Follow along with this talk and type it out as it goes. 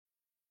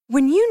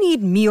When you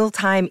need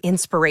mealtime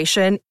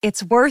inspiration,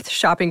 it's worth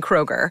shopping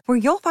Kroger, where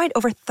you'll find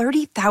over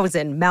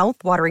 30,000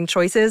 mouth-watering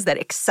choices that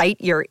excite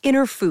your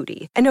inner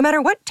foodie. And no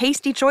matter what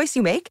tasty choice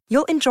you make,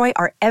 you'll enjoy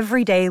our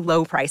everyday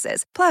low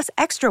prices, plus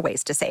extra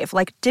ways to save,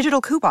 like digital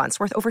coupons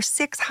worth over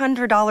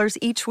 $600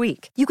 each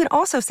week. You can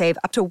also save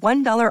up to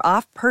 $1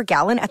 off per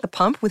gallon at the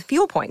pump with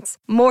fuel points.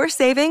 More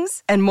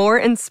savings and more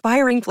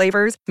inspiring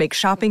flavors make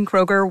shopping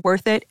Kroger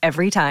worth it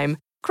every time.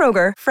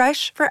 Kroger,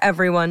 fresh for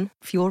everyone.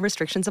 Fuel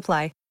restrictions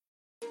apply.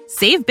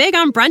 Save big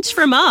on brunch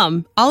for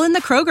mom, all in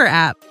the Kroger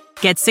app.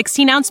 Get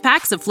 16-ounce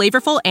packs of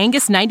flavorful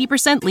Angus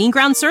 90% lean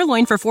ground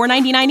sirloin for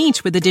 $4.99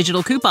 each with a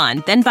digital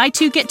coupon. Then buy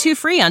 2, get 2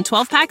 free on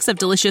 12 packs of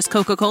delicious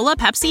Coca-Cola,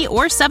 Pepsi,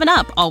 or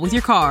 7-Up, all with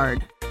your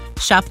card.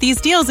 Shop these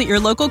deals at your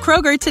local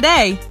Kroger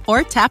today,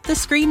 or tap the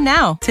screen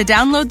now to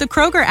download the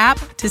Kroger app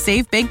to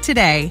save big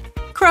today.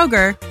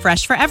 Kroger,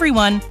 fresh for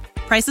everyone.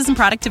 Prices and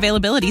product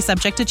availability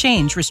subject to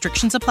change.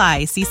 Restrictions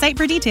apply. See site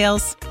for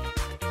details.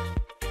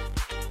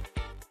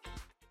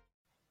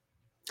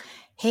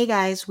 Hey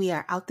guys, we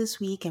are out this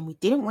week and we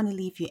didn't want to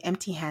leave you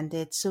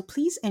empty-handed, so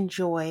please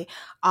enjoy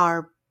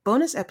our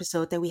bonus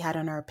episode that we had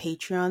on our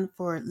Patreon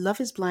for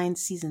Love is Blind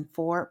Season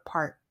 4,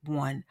 Part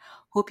 1.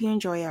 Hope you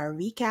enjoy our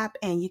recap,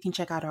 and you can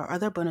check out our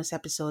other bonus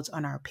episodes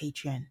on our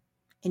Patreon.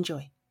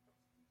 Enjoy.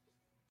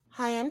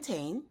 Hi, I'm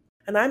Tane.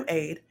 And I'm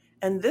Aid,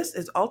 and this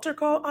is Altar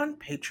Call on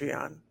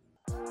Patreon.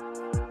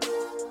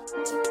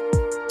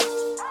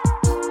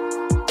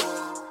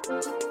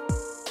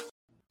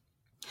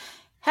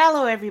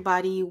 Hello,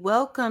 everybody.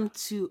 Welcome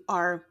to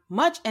our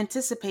much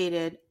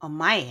anticipated, on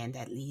my end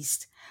at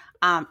least,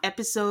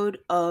 episode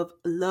of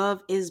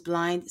Love is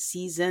Blind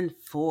Season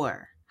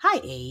 4.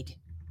 Hi, Aid.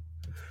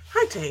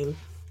 Hi, Tane.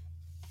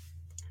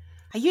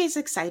 Are you as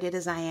excited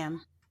as I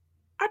am?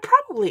 I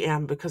probably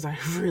am because I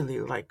really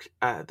like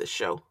the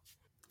show.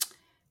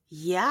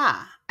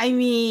 Yeah. I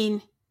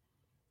mean,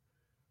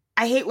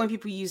 I hate when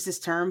people use this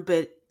term,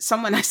 but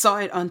I saw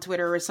it on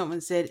Twitter, or someone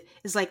said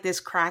it's like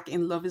this crack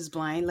in Love is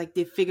Blind. Like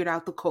they figured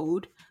out the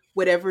code,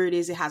 whatever it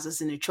is, it has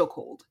us in a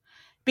chokehold.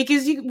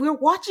 Because we're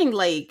watching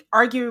like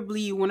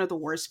arguably one of the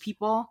worst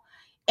people.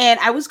 And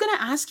I was going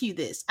to ask you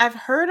this. I've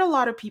heard a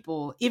lot of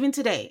people, even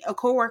today, a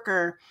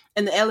coworker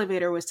in the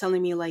elevator was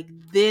telling me like,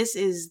 this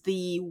is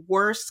the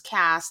worst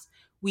cast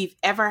we've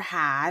ever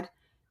had.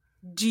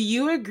 Do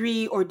you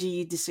agree or do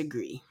you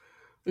disagree?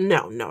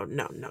 No.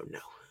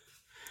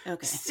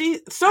 Okay.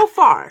 See, so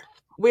far,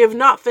 we have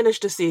not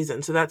finished a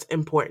season, so that's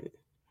important.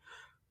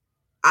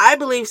 I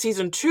believe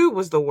season 2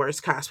 was the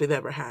worst cast we've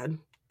ever had,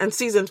 and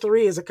season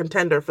 3 is a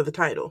contender for the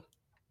title.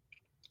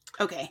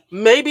 Okay.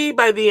 Maybe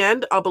by the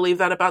end, I'll believe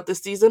that about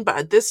this season, but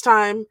at this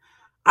time,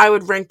 I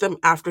would rank them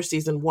after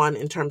season 1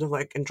 in terms of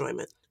like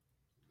enjoyment.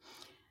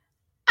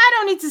 I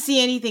don't need to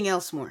see anything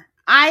else more.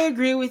 I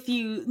agree with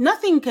you.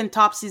 Nothing can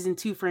top season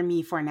 2 for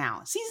me for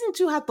now. Season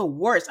 2 had the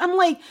worst. I'm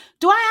like,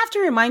 do I have to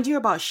remind you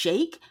about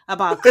Shake,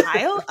 about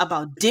Kyle,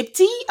 about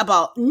Dipti,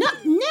 about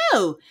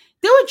no?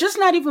 They were just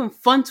not even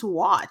fun to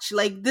watch.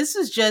 Like, this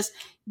is just,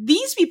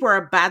 these people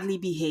are badly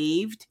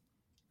behaved,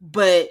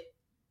 but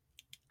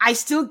I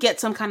still get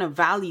some kind of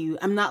value.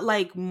 I'm not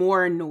like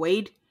more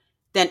annoyed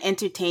than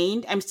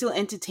entertained. I'm still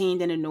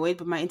entertained and annoyed,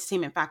 but my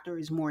entertainment factor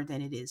is more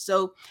than it is.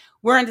 So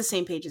we're on the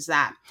same page as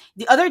that.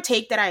 The other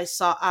take that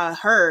I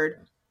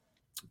heard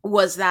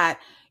was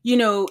that, you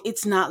know,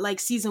 it's not like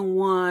season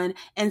 1,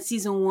 and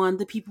season 1,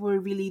 the people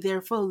were really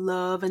there for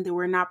love and they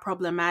were not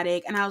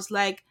problematic. And I was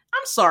like,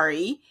 I'm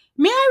sorry.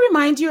 May I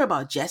remind you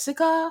about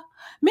Jessica?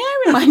 May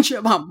I remind you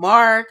about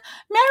Mark?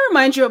 May I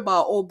remind you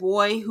about old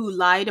boy who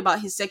lied about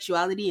his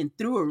sexuality and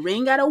threw a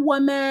ring at a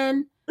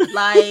woman?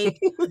 Like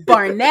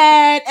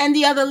Barnett and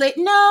the other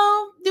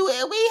no, we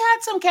had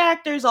some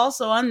characters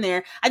also on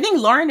there. I think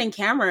Lauren and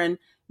Cameron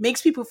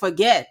makes people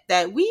forget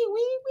that we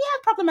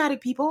had problematic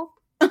people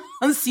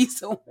on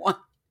season 1.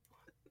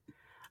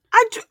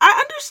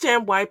 I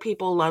understand why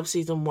people love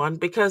season 1,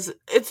 because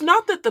it's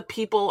not that the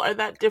people are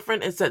that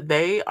different, it's that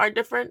they are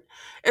different.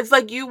 It's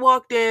like you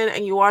walked in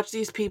and you watched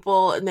these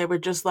people and they were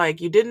just like,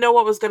 you didn't know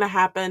what was going to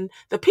happen.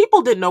 The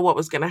people didn't know what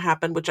was going to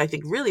happen, which I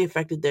think really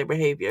affected their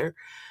behavior.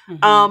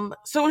 Mm-hmm.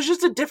 So it was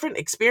just a different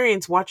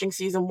experience watching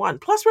season 1.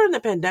 Plus we're in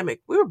the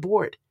pandemic. We were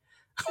bored.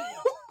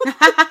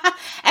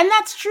 And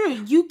that's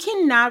true. You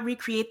cannot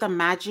recreate the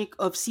magic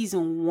of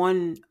season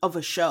 1 of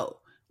a show,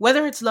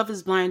 whether it's Love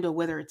is Blind or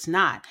whether it's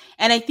not.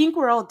 And I think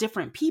we're all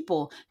different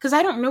people, because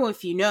I don't know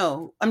if you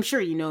know, I'm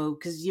sure you know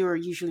because you're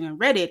usually on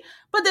Reddit,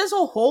 but there's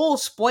a whole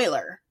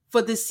spoiler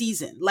for this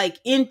season, like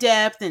in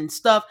depth and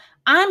stuff.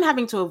 I'm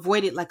having to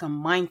avoid it like a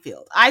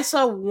minefield. I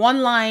saw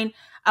one line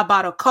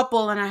about a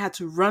couple and I had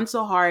to run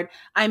so hard.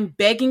 I'm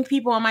begging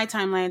people on my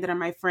timeline that are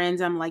my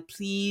friends. I'm like,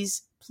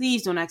 please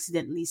don't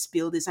accidentally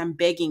spill this. I'm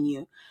begging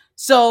you.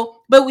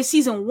 So, but with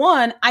season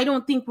 1, I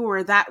don't think we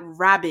were that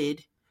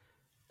rabid.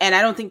 And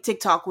I don't think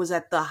TikTok was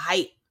at the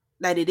height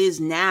that it is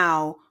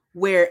now,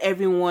 where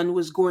everyone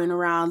was going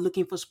around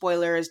looking for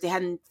spoilers. They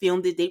hadn't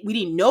filmed it. We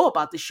didn't know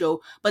about the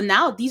show. But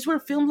now these were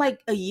filmed like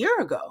a year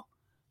ago.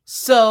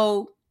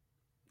 So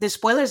there's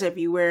spoilers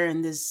everywhere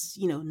and there's,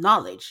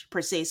 knowledge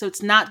per se. So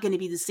it's not going to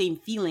be the same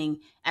feeling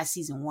as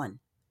season one.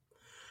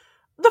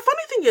 The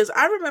funny thing is,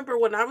 I remember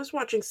when I was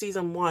watching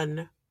season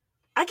one,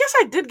 I guess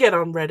I did get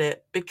on Reddit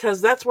because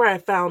that's where I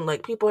found,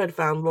 like, people had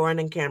found Lauren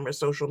and Cameron's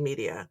social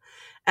media,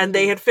 and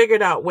they had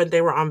figured out when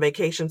they were on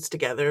vacations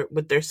together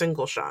with their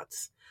single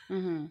shots.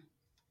 Mm-hmm.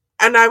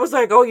 And I was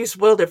like, oh, you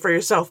spoiled it for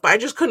yourself, but I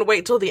just couldn't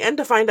wait till the end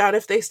to find out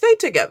if they stayed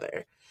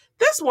together.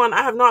 This one,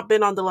 I have not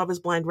been on the Love is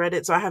Blind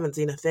Reddit, so I haven't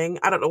seen a thing.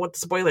 I don't know what the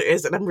spoiler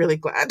is, and I'm really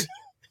glad.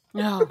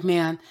 Oh,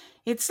 man.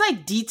 It's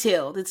like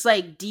detailed. It's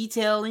like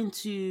detail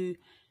into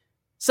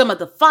some of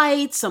the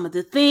fights, some of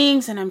the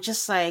things, and I'm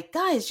just like,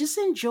 guys, just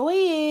enjoy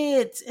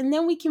it, and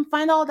then we can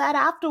find all that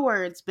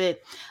afterwards.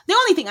 But the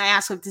only thing I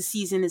ask of this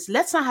season is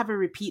let's not have a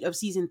repeat of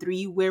season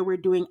 3 where we're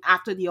doing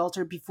after the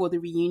altar before the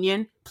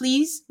reunion.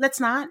 Please, let's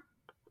not.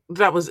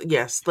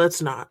 Yes,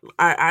 let's not.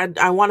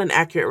 I want an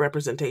accurate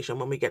representation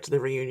when we get to the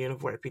reunion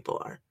of where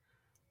people are.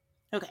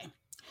 Okay.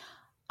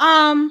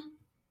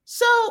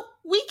 So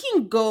we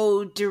can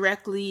go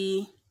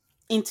directly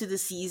into the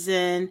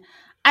season.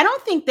 I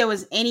don't think there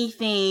was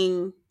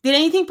anything. Did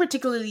anything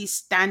particularly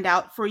stand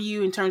out for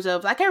you in terms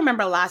of, like, I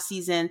remember last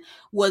season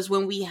was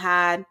when we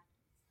had,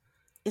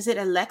 is it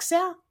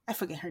Alexa? I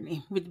forget her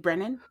name, with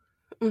Brennan.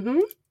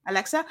 Mm-hmm.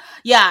 Alexa?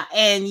 Yeah.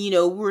 And, we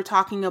were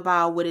talking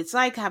about what it's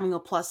like having a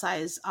plus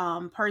size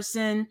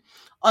person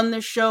on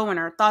the show and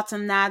our thoughts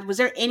on that. Was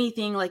there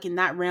anything like in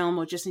that realm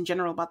or just in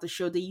general about the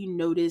show that you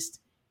noticed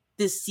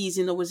this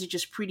season, or was it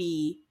just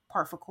pretty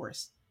par for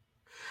course?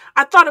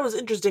 I thought it was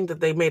interesting that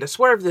they made a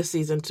swerve this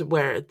season to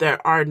where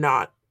there are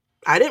not,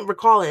 I didn't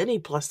recall any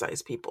plus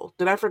size people.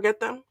 Did I forget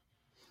them?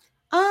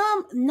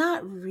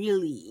 Not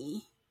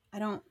really. I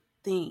don't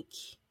think.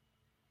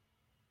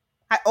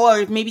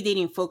 Or maybe they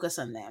didn't focus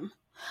on them.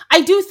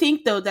 I do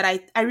think, though,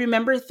 that I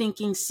remember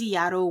thinking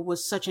Seattle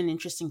was such an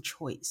interesting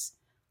choice.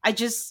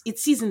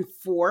 It's season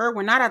 4.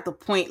 We're not at the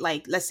point,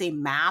 like, let's say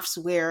MAFS,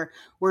 where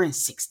we're in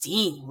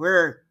 16.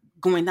 We're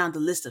going down the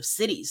list of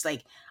cities.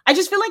 Like, I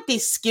just feel like they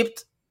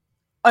skipped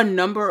a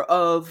number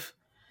of,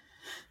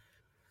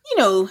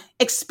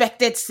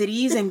 expected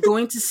cities, and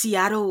going to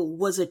Seattle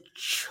was a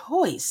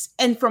choice.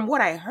 And from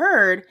what I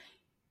heard,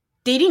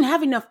 they didn't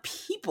have enough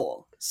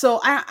people. So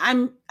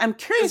I'm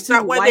curious. Is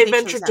that why they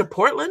ventured to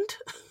Portland?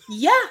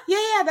 Yeah.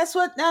 That's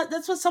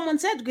what someone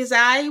said, because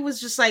I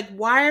was just like,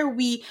 why are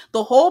we?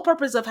 The whole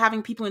purpose of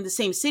having people in the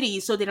same city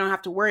so they don't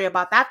have to worry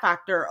about that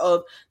factor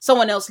of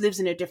someone else lives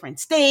in a different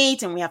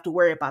state and we have to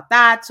worry about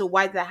that. So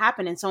why did that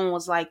happen? And someone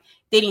was like,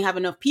 they didn't have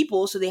enough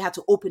people, so they had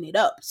to open it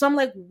up. So I'm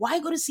like, why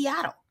go to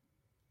Seattle?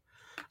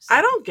 So,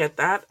 I don't get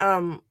that.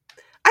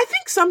 I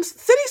think some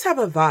cities have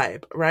a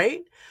vibe,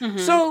 right? Mm-hmm.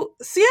 So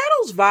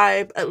Seattle's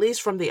vibe, at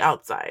least from the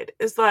outside,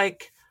 is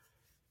like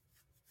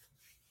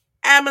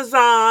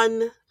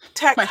Amazon,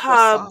 Tech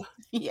Hub,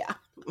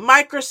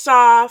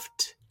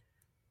 Microsoft.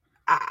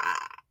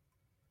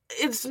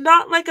 It's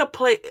not like a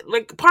place.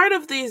 Like, part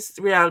of these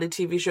reality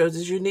TV shows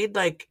is you need,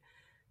 like,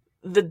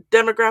 the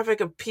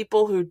demographic of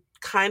people who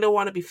kind of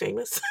want to be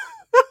famous.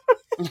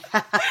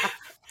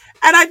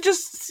 And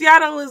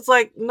Seattle is,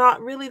 like,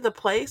 not really the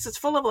place. It's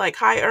full of, like,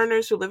 high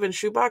earners who live in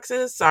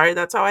shoeboxes. Sorry,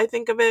 that's how I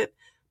think of it.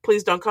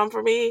 Please don't come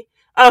for me.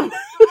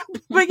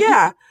 But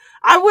yeah,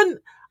 I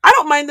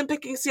don't mind them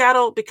picking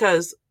Seattle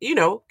because,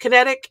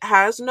 Kinetic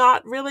has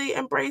not really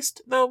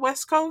embraced the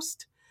West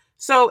Coast.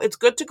 So it's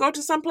good to go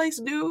to someplace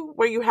new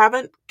where you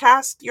haven't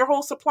cast your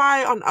whole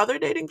supply on other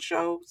dating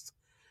shows.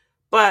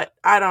 But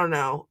I don't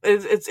know.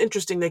 It's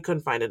interesting they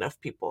couldn't find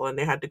enough people and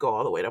they had to go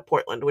all the way to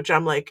Portland, which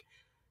I'm like,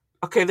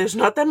 okay, there's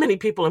not that many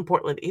people in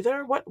Portland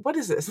either. What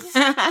is this?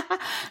 Maybe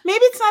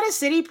it's not a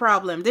city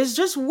problem. There's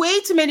just way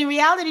too many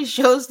reality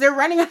shows. They're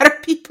running out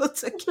of people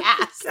to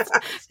cast.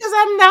 Because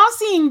I'm now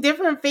seeing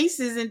different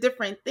faces and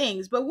different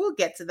things, but we'll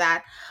get to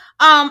that.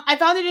 I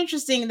found it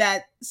interesting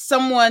that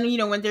someone,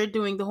 when they're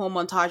doing the whole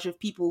montage of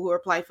people who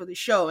applied for the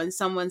show, and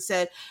someone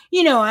said,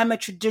 I'm a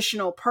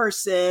traditional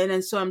person,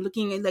 and so I'm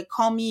looking at, like,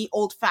 call me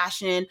old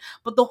fashioned,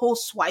 but the whole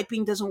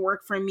swiping doesn't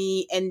work for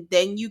me. And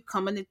then you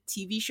come on a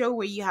TV show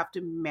where you have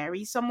to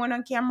marry someone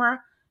on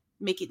camera,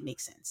 make it make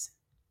sense.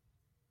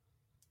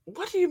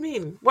 What do you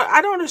mean? Well,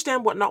 I don't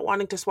understand what not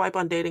wanting to swipe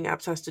on dating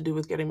apps has to do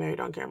with getting married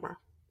on camera.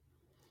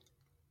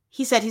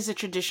 He said he's a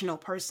traditional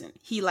person.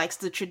 He likes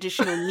the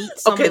traditional meet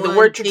someone, okay, the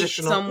word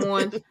traditional. Date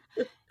someone,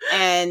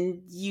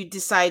 and you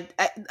decide.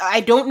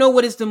 I don't know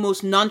what is the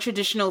most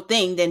non-traditional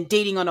thing than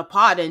dating on a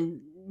pod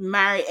and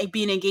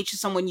being engaged to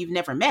someone you've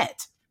never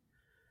met.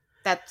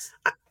 That's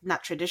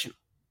not traditional.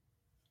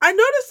 I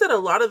noticed that a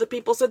lot of the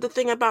people said the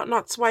thing about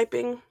not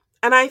swiping,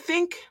 and I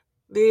think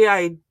the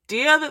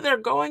idea that they're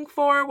going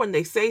for when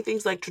they say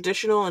things like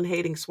traditional and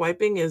hating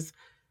swiping is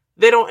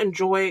they don't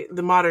enjoy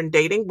the modern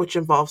dating, which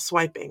involves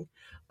swiping.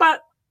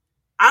 But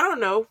I don't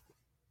know.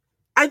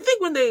 I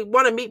think when they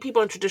want to meet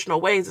people in traditional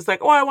ways, it's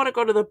like, oh, I want to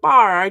go to the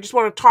bar. I just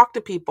want to talk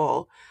to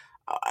people.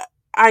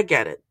 I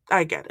get it.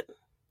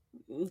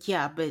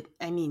 Yeah, but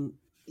I mean,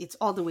 it's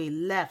all the way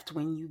left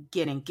when you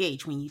get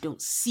engaged, when you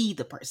don't see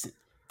the person.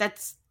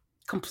 That's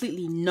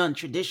completely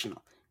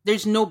non-traditional.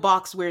 There's no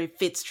box where it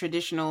fits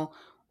traditional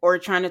or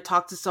trying to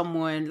talk to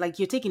someone. Like,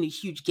 you're taking a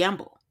huge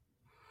gamble.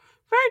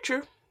 Very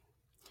true.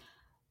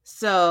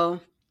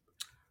 So,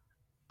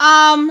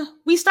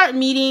 we start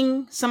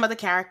meeting some of the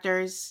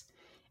characters.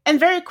 And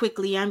very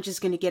quickly, I'm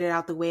just going to get it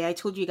out the way. I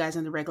told you guys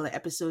in the regular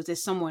episodes,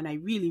 there's someone I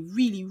really,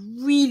 really,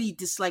 really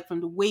dislike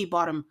from the way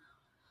bottom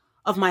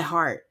of my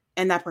heart.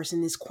 And that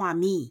person is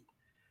Kwame,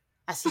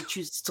 as he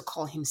chooses to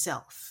call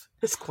himself.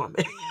 It's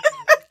Kwame.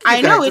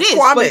 I know it is,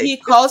 Kwame. But he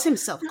calls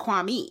himself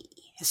Kwame.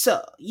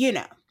 So,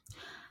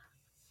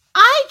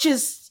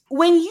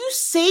 when you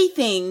say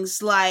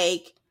things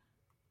like,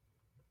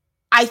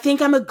 I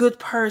think I'm a good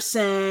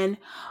person,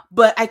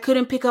 but I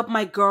couldn't pick up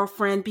my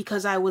girlfriend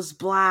because I was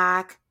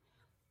Black.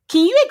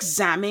 Can you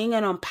examine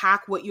and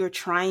unpack what you're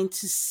trying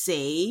to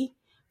say?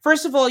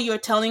 First of all, you're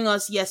telling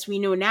us, yes, we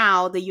know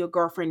now that your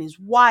girlfriend is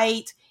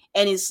white.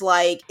 And it's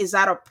like, is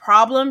that a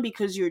problem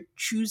because you're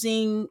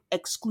choosing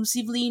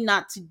exclusively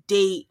not to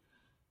date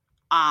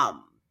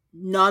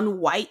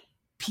non-white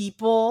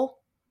people?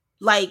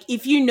 Like,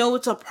 if you know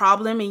it's a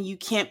problem and you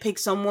can't pick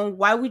someone,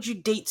 why would you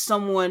date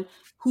someone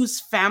whose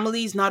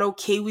family is not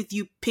okay with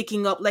you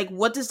picking up? Like,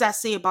 what does that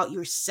say about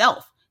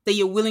yourself that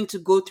you're willing to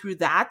go through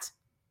that?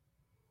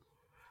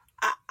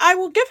 I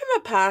will give him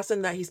a pass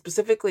in that he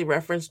specifically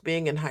referenced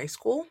being in high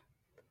school.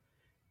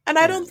 And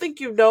I don't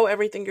think you know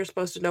everything you're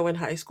supposed to know in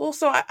high school.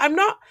 So I'm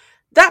not,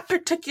 that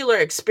particular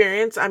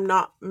experience, I'm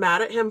not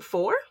mad at him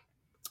for.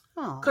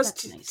 Oh,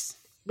 that's nice.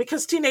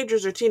 Because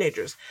teenagers are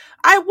teenagers.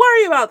 I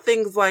worry about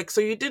things like, so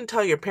you didn't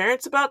tell your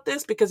parents about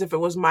this? Because if it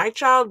was my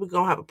child, we're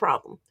going to have a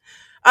problem.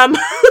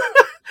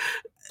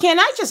 Can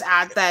I just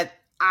add that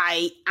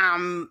I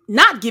am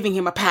not giving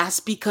him a pass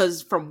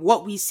because from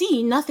what we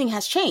see, nothing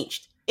has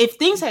changed. If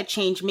things had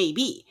changed,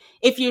 maybe.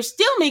 If you're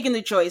still making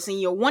the choice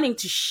and you're wanting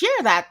to share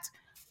that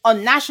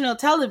on national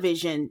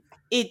television,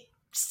 it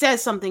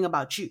says something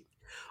about you.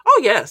 Oh,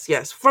 yes,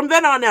 yes. From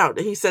then on out,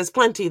 he says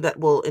plenty that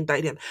will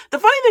indict him. The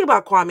funny thing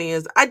about Kwame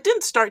is I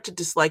didn't start to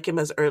dislike him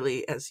as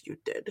early as you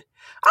did.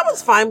 I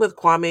was fine with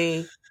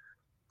Kwame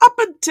up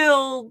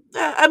until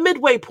a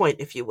midway point,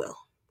 if you will.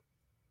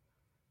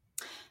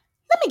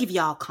 Let me give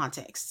y'all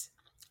context.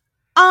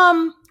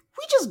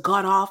 We just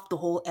got off the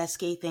whole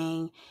SK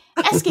thing.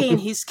 SK in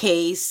his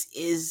case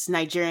is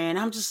Nigerian.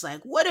 I'm just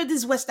like, what are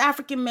these West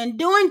African men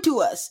doing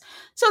to us?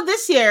 So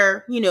this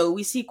year,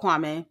 we see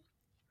Kwame.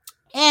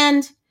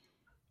 And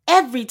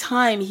every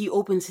time he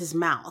opens his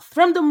mouth,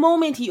 from the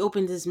moment he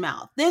opened his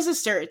mouth, there's a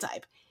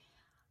stereotype.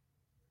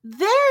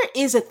 There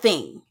is a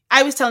thing.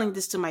 I was telling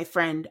this to my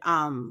friend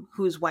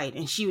who's white,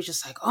 and she was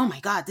just like, oh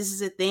my God, this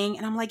is a thing.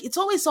 And I'm like, it's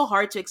always so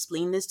hard to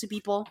explain this to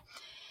people.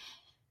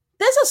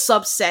 There's a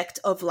subsect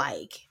of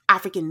like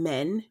African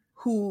men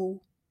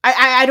who,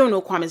 I don't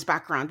know Kwame's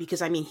background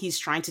because he's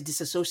trying to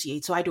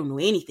disassociate, so I don't know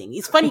anything.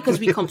 It's funny because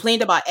we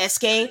complained about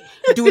SK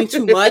doing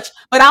too much,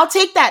 but I'll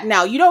take that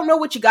now. You don't know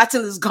what you got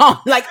till it's gone.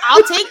 Like,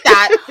 I'll take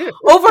that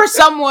over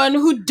someone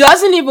who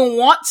doesn't even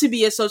want to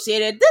be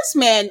associated. This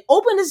man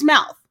opened his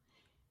mouth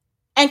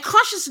and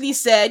consciously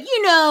said,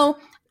 I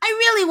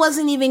really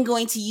wasn't even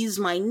going to use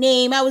my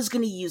name. I was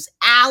going to use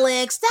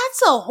Alex.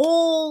 That's a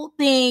whole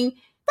thing.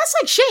 That's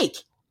like Shake.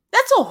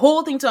 That's a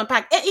whole thing to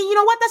unpack. And you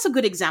know what? That's a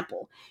good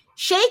example.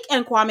 Shake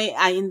and Kwame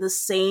are in the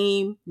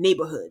same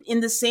neighborhood, in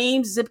the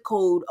same zip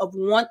code of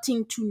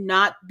wanting to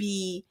not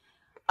be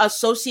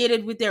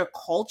associated with their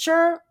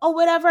culture or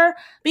whatever.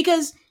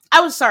 Because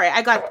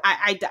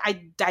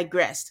I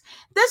digressed.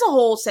 There's a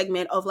whole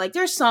segment of like,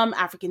 there's some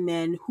African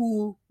men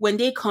who, when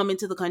they come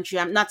into the country,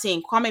 I'm not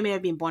saying Kwame may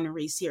have been born and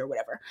raised here or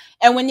whatever.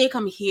 And when they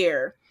come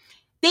here,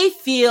 they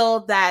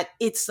feel that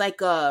it's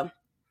like a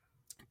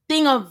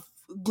thing of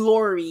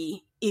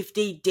glory if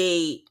they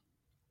date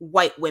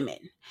white women.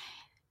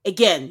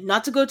 Again,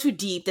 not to go too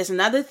deep, there's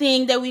another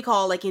thing that we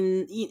call, like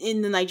in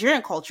the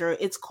Nigerian culture,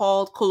 it's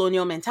called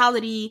colonial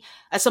mentality.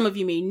 As some of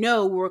you may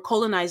know, we were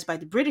colonized by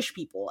the British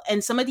people,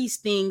 and some of these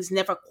things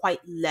never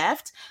quite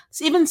left.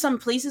 So even some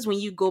places, when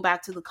you go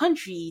back to the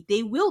country,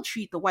 they will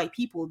treat the white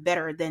people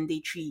better than they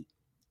treat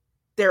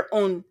their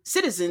own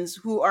citizens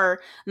who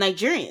are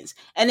Nigerians.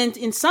 And then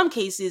in some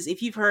cases,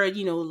 if you've heard,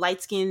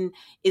 light skin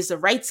is the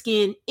right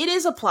skin, it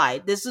is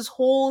applied. There's this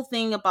whole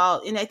thing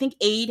about, and I think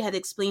Aid had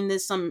explained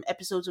this some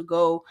episodes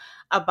ago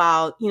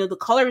about, the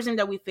colorism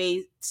that we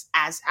face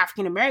as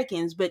African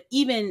Americans, but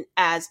even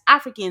as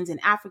Africans in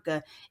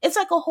Africa, it's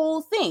like a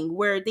whole thing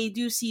where they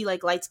do see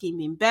like light skin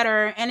being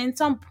better. And in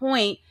some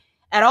point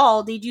at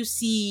all, they do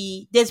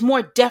see there's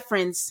more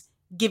deference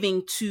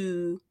giving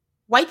to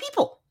white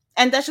people.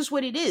 And that's just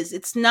what it is.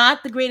 It's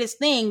not the greatest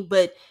thing,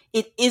 but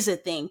it is a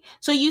thing.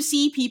 So you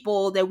see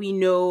people that we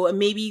know,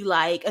 maybe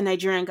like a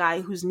Nigerian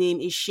guy whose name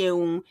is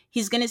Sheung,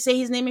 he's going to say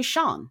his name is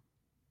Sean.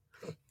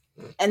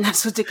 And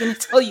that's what they're going to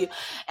tell you.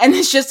 And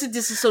it's just a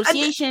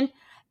disassociation.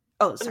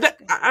 Oh, sorry.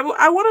 I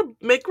want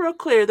to make real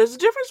clear, there's a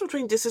difference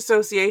between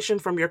disassociation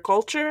from your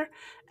culture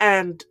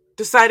and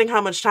deciding how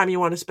much time you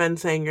want to spend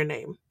saying your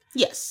name.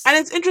 Yes. And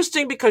it's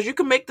interesting because you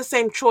can make the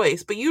same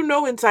choice, but you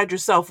know inside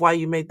yourself why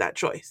you made that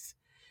choice.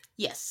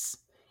 Yes.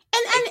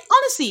 And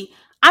honestly,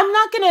 I'm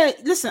not gonna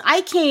listen.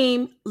 I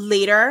came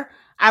later.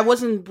 I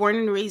wasn't born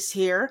and raised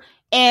here,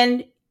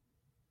 and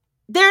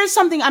there is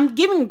something I'm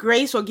giving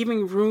grace or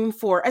giving room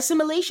for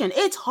assimilation.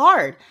 It's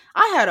hard.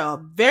 I had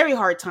a very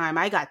hard time.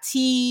 I got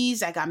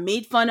teased, I got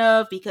made fun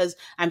of because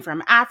I'm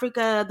from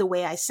Africa, the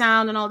way I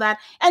sound and all that.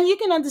 And you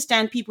can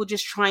understand people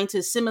just trying to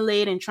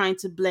assimilate and trying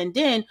to blend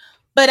in.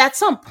 But at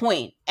some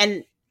point,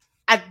 and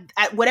at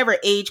whatever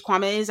age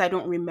Kwame is, I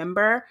don't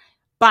remember.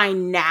 By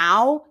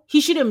now,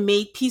 he should have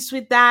made peace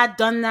with that,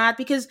 done that,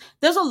 because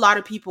there's a lot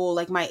of people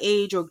like my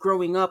age or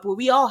growing up where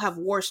we all have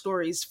war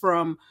stories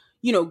from,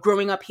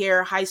 growing up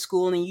here, high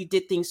school, and you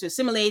did things to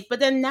assimilate. But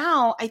then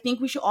now I think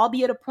we should all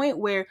be at a point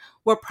where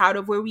we're proud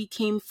of where we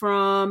came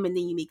from, and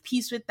then you make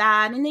peace with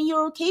that, and then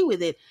you're okay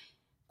with it.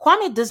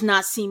 Kwame does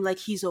not seem like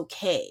he's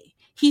okay.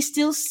 He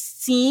still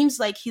seems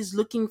like he's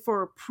looking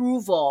for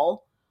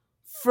approval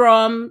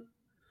from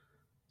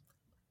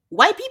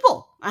white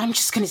people. I'm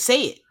just going to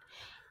say it.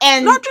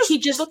 And not just he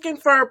just looking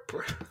for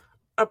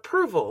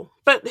approval,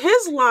 but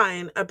his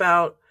line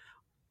about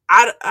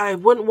I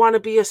wouldn't want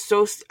to be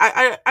associated.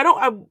 I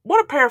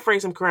want to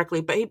paraphrase him correctly,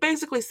 but he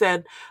basically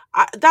said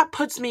that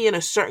puts me in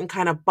a certain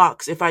kind of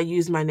box if I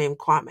use my name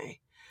Kwame.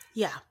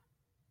 Yeah.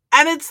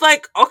 And it's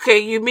like, okay,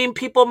 you mean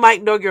people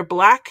might know you're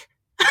black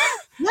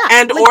Yeah,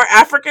 and like, or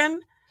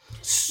African?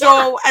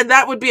 So, and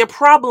that would be a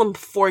problem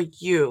for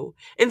you.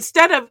 And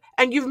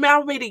you've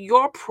now made it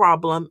your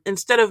problem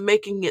instead of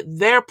making it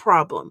their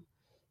problem.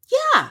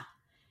 Yeah.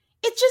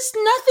 It's just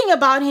nothing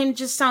about him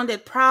just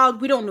sounded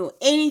proud. We don't know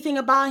anything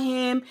about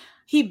him.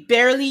 He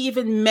barely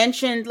even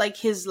mentioned like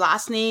his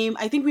last name.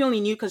 I think we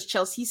only knew because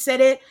Chelsea said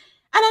it.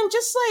 And I'm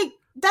just like,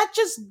 that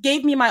just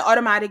gave me my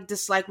automatic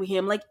dislike with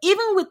him. Like,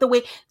 even with the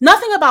way,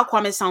 nothing about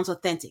Kwame sounds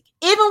authentic.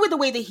 Even with the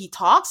way that he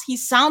talks, he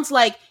sounds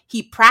like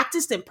he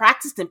practiced and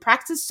practiced and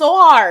practiced so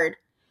hard.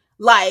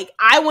 Like,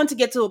 I want to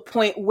get to a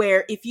point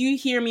where if you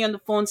hear me on the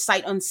phone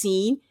sight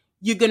unseen,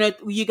 you're gonna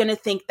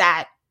think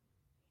that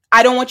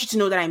I don't want you to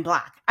know that I'm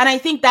black. And I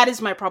think that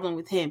is my problem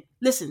with him.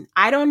 Listen,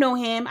 I don't know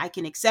him. I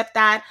can accept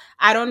that.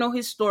 I don't know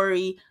his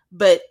story,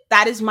 but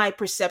that is my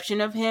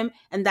perception of him.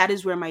 And that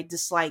is where my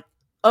dislike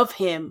of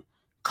him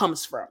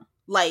comes from.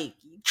 Like,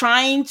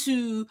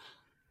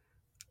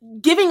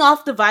 giving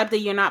off the vibe that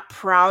you're not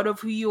proud of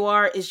who you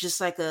are is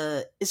just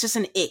it's just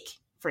an ick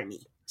for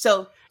me.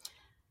 So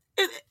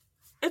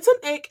it's an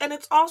ick. And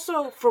it's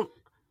also from,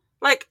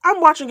 like, I'm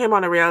watching him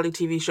on a reality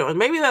TV show, and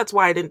maybe that's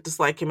why I didn't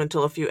dislike him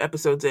until a few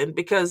episodes in,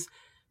 because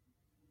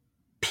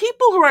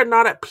people who are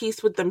not at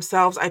peace with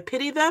themselves, I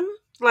pity them.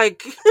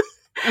 Like,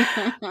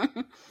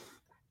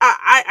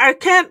 I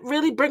can't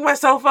really bring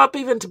myself up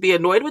even to be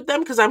annoyed with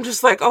them, because I'm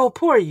just like, oh,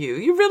 poor you.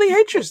 You really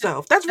hate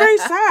yourself. That's very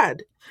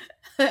sad.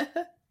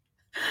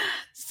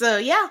 So,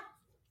 yeah.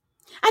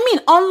 I mean,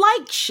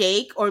 unlike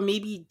Shake or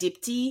maybe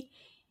Dipti,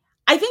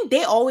 I think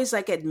they always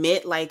like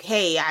admit like,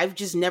 hey, I've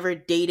just never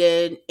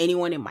dated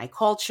anyone in my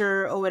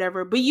culture or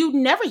whatever. But you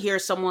never hear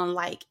someone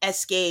like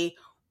SK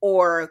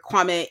or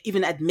Kwame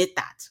even admit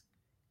that.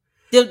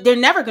 They're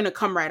never going to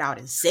come right out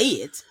and say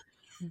it.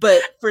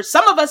 But for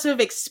some of us who have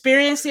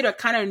experienced it or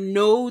kind of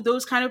know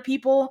those kind of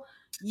people,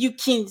 you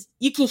can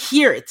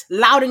hear it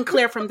loud and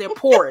clear from their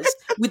pores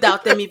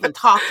without them even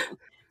talking.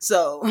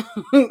 So,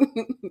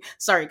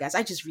 sorry guys,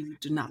 I just really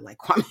do not like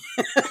Kwame.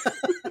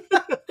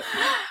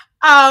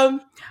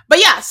 But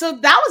yeah, so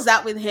that was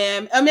that with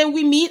him. I mean,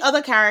 we meet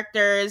other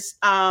characters.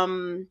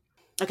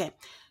 Okay.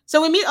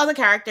 So we meet other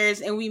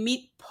characters and we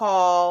meet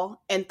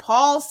Paul, and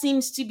Paul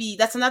seems to be,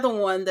 that's another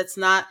one there's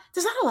not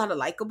a lot of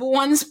likable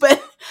ones,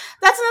 but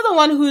that's another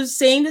one who's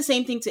saying the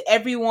same thing to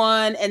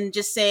everyone and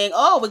just saying,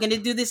 oh, we're going to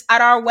do this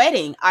at our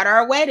wedding.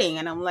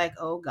 And I'm like,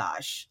 oh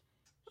gosh,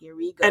 here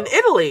we go. And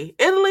Italy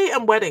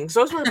and weddings.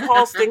 Those were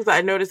Paul's things that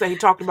I noticed that he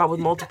talked about with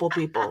multiple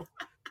people.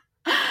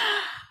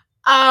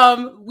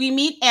 We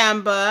meet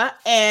Amber,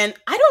 and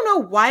I don't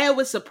know why I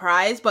was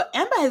surprised, but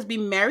Amber has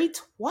been married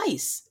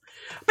twice.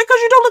 Because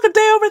you don't look a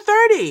day over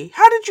 30.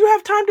 How did you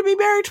have time to be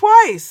married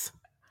twice?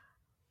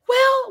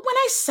 Well, when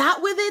I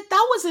sat with it,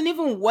 that wasn't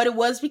even what it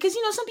was, because,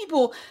 some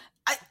people,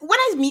 when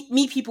I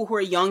meet people who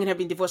are young and have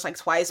been divorced like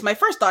twice, my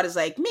first thought is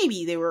like,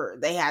 maybe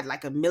they had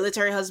like a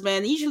military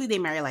husband. Usually they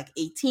marry like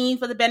 18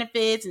 for the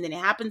benefits, and then it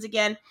happens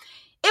again.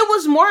 It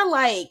was more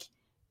like,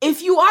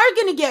 if you are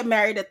going to get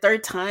married a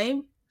third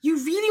time, you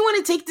really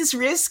want to take this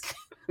risk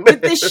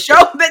with this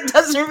show that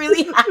doesn't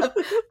really have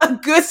a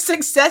good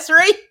success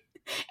rate,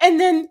 and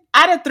then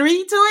add a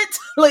 3 to it?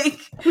 Like,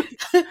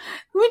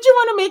 would you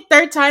want to make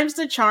third times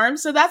the charm?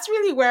 So that's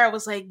really where I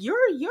was like, you're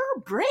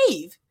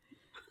brave.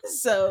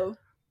 So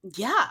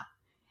yeah.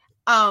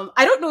 I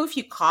don't know if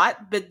you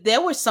caught, but there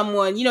was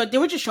someone, they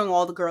were just showing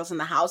all the girls in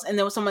the house, and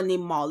there was someone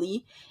named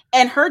Molly,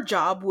 and her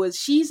job was,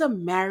 she's a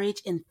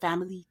marriage and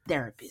family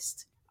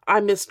therapist. I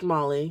missed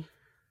Molly.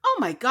 Oh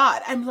my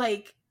God. I'm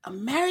like, a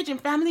marriage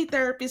and family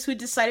therapist who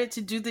decided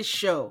to do this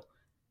show.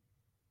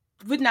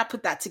 Would not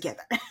put that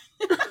together.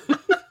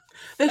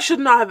 They should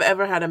not have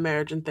ever had a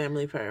marriage and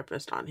family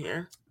therapist on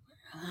here.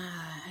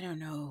 I don't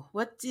know.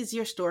 What is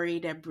your story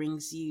that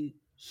brings you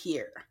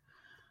here?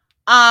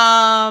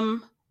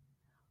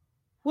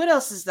 What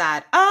else is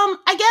that?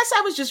 I guess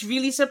I was just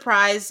really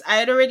surprised. I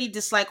had already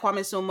disliked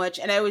Kwame so much,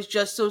 and I was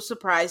just so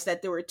surprised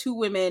that there were two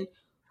women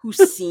who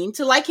seemed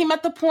to like him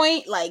at the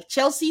point. Like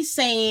Chelsea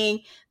saying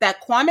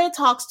that Kwame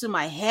talks to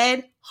my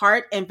head,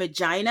 heart, and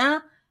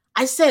vagina.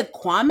 I said,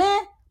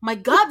 Kwame? My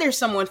God, there's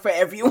someone for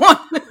everyone.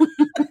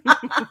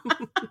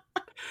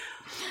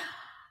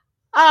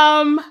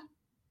 um,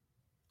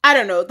 I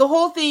don't know. The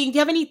whole thing, do you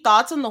have any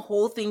thoughts on the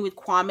whole thing with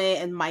Kwame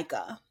and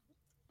Micah?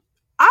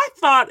 I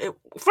thought,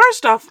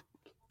 first off,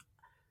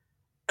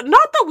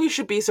 not that we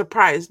should be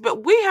surprised,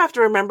 but we have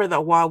to remember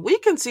that while we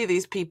can see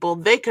these people,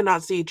 they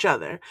cannot see each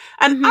other.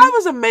 And I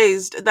was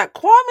amazed that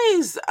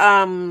Kwame's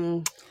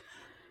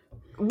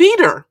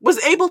beater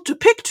was able to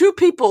pick two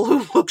people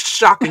who look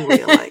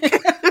shockingly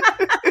alike.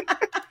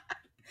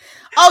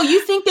 Oh,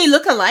 you think they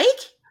look alike?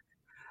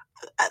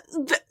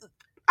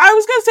 I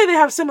was going to say they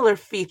have similar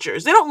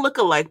features. They don't look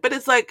alike, but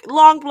it's like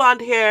long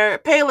blonde hair,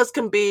 pale as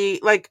can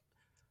be. Like,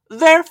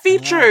 their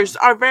features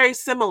are very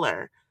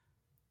similar.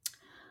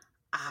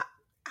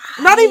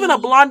 Not even a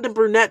blonde and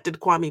brunette did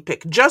Kwame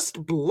pick,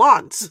 just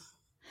blondes.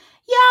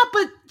 Yeah,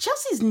 but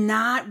Chelsea's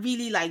not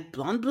really like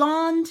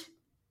blonde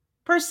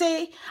per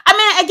se.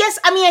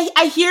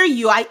 I hear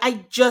you.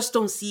 I just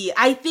don't see it.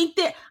 I think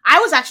that I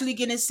was actually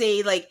going to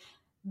say like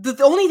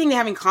the only thing they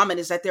have in common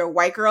is that they're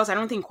white girls. I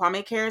don't think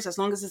Kwame cares as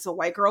long as it's a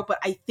white girl, but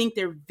I think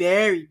they're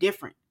very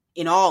different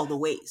in all the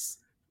ways.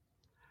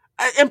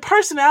 In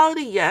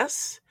personality,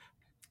 yes.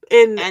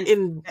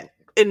 In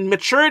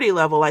maturity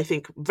level, I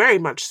think very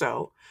much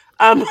so.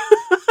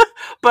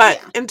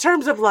 But in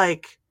terms of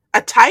like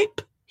a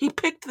type, he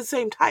picked the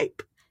same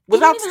type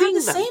without seeing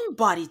them. Same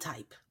body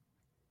type.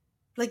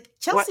 Like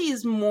Chelsea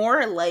is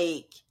more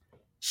like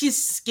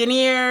she's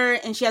skinnier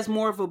and she has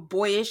more of a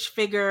boyish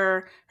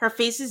figure. Her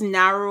face is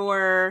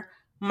narrower.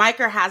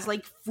 Micah has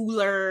like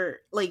fuller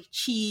like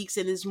cheeks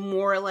and is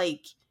more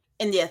like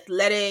in the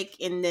athletic.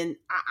 And then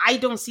I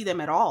don't see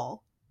them at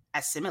all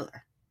as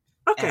similar.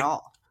 Okay. At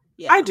all.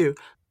 Yeah. I do.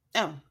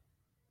 Oh.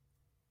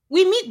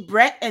 We meet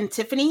Brett and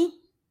Tiffany,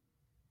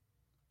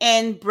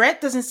 and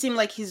Brett doesn't seem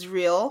like he's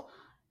real.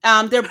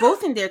 They're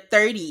both in their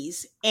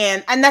 30s,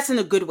 and that's in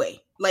a good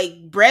way.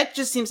 Like, Brett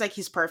just seems like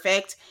he's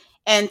perfect,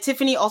 and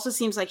Tiffany also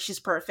seems like she's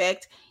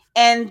perfect,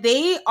 and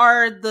they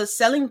are the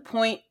selling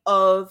point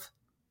of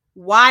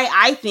why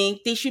I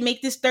think they should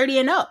make this 30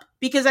 and up.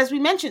 Because as we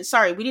mentioned,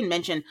 we didn't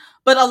mention,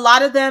 but a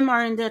lot of them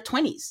are in their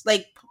 20s.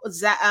 Like,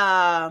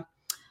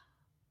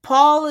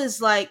 Paul is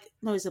like,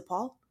 no, is it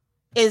Paul?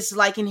 Is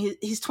like in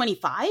his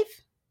 25.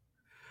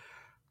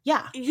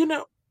 Yeah. You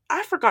know,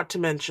 I forgot to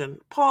mention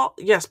Paul.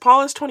 Yes,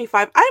 Paul is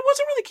 25. I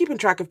wasn't really keeping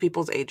track of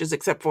people's ages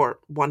except for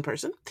one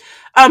person.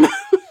 But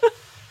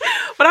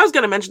I was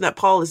going to mention that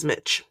Paul is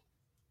Mitch.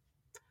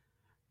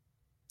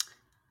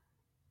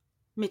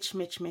 Mitch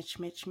from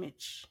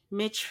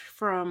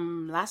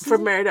last season?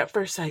 From Married at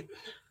First Sight.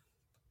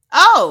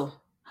 Oh,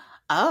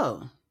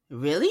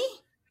 really?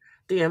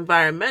 The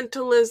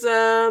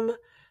environmentalism,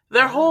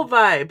 their whole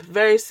vibe,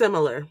 very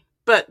similar.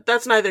 But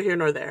that's neither here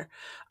nor there.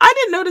 I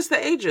didn't notice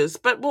the ages,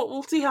 but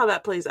we'll see how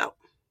that plays out.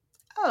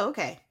 Oh,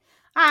 okay.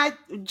 I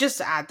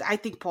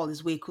think Paul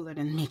is way cooler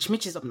than Mitch.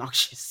 Mitch is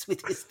obnoxious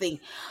with his thing.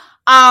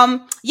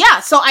 Yeah,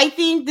 so I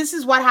think this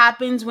is what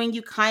happens when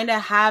you kind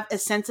of have a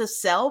sense of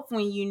self,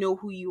 when you know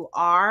who you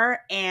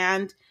are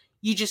and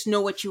you just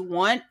know what you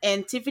want.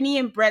 And Tiffany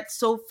and Brett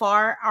so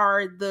far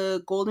are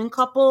the golden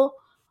couple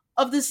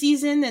of the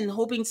season and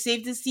hoping to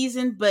save this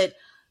season. But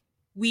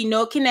we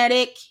know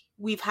Kinetic.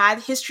 We've had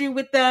history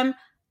with them.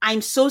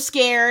 I'm so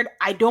scared.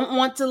 I don't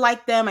want to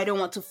like them. I don't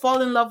want to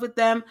fall in love with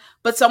them.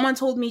 But someone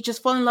told me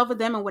just fall in love with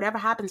them and whatever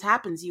happens,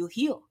 happens. You'll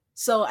heal.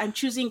 So I'm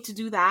choosing to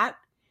do that.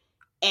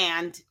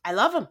 And I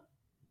love them.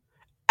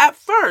 At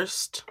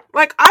first,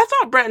 like, I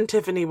thought Brett and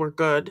Tiffany were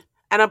good.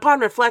 And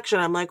upon reflection,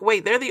 I'm like,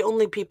 wait, they're the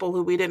only people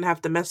who we didn't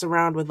have to mess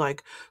around with,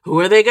 like, who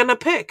are they going to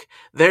pick?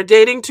 They're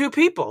dating two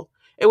people.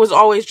 It was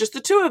always just the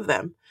two of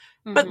them.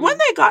 Mm-hmm. But when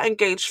they got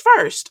engaged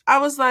first, I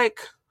was like,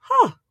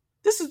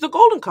 this is the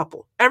golden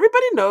couple.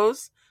 Everybody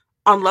knows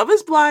on Love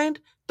is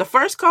Blind, the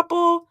first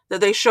couple that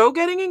they show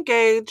getting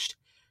engaged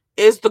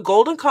is the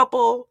golden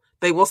couple.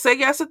 They will say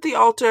yes at the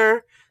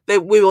altar.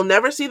 We will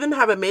never see them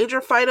have a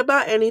major fight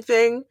about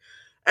anything.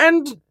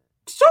 And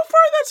so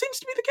far, that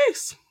seems to be the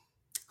case.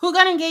 Who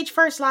got engaged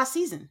first last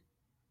season?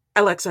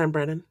 Alexa and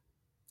Brennan.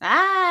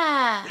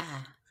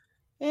 Ah,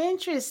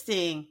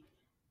 interesting.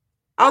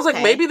 I was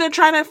like, maybe they're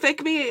trying to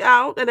fake me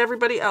out and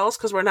everybody else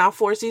because we're now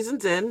 4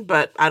 seasons in,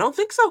 but I don't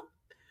think so.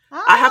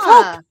 I have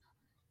hope.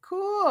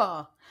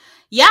 Cool.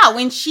 Yeah,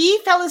 when she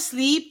fell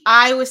asleep,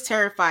 I was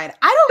terrified.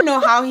 I don't know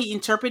how he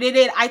interpreted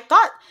it. I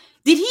thought,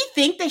 did he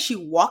think that she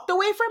walked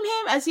away from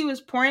him as he was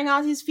pouring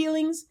out his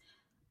feelings?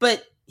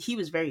 But he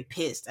was very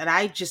pissed, and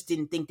I just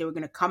didn't think they were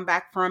going to come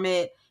back from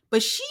it.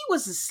 But she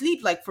was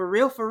asleep, like, for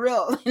real.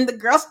 And the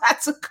girls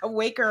had to come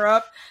wake her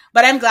up.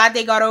 But I'm glad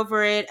they got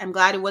over it. I'm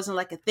glad it wasn't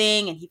like a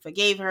thing, and he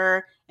forgave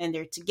her, and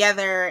they're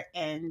together,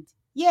 and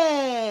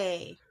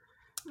yay.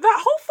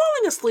 That whole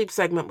falling asleep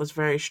segment was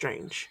very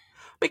strange.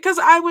 Because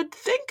I would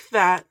think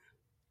that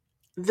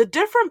the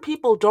different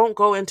people don't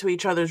go into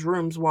each other's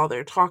rooms while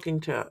they're talking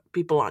to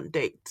people on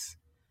dates.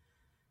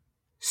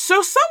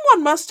 So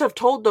someone must have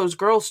told those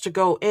girls to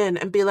go in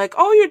and be like,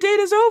 oh, your date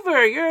is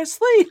over. You're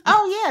asleep.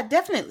 Oh, yeah,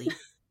 definitely.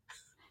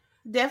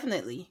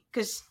 Definitely.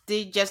 Because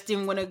they just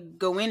didn't want to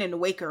go in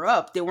and wake her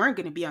up. They weren't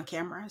going to be on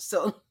camera.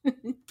 So,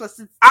 plus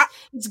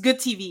it's good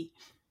TV.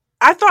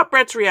 I thought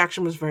Brett's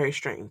reaction was very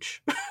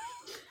strange.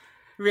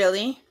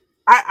 Really?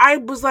 I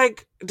was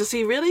like, does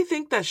he really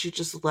think that she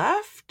just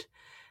left?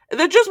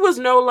 There just was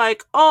no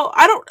like, oh,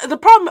 other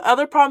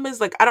problem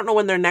is like, I don't know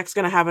when they're next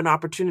going to have an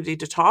opportunity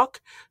to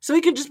talk. So he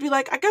can just be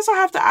like, I guess I'll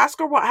have to ask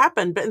her what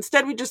happened. But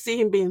instead we just see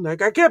him being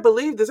like, I can't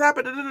believe this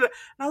happened. And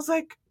I was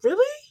like,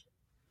 really?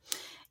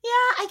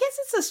 Yeah, I guess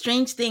it's a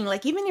strange thing.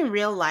 Like, even in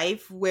real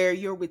life where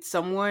you're with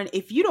someone,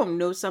 if you don't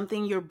know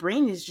something, your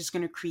brain is just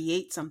going to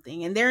create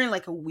something. And they're in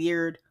like a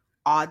weird,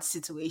 odd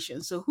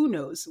situation. So who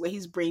knows where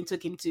his brain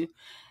took him to,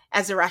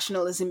 as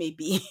irrational as it may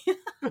be.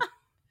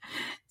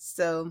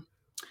 So...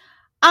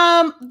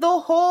 the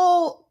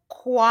whole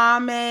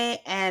Kwame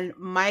and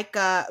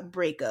Micah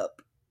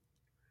breakup.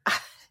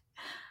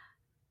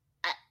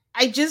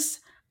 I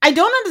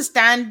don't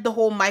understand the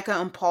whole Micah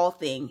and Paul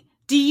thing.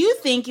 Do you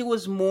think it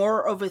was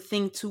more of a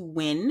thing to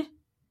win?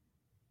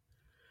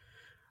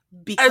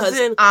 Because as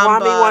in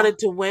Kwame wanted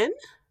to win?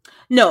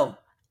 No.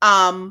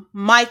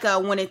 Micah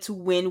wanted to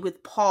win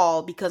with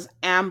Paul because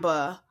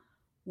Amber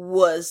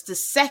was the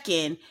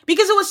second,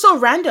 because it was so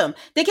random.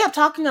 They kept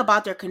talking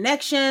about their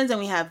connections and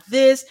we have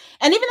this.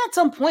 And even at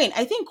some point,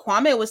 I think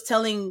Kwame was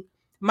telling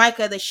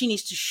Micah that she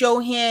needs to show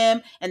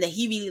him and that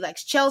he really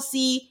likes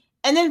Chelsea.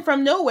 And then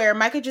from nowhere,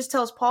 Micah just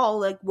tells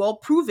Paul, like, well,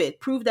 prove it.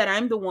 Prove that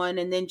I'm the one.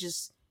 And then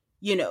just,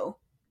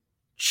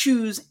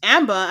 choose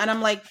Amber. And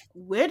I'm like,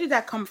 where did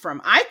that come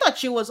from? I thought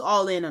she was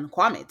all in on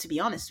Kwame, to be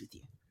honest with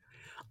you.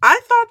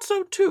 I thought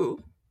so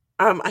too.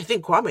 I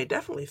think Kwame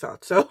definitely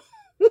thought so.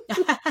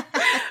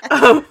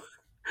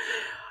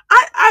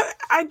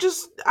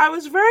 I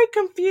was very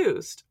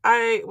confused.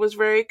 I was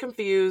very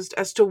confused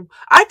as to,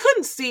 I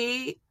couldn't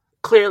see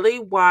clearly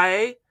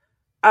why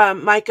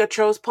Micah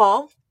chose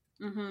Paul.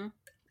 Mm-hmm.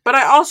 But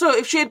I also,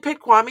 if she had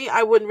picked Kwame,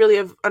 I wouldn't really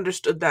have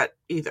understood that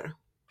either.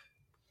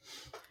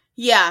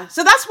 Yeah,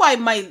 so that's why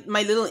my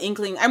little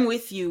inkling, I'm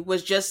with you,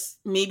 was just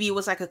maybe it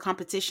was like a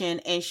competition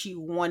and she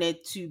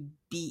wanted to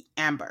beat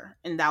Amber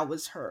and that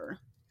was her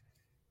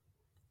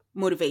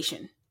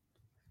motivation.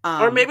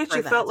 Or maybe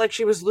she felt like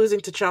she was losing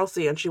to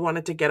Chelsea and she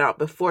wanted to get out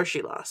before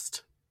she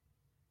lost.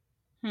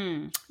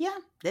 Yeah,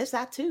 there's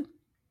that too.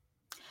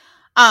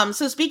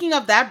 So speaking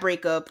of that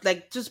breakup,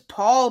 like just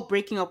Paul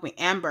breaking up with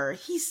Amber,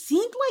 he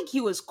seemed like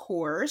he was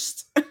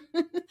coerced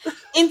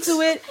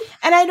into it.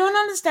 And I don't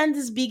understand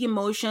these big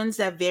emotions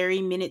that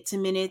vary minute to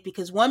minute,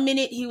 because 1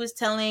 minute he was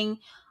telling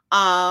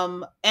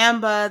Amber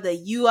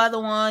that you are the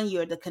one,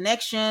 you're the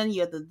connection,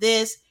 you're the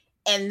this.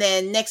 And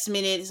then next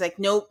minute it's like,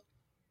 nope,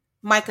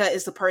 Micah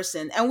is the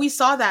person. And we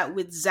saw that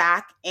with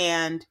Zach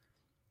and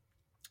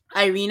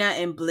Irina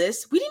and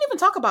Bliss. We didn't even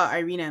talk about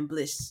Irina and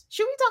Bliss.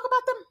 Should we talk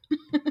about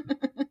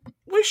them?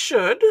 We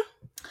should.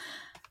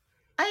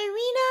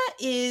 Irina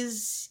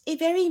is a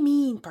very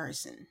mean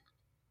person.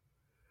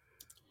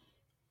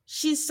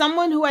 She's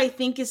someone who I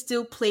think is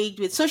still plagued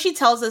with. So she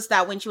tells us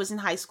that when she was in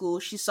high school,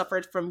 she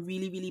suffered from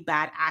really, really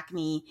bad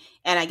acne.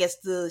 And I guess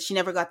she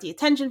never got the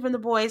attention from the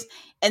boys.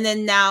 And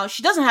then now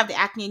she doesn't have the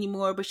acne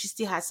anymore, but she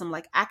still has some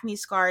like acne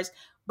scars.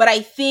 But I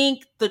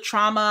think the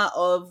trauma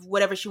of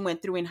whatever she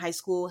went through in high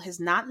school has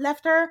not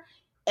left her.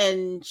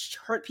 And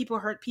hurt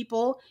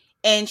people.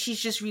 And she's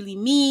just really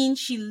mean.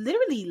 She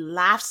literally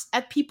laughs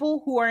at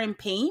people who are in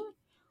pain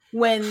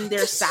when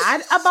they're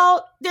sad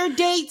about their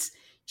dates.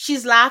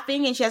 She's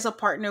laughing and she has a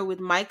partner with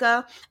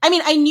Micah. I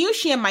mean, I knew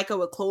she and Micah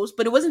were close,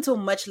 but it wasn't until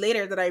much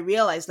later that I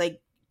realized,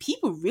 like,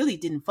 people really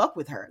didn't fuck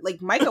with her.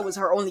 Like, Micah was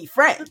her only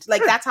friend.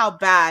 Like, that's how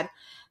bad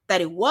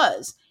that it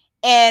was.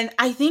 And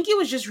I think it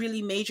was just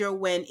really major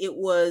when it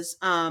was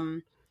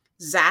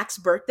Zach's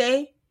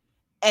birthday.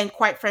 And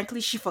quite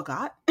frankly, she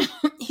forgot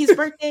his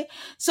birthday.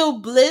 So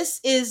Bliss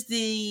is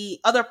the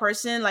other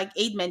person. Like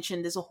Aid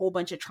mentioned, there's a whole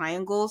bunch of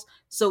triangles.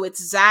 So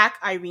it's Zach,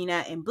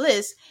 Irina, and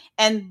Bliss.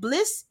 And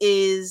Bliss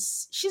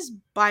she's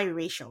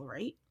biracial,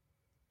 right?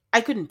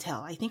 I couldn't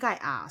tell. I think I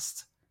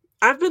asked.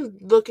 I've been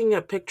looking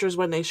at pictures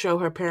when they show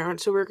her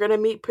parents who we're going to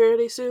meet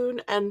pretty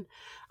soon. And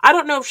I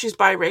don't know if she's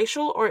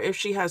biracial or if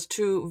she has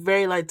two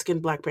very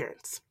light-skinned black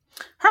parents.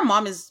 Her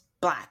mom is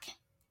black.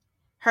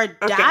 Her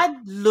dad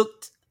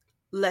looked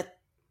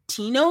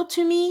Latino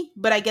to me,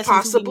 but I guess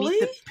possibly until we meet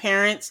the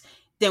parents,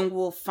 then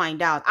we'll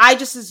find out. I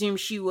just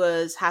assumed she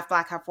was half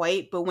black, half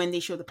white, but when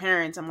they show the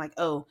parents, I'm like,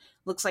 oh,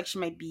 looks like she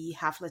might be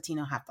half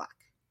Latino, half black.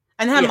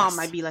 And her mom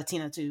might be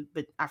Latina too,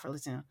 but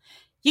Afro-Latino.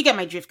 You get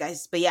my drift,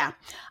 guys. But yeah.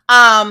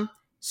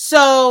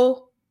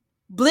 So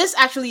Bliss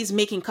actually is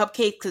making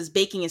cupcakes because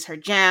baking is her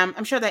jam.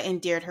 I'm sure that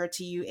endeared her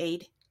to you,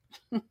 Aid.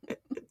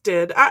 It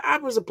did. I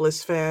was a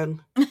Bliss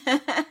fan.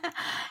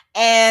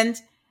 And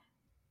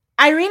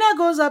Irina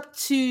goes up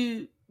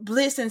to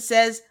Bliss and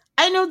says,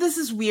 I know this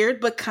is weird,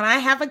 but can I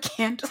have a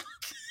candle?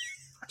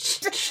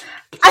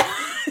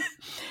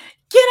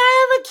 Can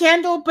I have a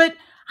candle? But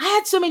I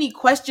had so many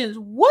questions.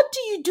 What do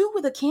you do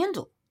with a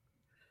candle?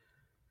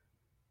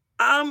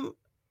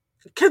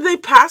 Could they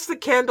pass the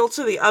candle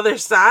to the other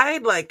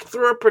side, like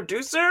through a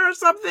producer or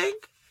something?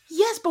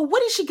 Yes, but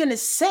what is she gonna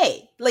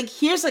say? Like,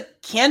 here's a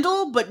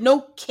candle, but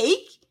no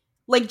cake?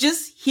 Like,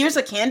 just here's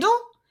a candle?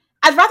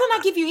 I'd rather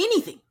not give you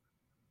anything.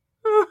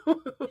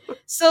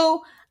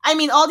 So, I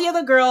mean, all the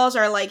other girls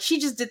are like, she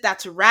just did that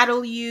to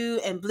rattle you,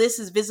 and Bliss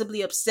is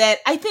visibly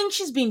upset. I think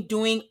she's been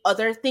doing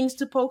other things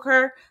to poke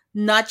her,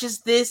 not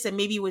just this, and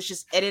maybe it was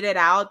just edited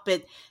out,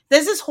 but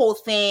there's this whole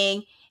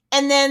thing.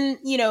 And then,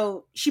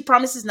 she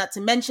promises not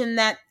to mention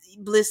that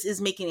Bliss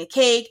is making a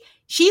cake.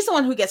 She's the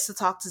one who gets to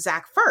talk to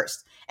Zach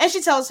first. And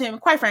she tells him,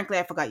 quite frankly,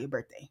 I forgot your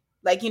birthday.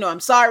 Like, I'm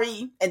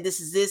sorry, and this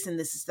is this, and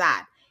this is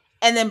that.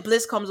 And then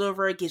Bliss comes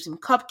over, gives him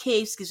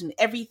cupcakes, gives him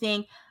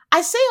everything.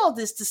 I say all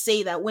this to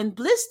say that when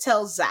Bliss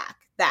tells Zach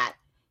that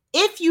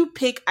if you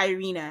pick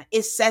Irina,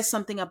 it says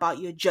something about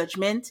your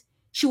judgment,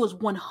 she was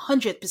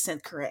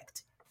 100%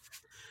 correct.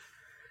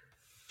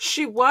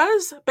 She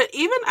was, but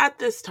even at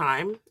this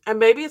time, and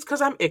maybe it's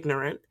because I'm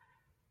ignorant,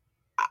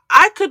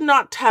 I could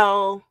not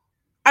tell.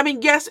 I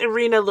mean, yes,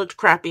 Irina looked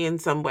crappy in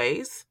some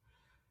ways.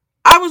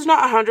 I was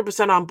not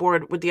 100% on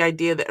board with the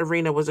idea that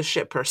Irina was a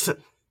shit person.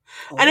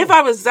 Oh. And if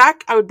I was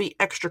Zach, I would be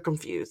extra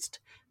confused.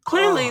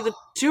 Clearly, the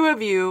two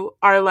of you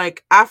are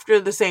like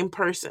after the same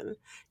person.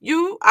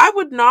 I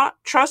would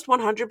not trust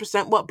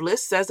 100% what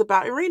Bliss says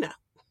about Irina.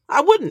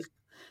 I wouldn't.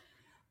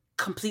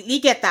 Completely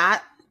get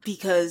that,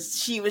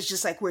 because she was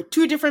just like, we're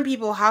two different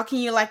people. How can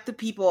you like the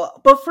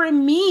people? But for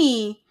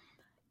me,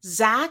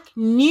 Zach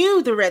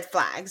knew the red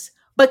flags,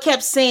 but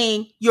kept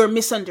saying, you're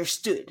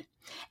misunderstood.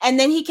 And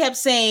then he kept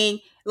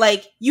saying,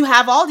 like, you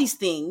have all these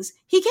things.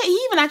 He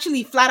even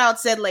actually flat out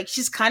said, like,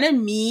 she's kind of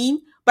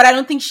mean, but I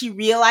don't think she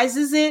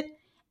realizes it.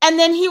 And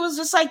then he was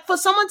just like, for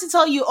someone to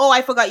tell you, oh,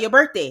 I forgot your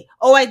birthday.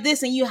 Oh, I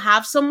this, and you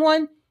have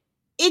someone,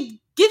 it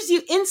gives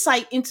you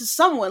insight into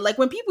someone. Like,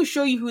 when people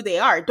show you who they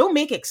are, don't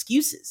make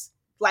excuses.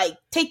 Like,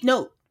 take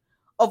note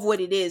of what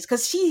it is.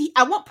 Because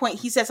at one point,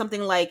 he said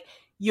something like,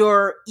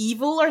 you're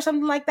evil or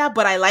something like that,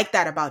 but I like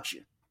that about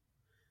you.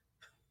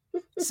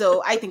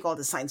 So I think all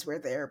the signs were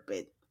there,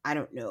 but I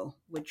don't know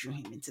what drew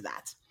him into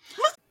that.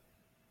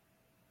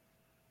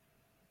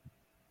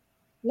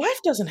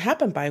 Life doesn't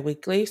happen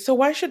bi-weekly, so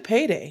why should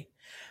payday?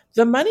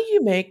 The money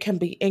you make can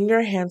be in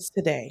your hands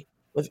today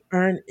with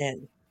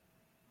EarnIn.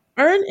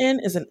 EarnIn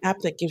is an app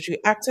that gives you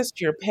access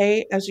to your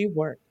pay as you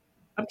work,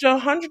 up to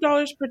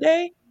 $100 per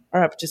day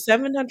or up to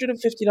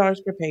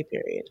 $750 per pay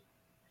period.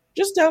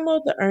 Just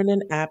download the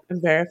EarnIn app and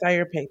verify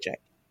your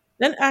paycheck.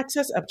 Then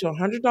access up to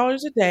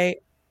 $100 a day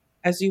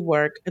as you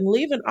work and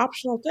leave an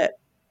optional tip.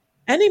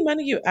 Any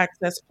money you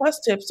access plus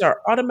tips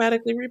are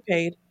automatically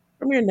repaid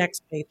from your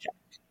next paycheck.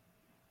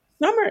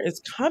 Summer is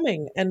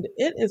coming, and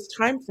it is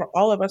time for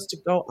all of us to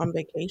go on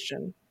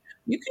vacation.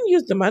 You can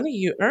use the money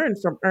you earn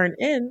from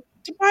EarnIn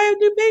to buy a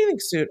new bathing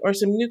suit or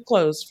some new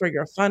clothes for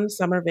your fun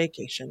summer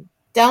vacation.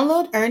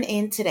 Download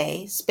EarnIn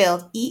today,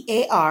 spelled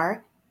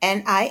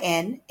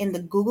EARNIN, in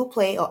the Google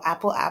Play or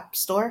Apple App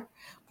Store.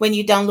 When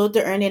you download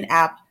the EarnIn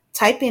app,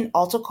 type in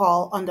Altar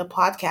Call under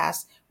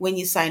podcast. When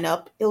you sign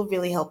up, it'll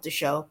really help the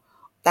show.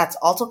 That's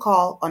Altar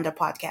Call under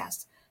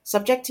podcast.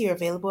 Subject to your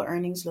available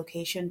earnings,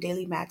 location,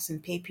 daily max,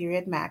 and pay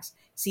period max.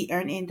 See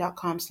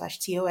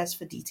earnin.com/TOS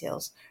for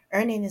details.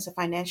 EarnIn is a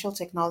financial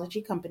technology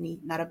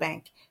company, not a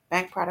bank.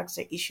 Bank products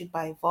are issued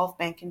by Evolve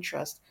Bank and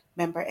Trust,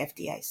 member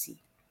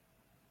FDIC.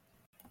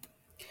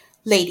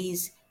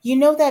 Ladies, you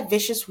know that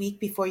vicious week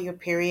before your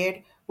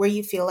period where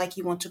you feel like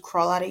you want to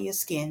crawl out of your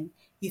skin,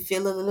 you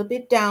feel a little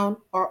bit down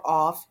or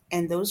off,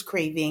 and those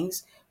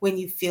cravings when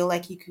you feel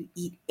like you could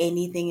eat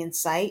anything in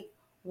sight?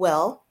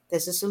 Well,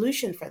 there's a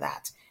solution for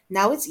that.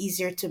 Now it's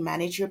easier to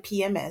manage your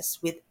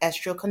PMS with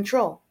Estro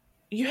Control.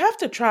 You have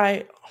to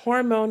try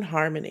Hormone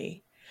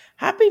Harmony.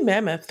 Happy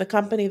Mammoth, the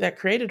company that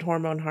created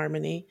Hormone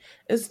Harmony,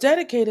 is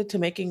dedicated to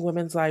making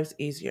women's lives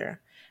easier.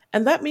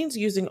 And that means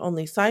using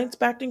only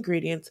science-backed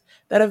ingredients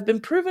that have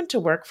been proven to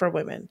work for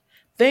women.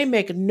 They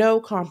make no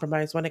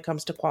compromise when it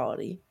comes to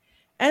quality.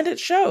 And it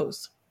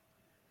shows.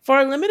 For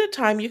a limited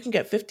time, you can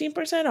get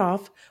 15%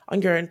 off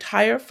on your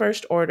entire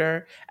first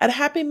order at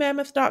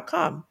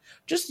happymammoth.com.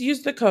 Just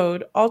use the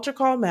code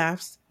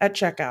AltarCallMaths at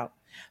checkout.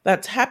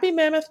 That's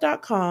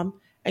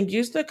happymammoth.com and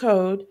use the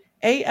code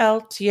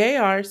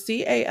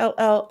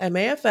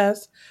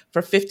ALTARCALLMAFS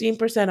for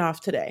 15%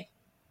 off today.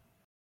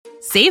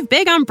 Save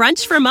big on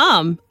brunch for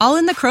mom, all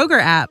in the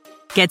Kroger app.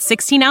 Get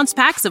 16-ounce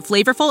packs of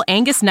flavorful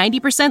Angus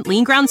 90%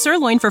 lean ground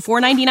sirloin for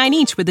 $4.99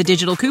 each with a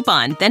digital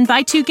coupon. Then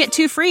buy 2, get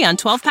 2 free on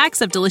 12 packs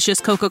of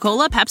delicious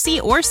Coca-Cola,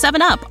 Pepsi, or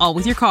 7-Up, all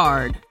with your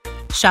card.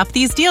 Shop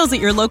these deals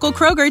at your local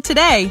Kroger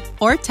today,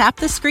 or tap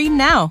the screen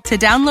now to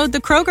download the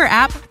Kroger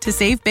app to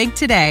save big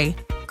today.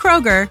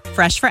 Kroger,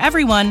 fresh for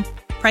everyone.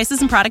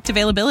 Prices and product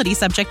availability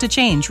subject to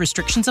change.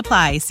 Restrictions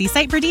apply. See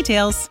site for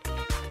details.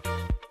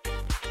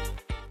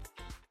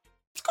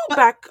 Let's go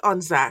back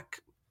on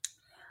Zach.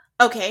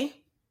 Okay.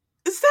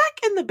 Zach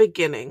in the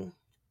beginning,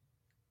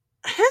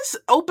 his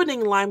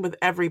opening line with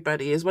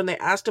everybody is when they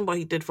asked him what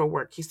he did for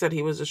work. He said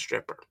he was a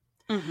stripper.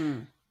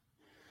 Mm-hmm.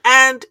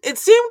 And it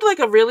seemed like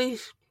a really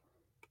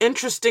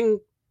interesting,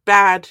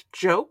 bad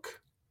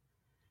joke.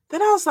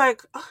 Then I was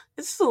like, oh,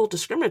 it's a little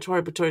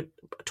discriminatory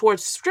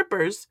towards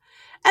strippers.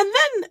 And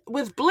then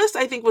with Bliss,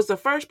 I think was the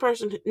first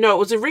person, no, it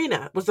was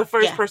Irina, was the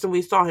first Yeah. person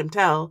we saw him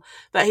tell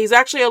that he's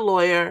actually a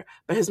lawyer,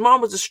 but his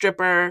mom was a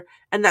stripper.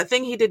 And that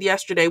thing he did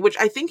yesterday, which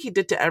I think he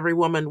did to every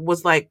woman,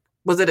 was like,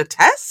 was it a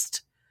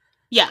test?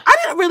 Yeah. I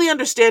didn't really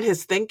understand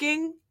his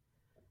thinking.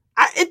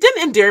 It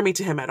didn't endear me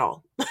to him at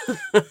all.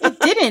 It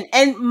didn't.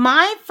 And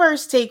my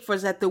first take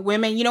was that the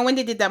women, you know, when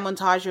they did that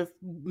montage of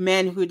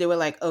men who they were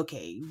like,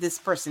 okay, this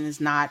person is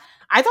not,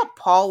 I thought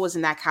Paul was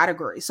in that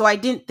category. So I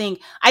didn't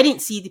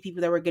see the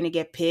people that were going to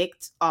get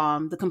picked,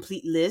 the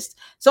complete list.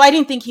 So I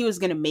didn't think he was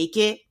going to make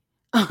it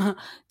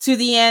to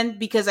the end,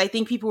 because I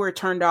think people were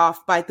turned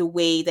off by the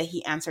way that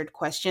he answered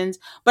questions.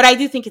 But I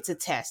do think it's a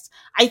test.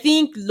 I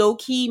think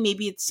low-key,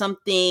 maybe it's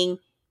something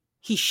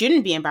he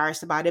shouldn't be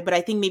embarrassed about it, but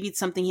I think maybe it's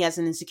something he has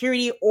an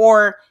insecurity,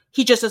 or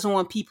he just doesn't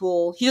want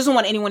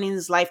anyone in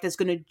his life that's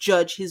going to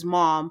judge his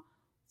mom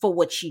for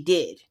what she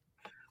did.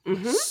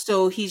 Mm-hmm.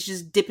 So he's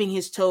just dipping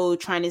his toe,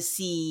 trying to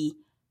see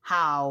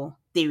how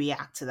they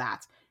react to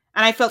that.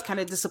 And I felt kind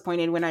of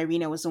disappointed when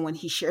Irina was the one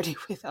he shared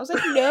it with. I was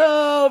like,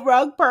 no,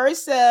 wrong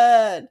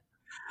person.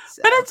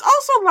 So. But it's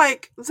also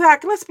like,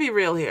 Zach, let's be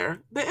real here.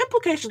 The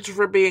implications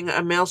for being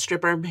a male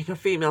stripper and being a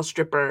female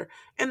stripper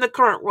in the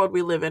current world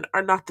we live in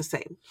are not the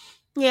same.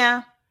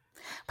 Yeah.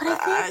 But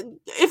I think...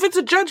 if it's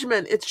a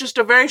judgment, it's just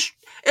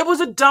it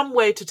was a dumb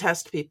way to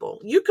test people.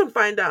 You can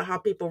find out how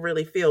people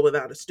really feel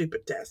without a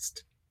stupid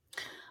test.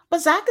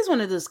 But Zach is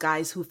one of those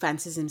guys who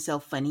fancies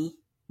himself funny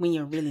when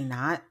you're really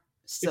not.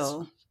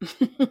 So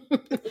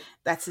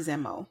that's his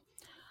MO.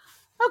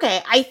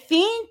 Okay, I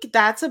think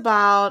that's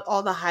about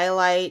all the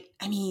highlight.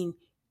 I mean,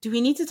 do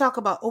we need to talk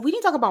about... Oh, we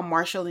didn't talk about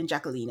Marshall and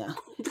Jacquelina.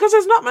 Because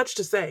there's not much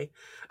to say.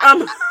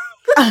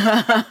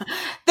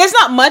 There's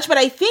not much, but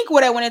I think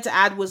what I wanted to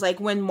add was like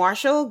when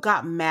Marshall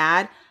got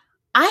mad,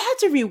 I had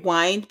to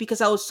rewind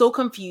because I was so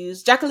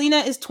confused.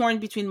 Jacquelina is torn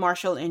between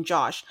Marshall and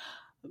Josh.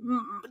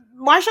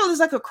 Marshall is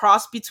like a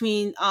cross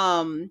between,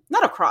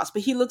 not a cross,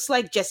 but he looks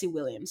like Jesse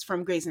Williams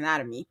from Grey's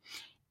Anatomy.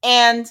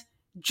 And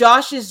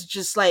Josh is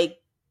just like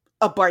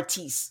a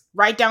Bartiz,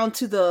 right down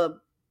to the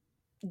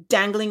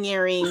dangling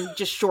earring,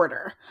 just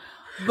shorter.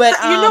 But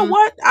you know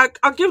what?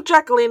 I'll give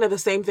Jacquelina the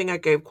same thing I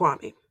gave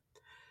Kwame.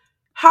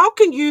 How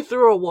can you,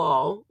 through a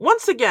wall,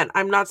 once again,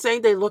 I'm not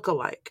saying they look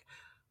alike,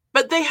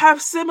 but they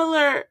have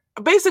similar,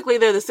 basically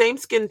they're the same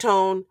skin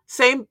tone,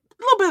 a little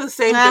bit of the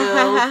same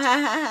build.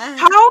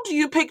 How do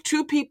you pick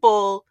two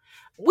people?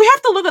 We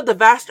have to look at the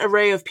vast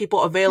array of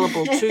people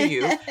available to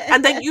you,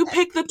 and then you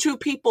pick the two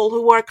people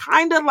who are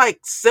kind of like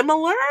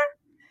similar.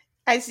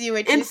 I see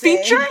what in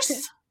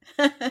features.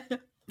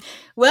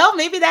 Well,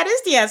 maybe that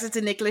is the answer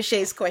to Nick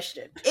Lachey's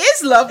question.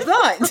 Is love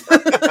blind?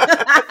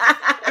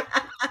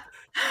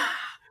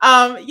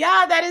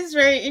 Yeah, that is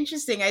very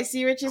interesting. I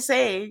see what you're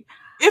saying.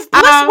 If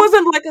Bliss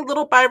wasn't like a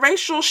little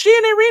biracial, she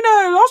and Irina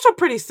are also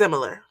pretty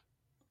similar.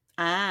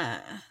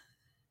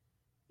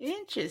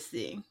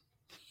 Interesting.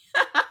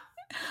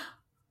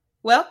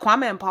 Well,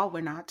 Kwame and Paul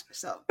were not,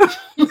 so.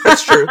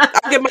 That's true.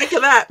 I'll give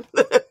Micah that.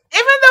 Even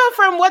though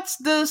from what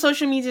the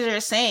social media are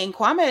saying,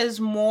 Kwame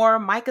is more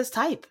Micah's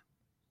type,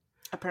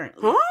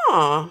 apparently.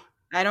 Oh.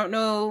 I don't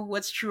know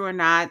what's true or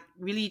not.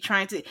 Really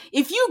trying to...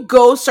 If you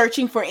go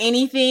searching for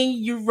anything,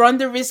 you run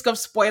the risk of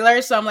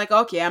spoilers. So I'm like,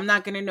 okay, I'm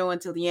not going to know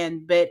until the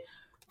end. But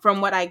from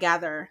what I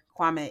gather,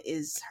 Kwame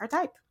is her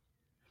type.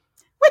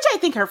 Which I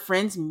think her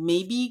friends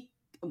maybe...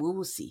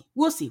 We'll see.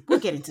 We'll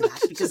get into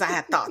that because I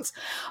had thoughts.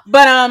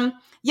 But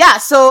yeah,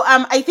 so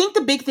I think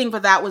the big thing for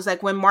that was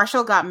like when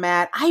Marshall got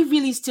mad, I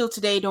really still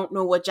today don't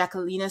know what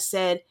Jacquelina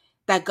said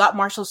that got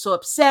Marshall so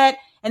upset.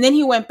 And then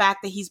he went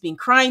back that he's been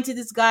crying to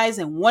these guys,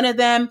 and one of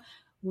them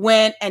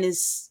went and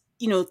is,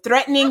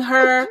 threatening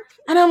her.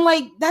 And I'm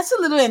like, that's a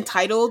little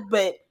entitled,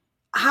 but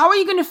how are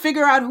you going to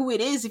figure out who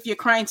it is if you're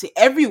crying to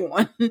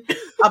everyone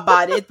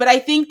about it? But I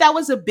think that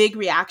was a big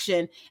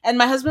reaction. And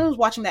my husband was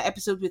watching that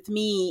episode with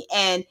me,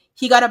 and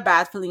he got a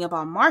bad feeling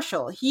about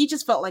Marshall. He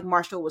just felt like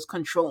Marshall was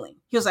controlling.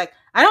 He was like,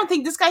 I don't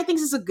think this guy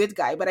thinks he's a good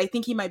guy, but I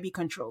think he might be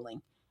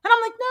controlling. And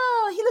I'm like,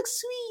 no, he looks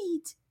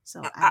sweet.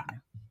 So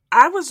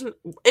I was,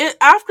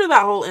 after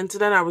that whole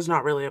incident, I was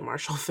not really a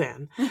Marshall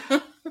fan.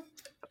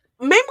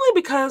 Mainly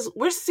because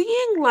we're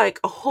seeing like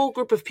a whole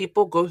group of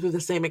people go through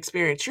the same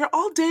experience. You're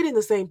all dating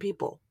the same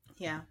people.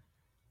 Yeah.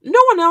 No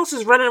one else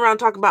is running around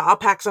talking about, I'll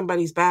pack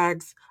somebody's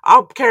bags.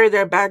 I'll carry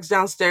their bags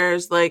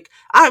downstairs. Like,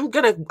 I'm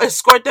going to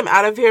escort them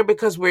out of here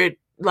because we're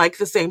like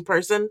the same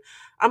person.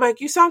 I'm like,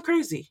 you sound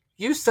crazy.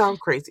 You sound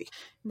crazy.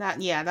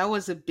 That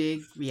was a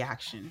big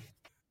reaction.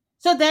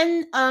 So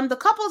then the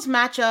couples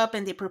match up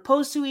and they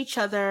propose to each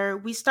other.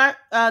 We start,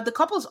 the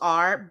couples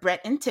are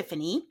Brett and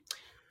Tiffany,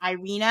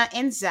 Irina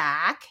and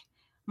Zach,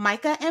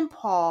 Micah and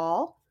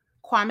Paul,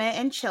 Kwame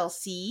and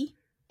Chelsea,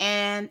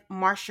 and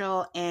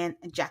Marshall and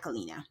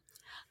Jacquelina.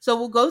 So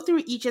we'll go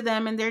through each of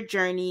them and their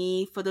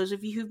journey. For those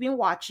of you who've been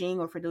watching,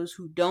 or for those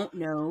who don't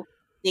know,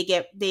 they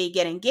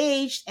get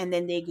engaged, and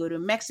then they go to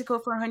Mexico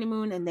for a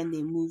honeymoon, and then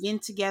they move in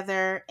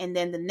together, and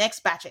then the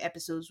next batch of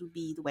episodes will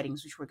be the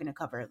weddings, which we're going to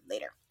cover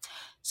later.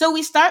 So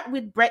we start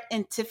with Brett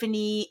and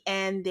Tiffany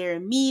and their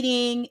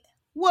meeting.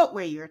 What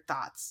were your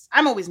thoughts?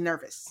 I'm always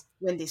nervous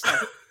when they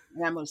start.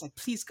 And I'm always like,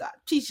 please, God,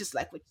 please just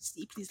like what you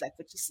see. Please like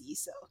what you see.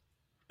 So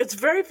It's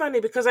very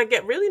funny because I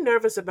get really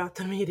nervous about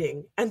the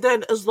meeting. And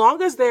then as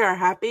long as they are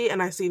happy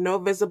and I see no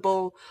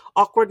visible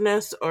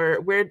awkwardness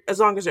or weird, as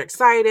long as they're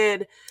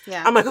excited,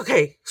 yeah. I'm like,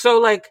 okay. So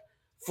like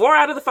 4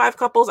 out of the 5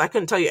 couples, I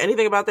couldn't tell you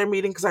anything about their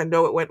meeting because I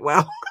know it went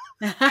well.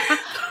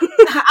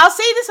 I'll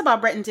say this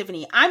about Brett and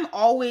Tiffany. I'm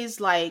always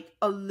like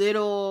a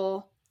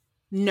little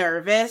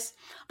nervous.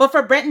 But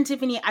for Brett and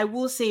Tiffany, I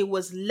will say it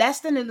was less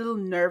than a little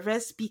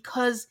nervous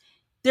because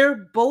they're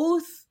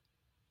both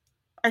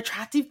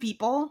attractive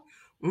people.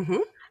 Mm-hmm.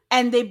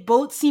 And they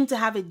both seem to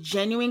have a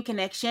genuine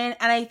connection.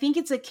 And I think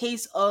it's a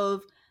case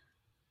of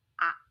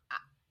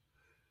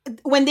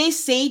when they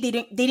say they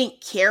didn't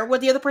care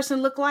what the other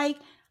person looked like,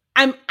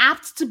 I'm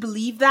apt to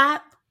believe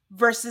that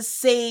versus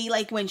say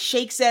like when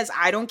Shake says,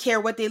 I don't care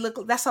what they look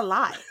like. That's a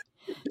lie.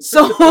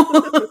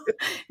 So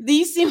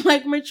these seem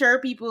like mature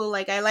people.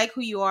 Like, I like who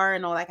you are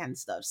and all that kind of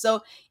stuff.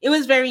 So it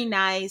was very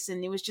nice.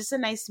 And it was just a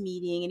nice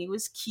meeting, and it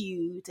was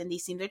cute, and they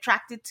seemed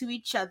attracted to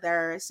each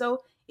other. So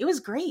it was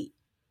great.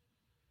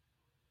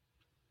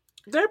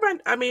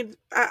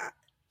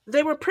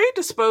 They were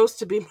predisposed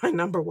to be my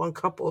number one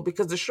couple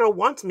because the show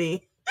wants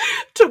me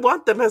to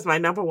want them as my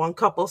number one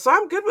couple. So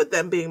I'm good with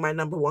them being my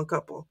number one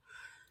couple.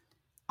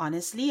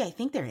 Honestly, I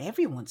think they're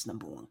everyone's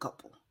number one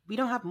couple. We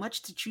don't have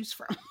much to choose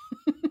from.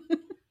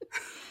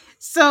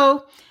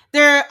 So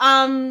their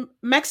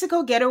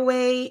Mexico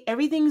getaway,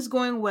 everything's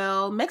going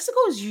well. Mexico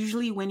is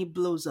usually when it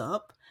blows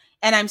up,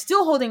 and I'm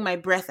still holding my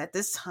breath at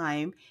this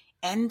time,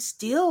 and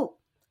still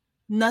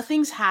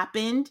nothing's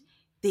happened.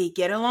 They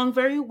get along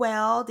very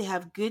well. They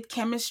have good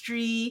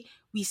chemistry.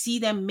 We see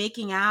them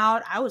making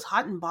out. I was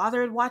hot and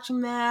bothered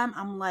watching them.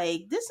 I'm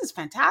like, this is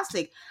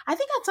fantastic. I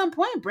think at some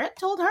point Brett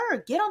told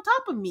her, get on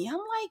top of me. I'm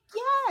like,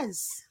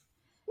 yes.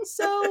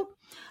 So,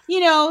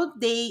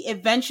 they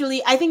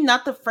eventually, I think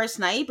not the first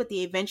night, but they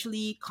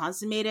eventually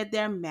consummated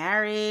their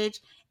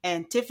marriage.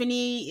 And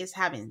Tiffany is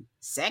having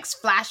sex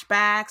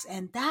flashbacks.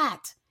 And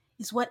that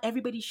is what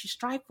everybody should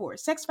strive for.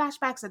 Sex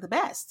flashbacks are the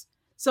best.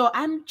 So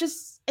I'm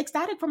just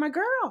ecstatic for my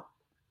girl.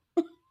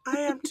 I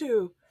am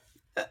too.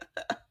 And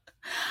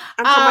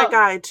for my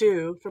guy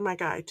too. For my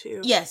guy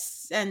too.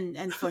 Yes,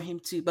 and for him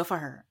too, but for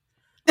her.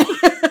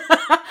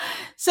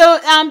 So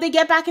they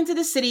get back into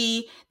the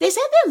city. They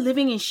said they're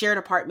living in shared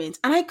apartments,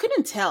 and I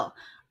couldn't tell.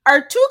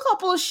 Are two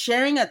couples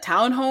sharing a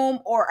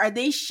townhome, or are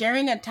they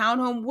sharing a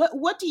townhome?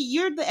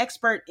 You're the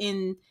expert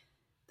in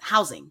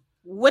housing.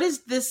 What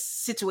is this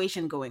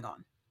situation going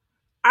on?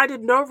 I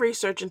did no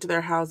research into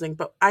their housing,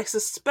 but I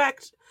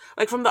suspect,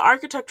 like, from the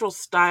architectural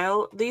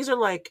style, these are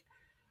like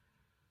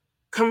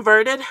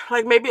converted.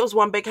 Like, maybe it was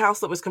one big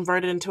house that was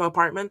converted into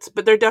apartments,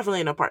 but they're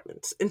definitely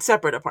in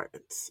separate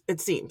apartments,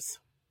 it seems.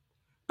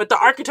 But the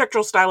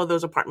architectural style of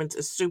those apartments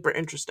is super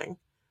interesting.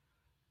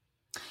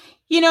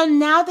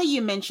 Now that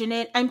you mention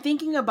it, I'm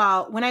thinking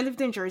about when I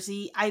lived in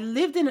Jersey.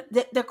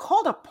 They're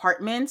called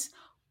apartments,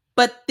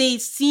 but they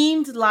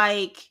seemed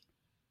like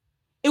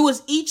it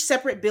was each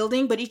separate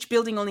building, but each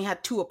building only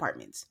had 2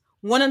 apartments.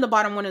 One on the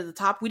bottom, one at the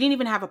top. We didn't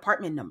even have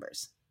apartment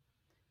numbers.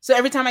 So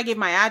every time I gave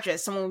my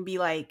address, someone would be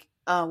like,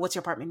 what's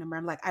your apartment number?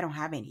 I'm like, I don't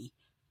have any.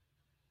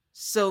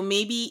 So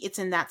maybe it's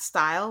in that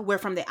style where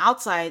from the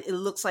outside, it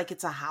looks like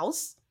it's a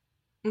house,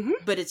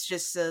 but it's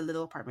just a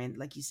little apartment,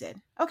 like you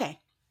said. Okay.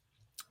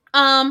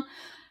 Even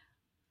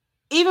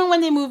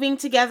when they're moving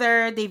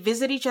together, they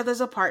visit each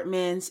other's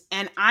apartments.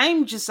 And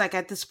I'm just like,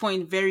 at this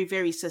point, very,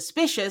 very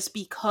suspicious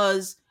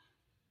because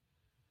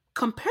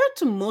compared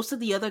to most of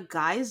the other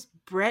guys,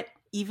 Brett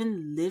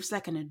even lives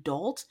like an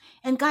adult.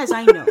 And guys,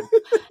 I know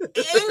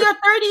in your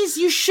 30s,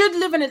 you should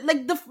live in it.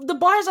 Like the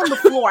bar is on the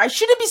floor. I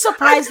shouldn't be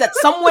surprised that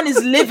someone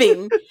is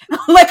living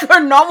like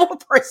a normal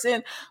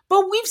person.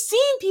 But we've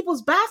seen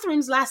people's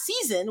bathrooms last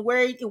season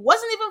where it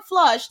wasn't even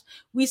flushed.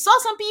 We saw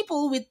some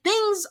people with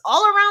things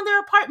all around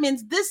their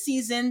apartments this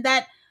season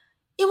that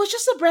it was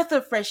just a breath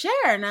of fresh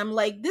air. And I'm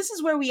like, this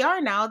is where we are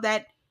now,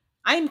 that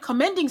I'm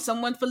commending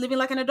someone for living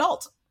like an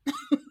adult.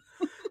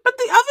 But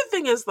the other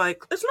thing is,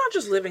 like, it's not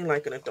just living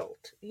like an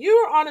adult.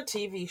 You're on a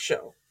TV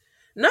show.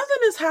 Nothing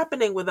is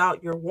happening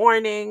without your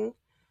warning.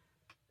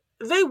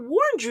 They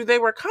warned you they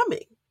were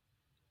coming.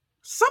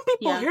 Some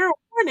people hear a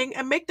warning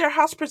and make their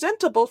house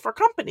presentable for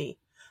company.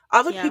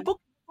 Other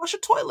people flush a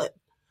toilet.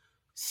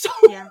 So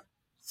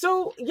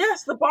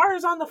yes, the bar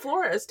is on the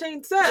floor, as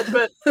Tane said,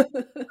 but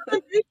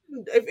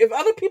if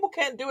other people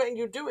can't do it and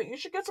you do it, you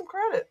should get some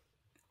credit.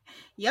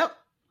 Yep.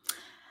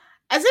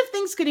 As if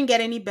things couldn't get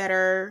any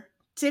better,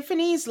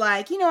 Tiffany's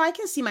like, I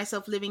can see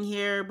myself living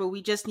here, but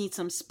we just need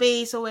some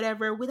space or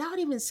whatever. Without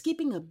even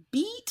skipping a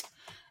beat,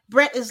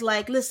 Brett is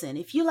like, listen,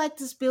 if you like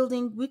this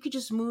building, we could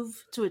just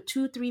move to a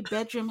 2-3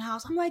 bedroom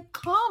house. I'm like,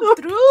 come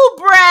through,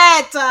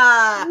 Brett.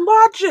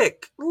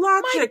 Logic.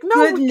 My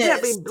No, we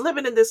can't be goodness.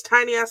 living in this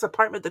tiny ass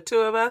apartment, the two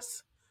of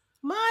us.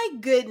 My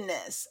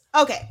goodness.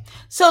 Okay,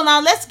 so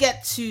now let's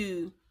get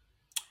to,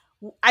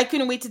 I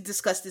couldn't wait to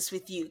discuss this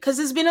with you because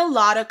there's been a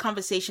lot of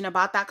conversation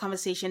about that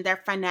conversation, their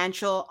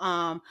financial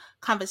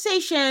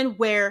conversation,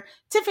 where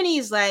Tiffany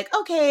is like,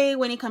 okay,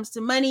 when it comes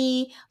to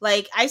money,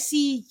 like I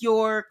see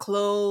your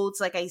clothes,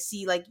 like I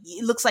see like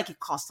it looks like it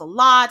costs a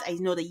lot. I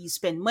know that you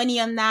spend money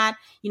on that.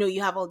 You know,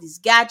 you have all these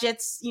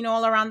gadgets, you know,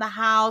 all around the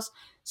house.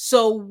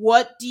 So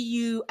what do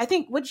you, I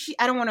think what she,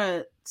 I don't want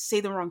to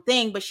say the wrong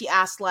thing, but she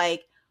asked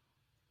like,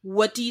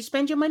 what do you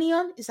spend your money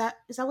on? Is that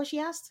what she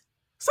asked?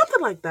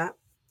 Something like that.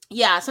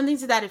 Yeah, something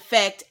to that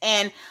effect.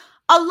 And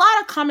a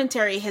lot of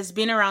commentary has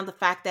been around the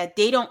fact that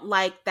they don't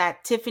like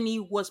that Tiffany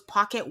was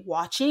pocket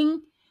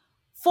watching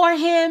for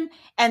him,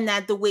 and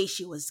that the way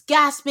she was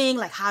gasping,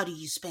 like, how do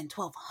you spend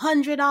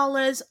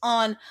 $1,200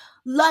 on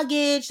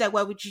luggage? Like,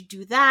 why would you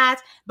do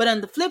that? But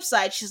on the flip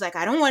side, she's like,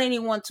 I don't want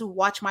anyone to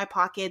watch my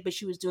pocket, but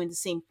she was doing the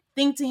same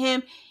thing to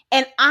him.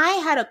 And I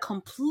had a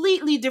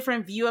completely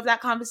different view of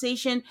that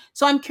conversation.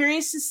 So I'm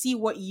curious to see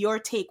what your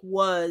take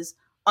was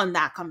on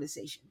that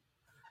conversation.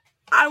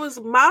 I was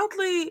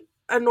mildly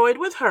annoyed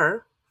with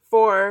her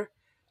for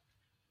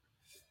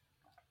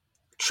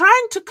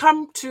trying to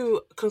come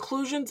to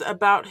conclusions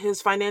about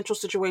his financial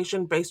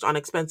situation based on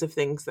expensive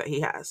things that he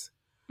has.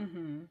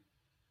 Mm-hmm.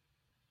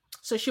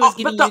 So she was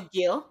giving you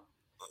Gil?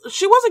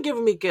 She wasn't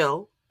giving me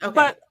Gil, Okay.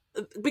 but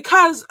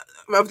because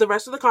of the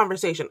rest of the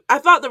conversation, I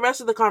thought the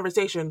rest of the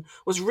conversation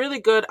was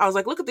really good. I was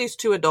like, look at these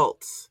two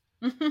adults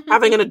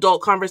having an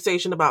adult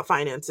conversation about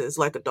finances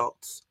like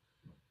adults.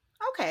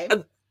 Okay.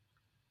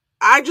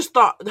 I just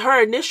thought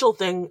her initial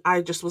thing,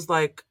 I just was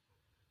like,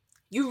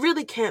 you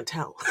really can't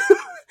tell.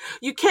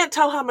 You can't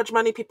tell how much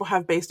money people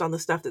have based on the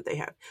stuff that they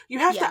have. You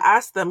have to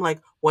ask them,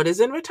 like, what is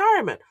in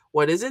retirement?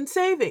 What is in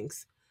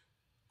savings?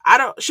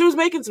 She was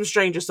making some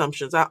strange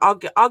assumptions.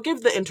 I'll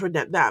give the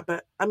internet that,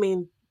 but I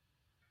mean,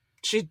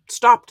 she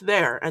stopped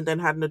there and then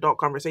had an adult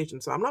conversation,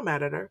 so I'm not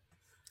mad at her.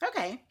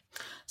 Okay.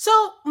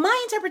 So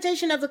my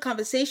interpretation of the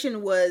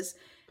conversation was,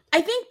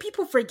 I think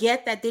people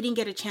forget that they didn't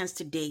get a chance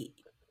to date.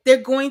 They're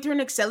going through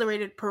an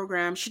accelerated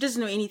program. She doesn't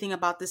know anything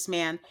about this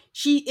man.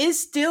 She is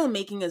still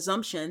making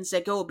assumptions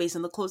that go based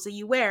on the clothes that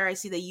you wear. I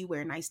see that you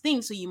wear nice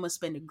things, so you must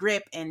spend a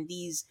grip and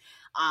these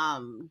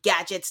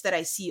gadgets that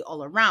I see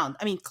all around.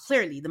 I mean,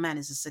 clearly the man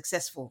is a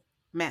successful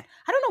man.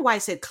 I don't know why I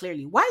said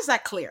clearly. Why is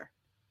that clear?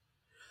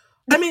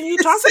 I mean, he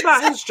talked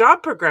about his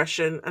job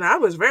progression, and I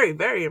was very,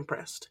 very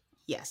impressed.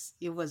 Yes,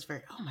 it was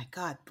very, oh my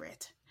God,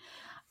 Britt.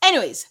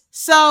 Anyways,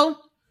 so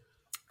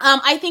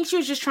I think she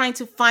was just trying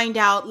to find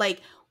out,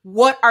 like,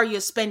 what are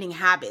your spending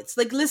habits?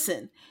 Like,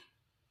 listen,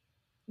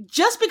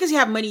 just because you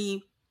have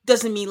money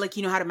doesn't mean, like,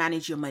 you know how to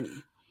manage your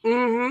money.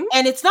 Mm-hmm.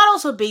 And it's not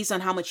also based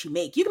on how much you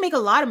make. You can make a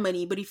lot of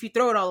money, but if you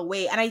throw it all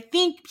away, and I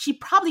think she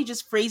probably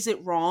just phrased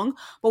it wrong,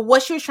 but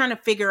what she was trying to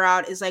figure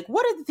out is, like,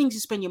 what are the things you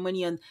spend your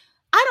money on?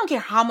 I don't care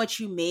how much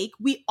you make.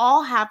 We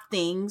all have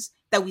things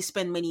that we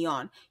spend money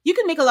on. You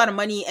can make a lot of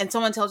money and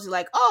someone tells you,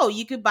 like, oh,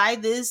 you could buy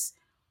this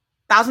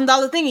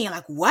 $1,000 thing, and you're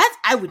like, what?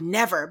 I would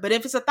never. But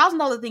if it's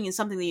 $1,000 thing and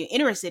something that you're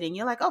interested in,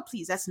 you're like, oh,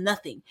 please, that's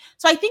nothing.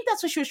 So I think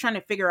that's what she was trying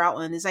to figure out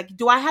on, is like,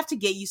 do I have to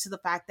get used to the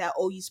fact that,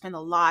 oh, you spend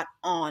a lot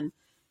on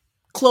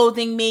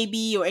clothing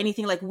maybe or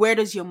anything? Like, where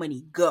does your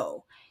money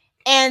go?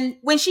 And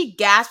when she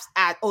gasped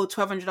at, oh,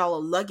 $1,200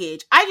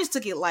 luggage, I just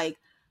took it like,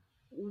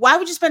 why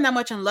would you spend that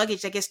much on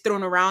luggage that gets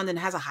thrown around and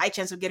has a high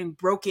chance of getting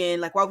broken?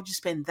 Like, why would you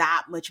spend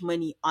that much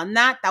money on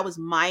that? That was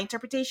my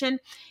interpretation.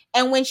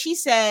 And when she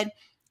said,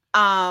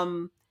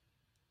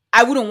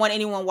 I wouldn't want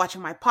anyone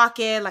watching my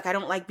pocket. Like, I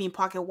don't like being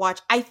pocket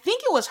watched. I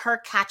think it was her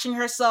catching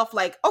herself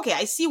like, okay,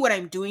 I see what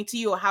I'm doing to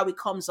you or how it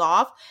comes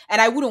off. And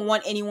I wouldn't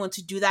want anyone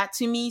to do that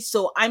to me.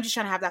 So I'm just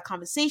trying to have that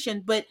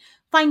conversation. But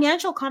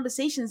financial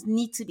conversations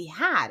need to be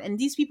had. And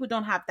these people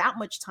don't have that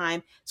much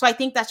time. So I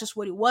think that's just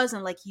what it was.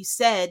 And like you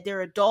said,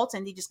 they're adults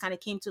and they just kind of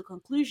came to a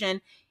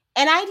conclusion.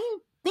 And I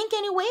didn't think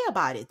any way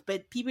about it,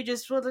 but people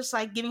just were just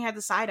like giving her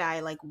the side eye,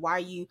 like, why are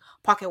you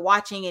pocket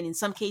watching? And in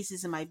some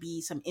cases it might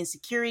be some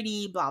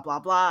insecurity, blah blah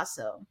blah.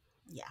 So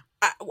yeah,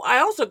 I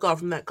also got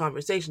from that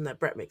conversation that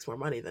Brett makes more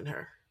money than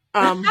her.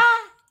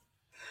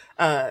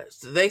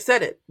 So they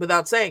said it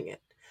without saying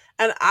it,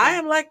 and I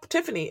am like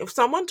Tiffany. If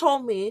someone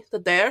told me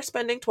that they are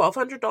spending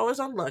 $1,200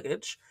 on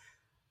luggage,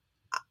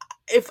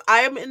 if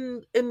I am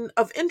in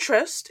of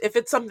interest, if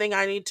it's something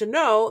I need to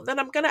know, then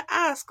I'm gonna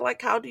ask,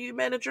 like, how do you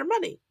manage your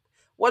money?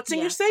 What's in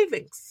your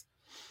savings?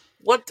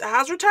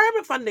 How's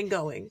retirement funding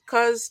going?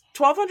 Because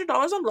 $1,200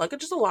 on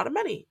luggage is a lot of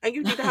money, and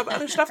you need to have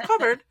other stuff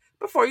covered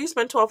before you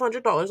spend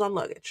 $1,200 on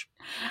luggage.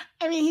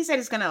 I mean, he said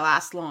it's gonna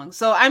last long,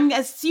 so I'm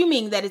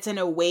assuming that it's an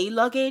away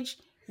luggage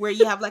where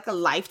you have like a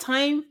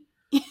lifetime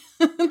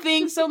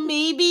thing. So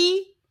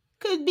maybe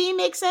could be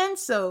make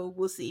sense. So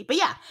we'll see. But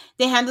yeah,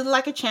 they handled it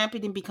like a champ. It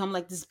didn't become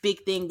like this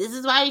big thing. This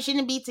is why we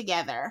shouldn't be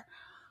together.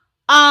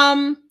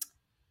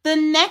 The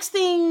next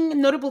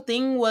notable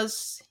thing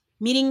was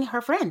meeting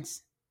her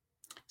friends.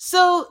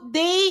 So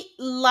they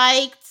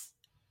liked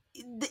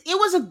it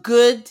was a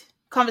good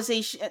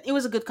conversation. It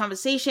was a good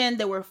conversation.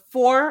 There were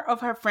four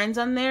of her friends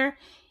on there,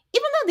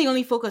 even though they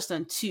only focused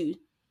on two.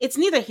 It's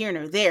neither here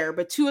nor there,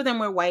 but two of them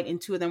were white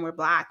and two of them were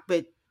black.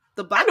 But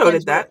the I black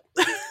noted friends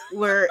that.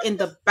 were in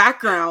the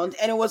background,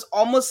 and it was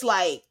almost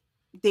like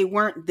they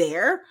weren't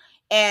there.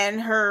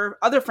 And her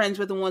other friends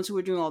were the ones who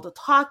were doing all the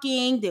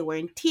talking. They were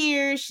in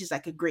tears. She's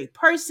like a great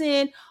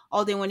person.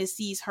 All they want to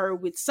see is her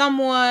with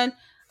someone.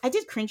 I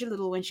did cringe a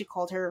little when she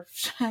called her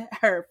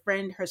her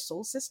friend her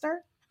soul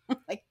sister.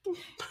 Like,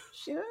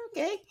 sure,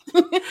 okay.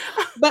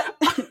 But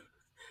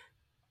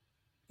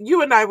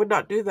You and I would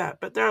not do that,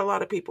 but there are a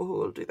lot of people who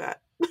will do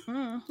that.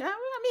 I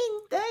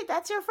mean,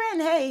 that's your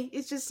friend. Hey,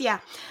 it's just, yeah.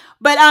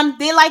 But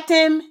they liked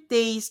him.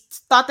 They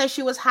thought that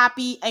she was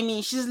happy. I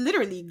mean, she's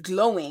literally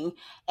glowing,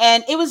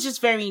 and it was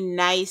just very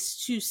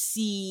nice to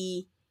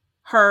see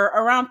her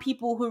around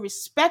people who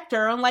respect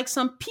her, unlike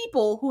some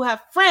people who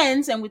have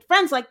friends, and with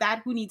friends like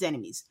that, who needs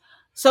enemies.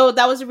 So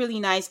that was really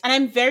nice, and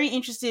I'm very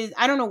interested.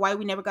 I don't know why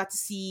we never got to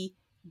see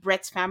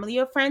Brett's family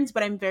of friends,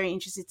 but I'm very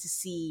interested to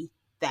see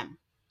them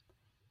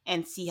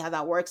and see how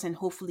that works, and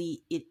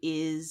hopefully it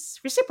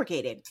is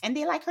reciprocated and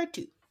they like her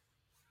too.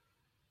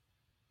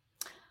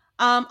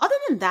 Other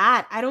than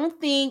that, I don't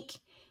think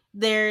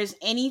there's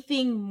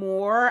anything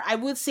more. I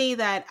would say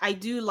that I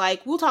do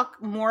like, we'll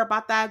talk more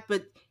about that,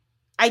 but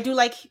I do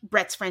like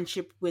Brett's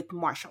friendship with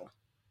Marshall.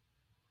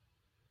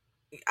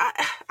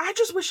 I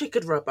just wish he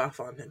could rub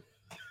off on him.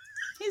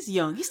 He's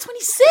young. He's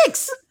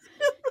 26.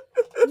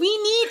 We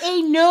need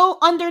a no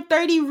under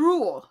 30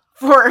 rule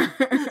for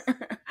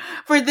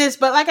for this,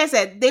 but like I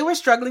said, they were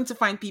struggling to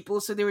find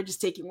people, so they were just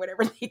taking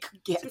whatever they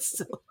could get.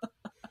 So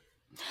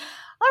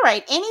all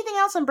right, anything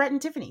else on Brett and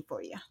Tiffany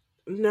for you?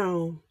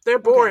 No, they're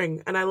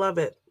boring, and I love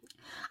it.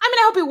 I mean,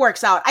 I hope it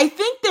works out. I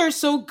think they're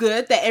so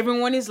good that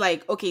everyone is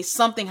like, okay,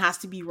 something has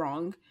to be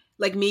wrong.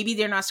 Like, maybe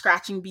they're not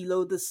scratching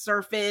below the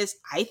surface.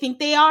 I think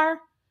they are.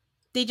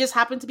 They just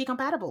happen to be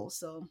compatible,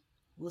 so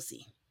we'll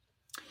see.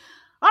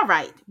 All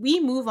right, we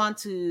move on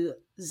to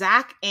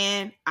Zach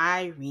and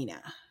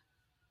Irina.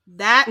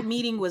 That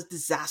meeting was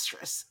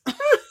disastrous.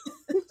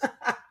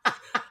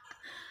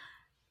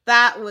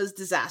 That was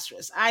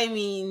disastrous. I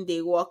mean,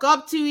 they walk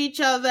up to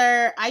each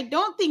other. I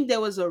don't think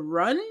there was a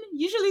run.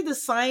 Usually the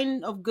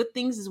sign of good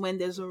things is when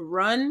there's a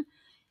run.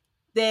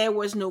 There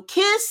was no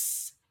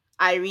kiss.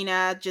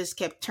 Irina just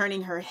kept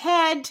turning her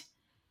head,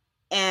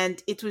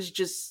 and it was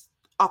just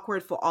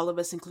awkward for all of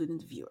us, including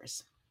the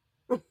viewers.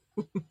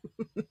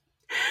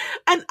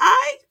 And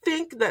I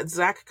think that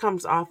Zach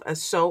comes off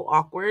as so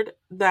awkward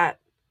that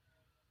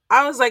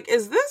I was like,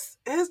 is this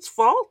his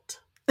fault?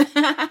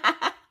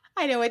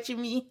 I know what you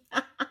mean.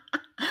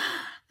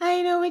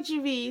 I know what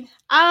you mean.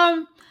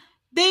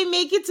 They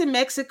make it to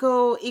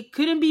Mexico. It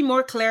couldn't be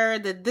more clear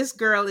that this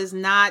girl is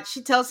not.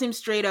 She tells him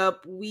straight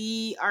up,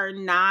 we are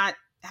not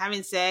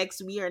having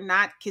sex. We are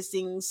not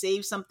kissing.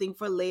 Save something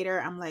for later.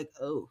 I'm like,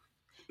 oh,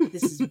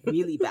 this is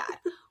really bad.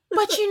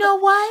 But you know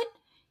what?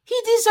 He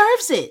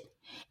deserves it.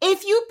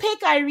 If you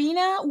pick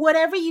Irina,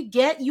 whatever you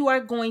get, you are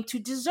going to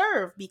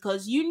deserve,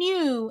 because you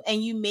knew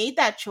and you made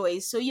that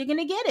choice, so you're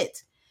gonna get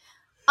it.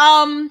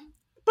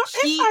 But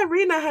if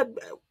Irina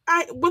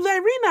with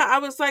Irina, I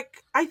was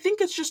like, I think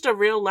it's just a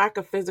real lack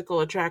of physical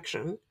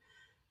attraction.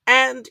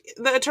 And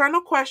the eternal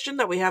question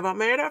that we have on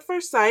Married at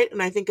First Sight,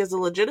 and I think is a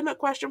legitimate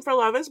question for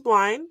Love is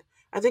Blind,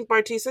 I think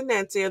Bartise and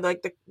Nancy are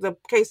like the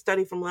case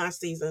study from last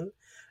season.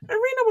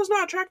 Irina was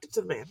not attracted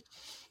to the man.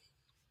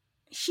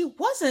 She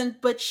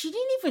wasn't, but she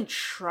didn't even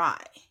try.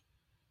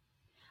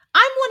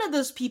 I'm one of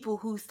those people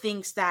who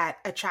thinks that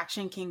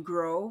attraction can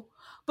grow.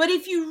 But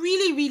if you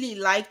really, really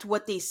liked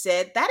what they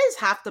said, that is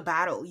half the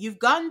battle. You've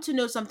gotten to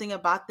know something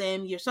about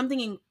them. You're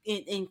something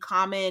in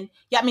common.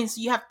 Yeah, I mean, so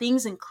you have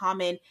things in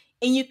common,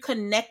 and you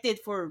connected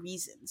for a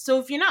reason. So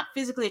if you're not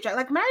physically attracted,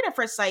 like Married at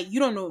First Sight, you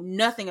don't know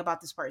nothing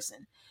about this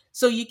person.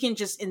 So you can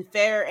just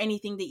infer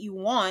anything that you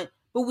want.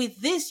 But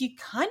with this, you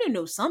kind of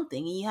know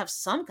something, and you have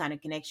some kind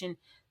of connection.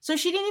 So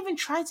she didn't even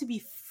try to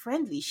be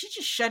friendly. She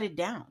just shut it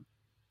down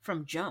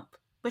from jump.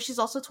 But she's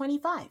also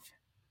 25.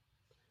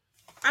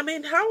 I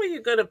mean, how are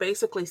you going to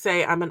basically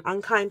say I'm an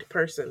unkind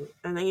person,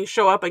 and then you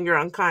show up and you're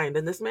unkind,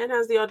 and this man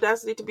has the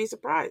audacity to be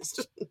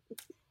surprised?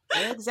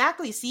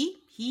 Exactly. See,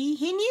 he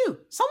knew.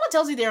 Someone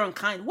tells you they're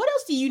unkind. What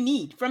else do you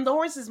need from the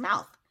horse's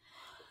mouth?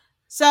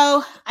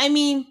 So, I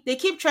mean, they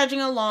keep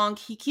trudging along.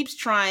 He keeps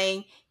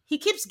trying. He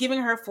keeps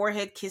giving her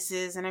forehead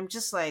kisses, and I'm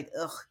just like,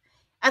 ugh.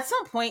 At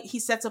some point, he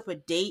sets up a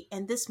date,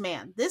 and this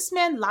man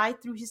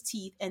lied through his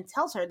teeth and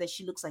tells her that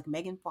she looks like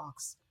Megan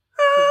Fox.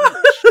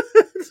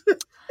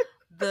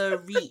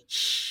 The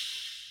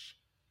reach.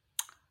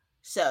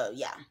 So,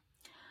 yeah.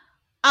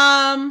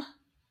 I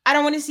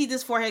don't want to see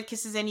this forehead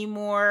kisses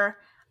anymore.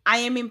 I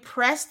am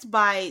impressed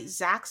by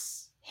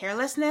Zach's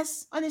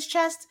hairlessness on his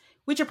chest,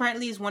 which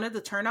apparently is one of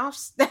the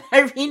turnoffs that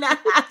Irina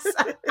has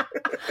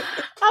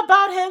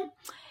about him.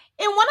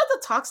 In one of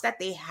the talks that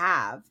they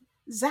have,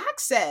 Zach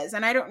says,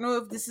 and I don't know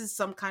if this is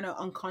some kind of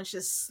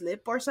unconscious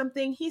slip or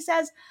something, he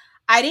says,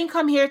 I didn't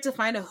come here to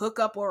find a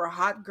hookup or a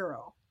hot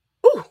girl.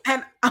 Ooh.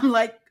 And I'm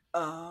like,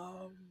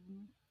 And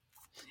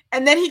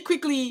then he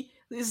quickly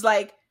is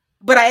like,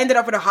 but I ended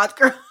up with a hot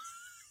girl.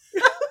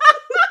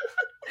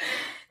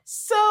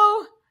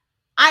 So,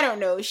 I don't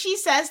know. She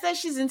says that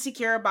she's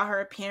insecure about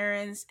her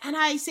appearance. And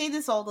I say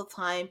this all the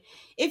time.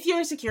 If you're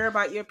insecure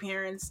about your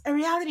appearance, a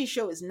reality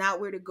show is not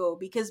where to go.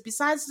 Because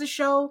besides the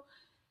show,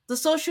 the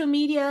social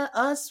media,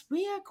 us,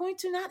 we are going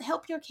to not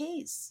help your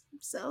case.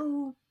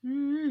 So,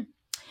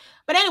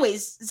 But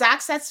anyways,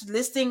 Zach starts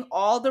listing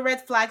all the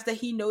red flags that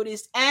he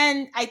noticed.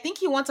 And I think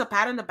he wants a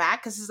pat on the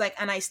back because he's like,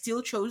 and I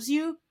still chose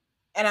you.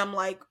 And I'm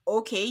like,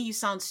 okay, you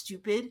sound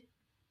stupid.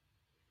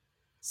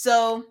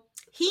 So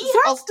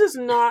Zach does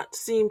not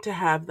seem to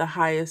have the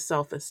highest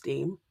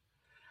self-esteem.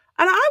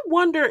 And I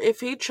wonder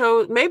if he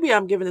chose, maybe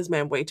I'm giving this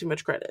man way too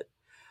much credit.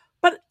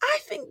 But I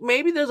think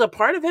maybe there's a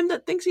part of him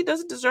that thinks he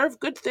doesn't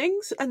deserve good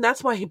things. And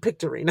that's why he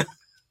picked Irina.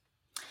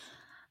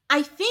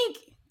 I think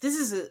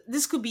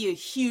this could be a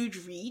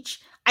huge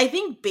reach. I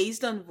think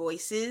based on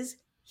voices,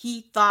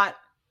 he thought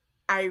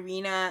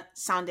Irina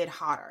sounded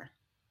hotter.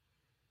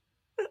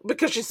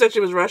 Because she said she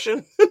was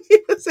Russian. He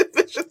was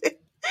officially.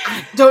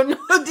 I don't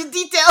know the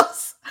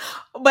details,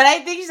 but I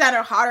think she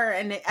sounded hotter.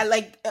 And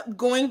like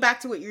going back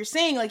to what you're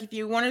saying, like if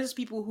you're one of those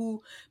people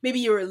who maybe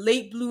you're a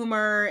late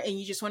bloomer and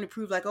you just want to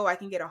prove like, oh, I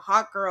can get a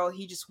hot girl.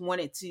 He just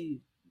wanted to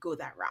go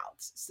that route.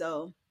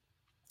 So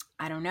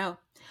I don't know.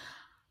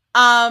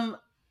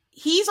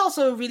 He's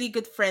also really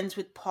good friends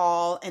with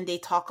Paul, and they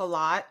talk a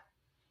lot.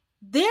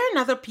 They're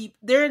another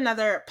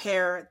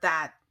pair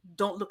that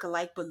don't look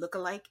alike but look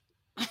alike.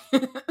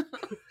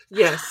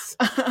 Yes.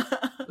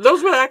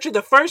 Those were actually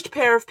the first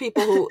pair of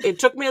people who it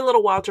took me a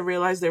little while to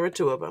realize there were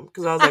two of them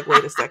because I was like,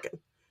 wait a second.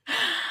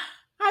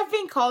 I've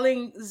been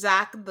calling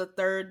Zach the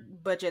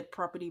third budget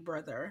property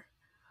brother.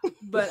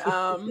 But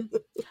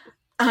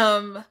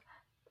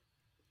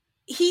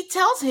he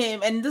tells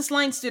him, and this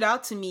line stood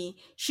out to me,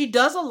 she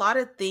does a lot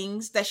of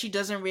things that she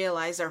doesn't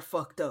realize are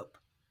fucked up.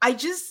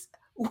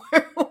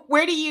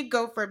 Where do you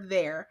go from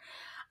there?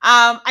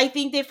 I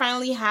think they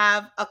finally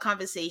have a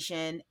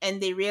conversation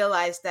and they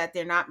realize that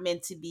they're not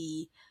meant to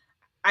be.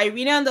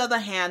 Irina, on the other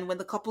hand, when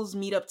the couples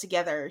meet up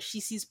together, she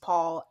sees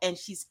Paul and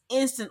she's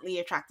instantly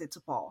attracted to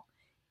Paul,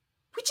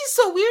 which is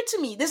so weird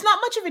to me. There's not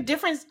much of a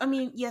difference. I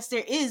mean, yes,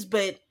 there is,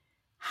 but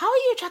how are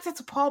you attracted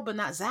to Paul but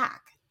not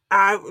Zach?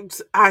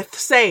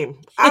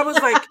 Same. I was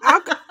like,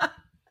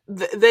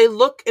 they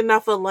look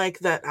enough alike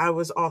that I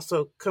was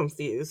also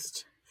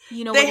confused.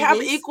 You know, they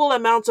have equal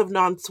amounts of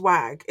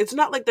non-swag. It's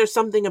not like there's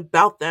something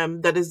about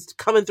them that is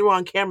coming through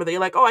on camera that you're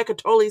like, oh, I could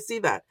totally see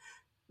that.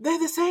 They're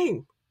the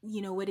same.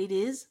 You know what it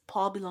is?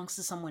 Paul belongs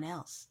to someone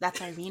else.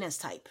 That's Irina's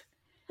type.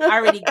 I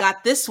already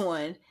got this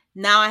one.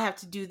 Now I have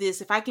to do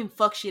this. If I can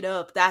fuck shit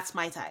up, that's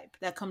my type.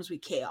 That comes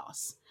with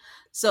chaos.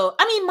 So,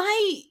 I mean,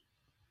 my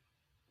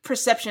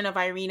perception of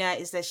Irina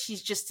is that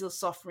she's just still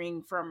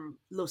suffering from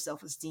low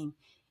self-esteem.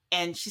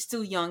 And she's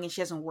still young and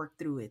she hasn't worked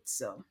through it.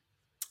 So,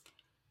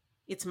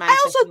 it's my.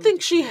 I also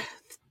think she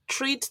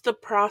treats the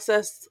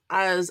process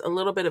as a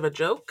little bit of a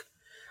joke.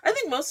 I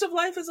think most of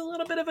life is a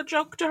little bit of a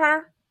joke to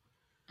her.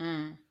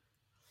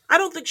 I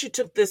don't think she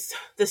took this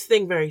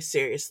thing very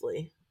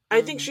seriously.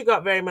 I think she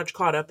got very much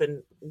caught up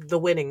in the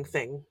winning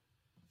thing.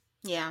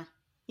 Yeah.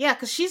 Yeah,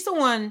 because she's the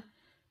one.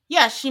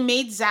 Yeah, she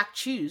made Zach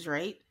choose,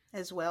 right?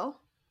 As well.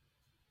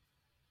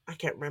 I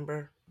can't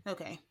remember.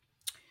 Okay.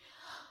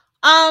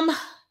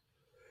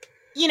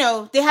 You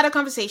know, they had a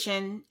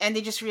conversation and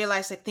they just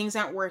realized like things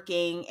aren't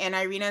working. And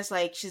Irina's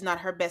like, she's not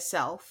her best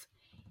self.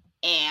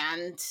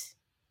 And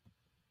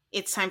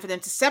it's time for them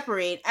to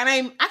separate. And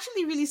I'm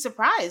actually really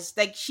surprised.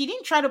 Like, she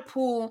didn't try to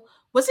pull,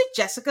 was it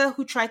Jessica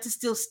who tried to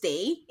still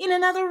stay in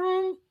another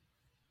room?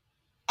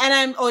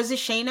 Or is it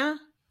Shayna?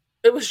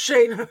 It was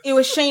Shayna. It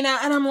was Shayna.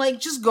 And I'm like,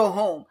 just go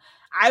home.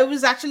 I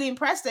was actually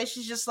impressed that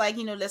she's just like,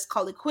 you know, let's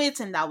call it quits.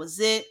 And that was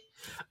it.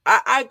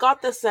 I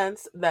got the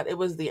sense that it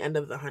was the end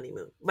of the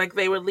honeymoon. Like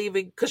they were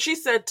leaving, because she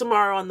said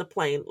tomorrow on the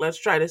plane, let's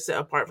try to sit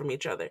apart from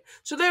each other.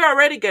 So they're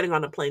already getting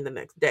on the plane the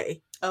next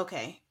day.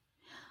 Okay.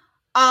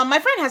 My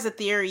friend has a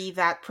theory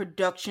that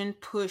production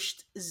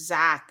pushed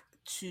Zach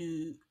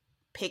to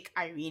pick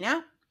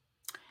Irina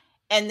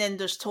and then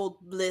just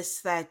told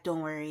Bliss that,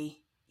 don't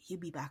worry, he'll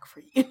be back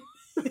for you.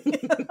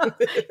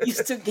 You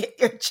still get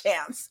your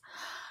chance.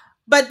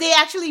 But they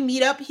actually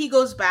meet up. He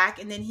goes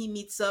back and then he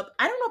meets up.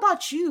 I don't know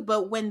about you,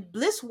 but when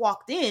Bliss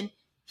walked in,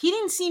 he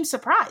didn't seem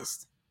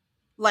surprised.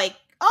 Like,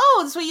 oh,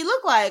 that's what you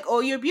look like.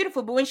 Oh, you're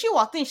beautiful. But when she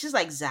walked in, she's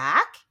like,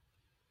 Zach?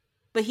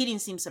 But he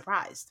didn't seem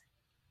surprised.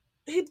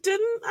 He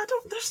didn't.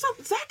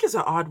 Zach is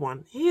an odd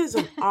one. He is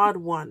an odd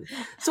one.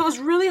 So it's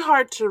really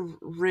hard to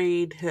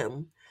read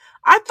him.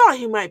 I thought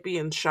he might be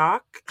in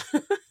shock.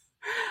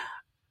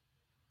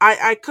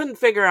 I couldn't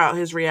figure out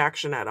his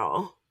reaction at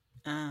all.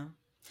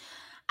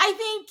 I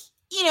think,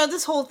 you know,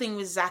 this whole thing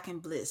with Zach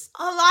and Bliss,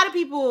 a lot of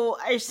people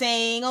are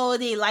saying, oh,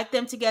 they like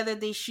them together,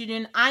 they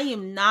shouldn't. I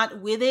am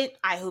not with it.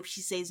 I hope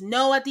she says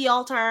no at the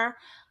altar.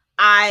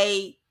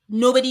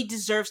 Nobody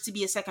deserves to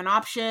be a second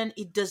option.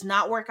 It does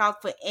not work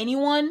out for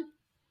anyone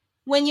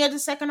when you're the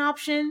second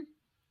option.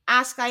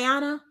 Ask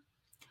Ayana.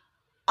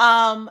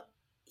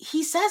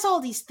 He says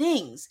all these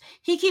things.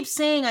 He keeps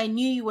saying, I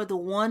knew you were the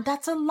one.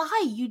 That's a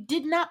lie. You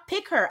did not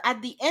pick her.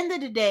 At the end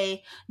of the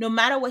day, no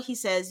matter what he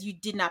says, you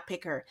did not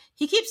pick her.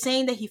 He keeps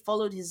saying that he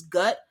followed his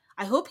gut.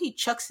 I hope he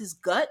chucks his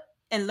gut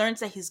and learns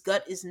that his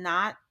gut is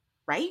not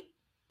right.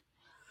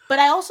 But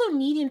I also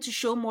need him to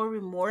show more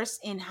remorse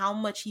in how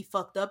much he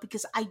fucked up,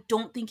 because I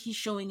don't think he's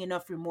showing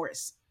enough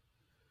remorse.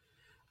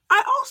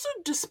 I also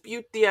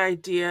dispute the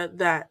idea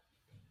that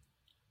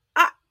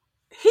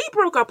he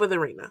broke up with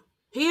Irina.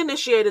 He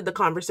initiated the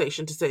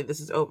conversation to say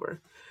this is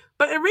over.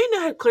 But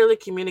Irina had clearly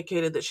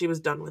communicated that she was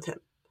done with him.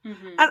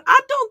 Mm-hmm. And I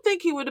don't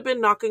think he would have been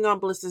knocking on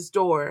Bliss's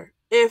door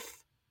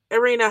if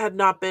Irina had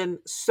not been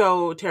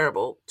so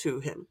terrible to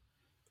him.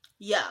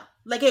 Yeah.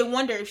 Like, I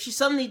wonder if she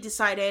suddenly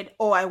decided,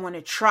 oh, I want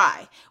to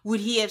try.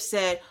 Would he have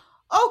said,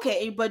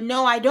 okay, but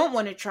no, I don't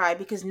want to try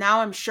because now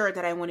I'm sure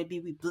that I want to be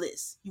with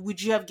Bliss?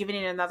 Would you have given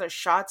it another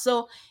shot?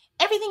 So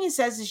everything he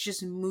says is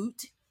just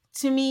moot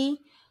to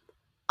me.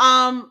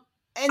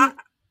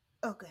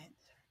 Okay.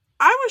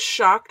 I was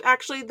shocked,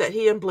 actually, that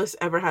he and Bliss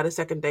ever had a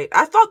second date.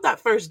 I thought that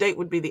first date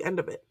would be the end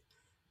of it.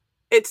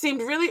 It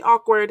seemed really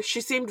awkward.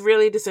 She seemed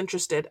really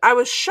disinterested. I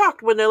was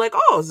shocked when they're like,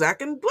 oh,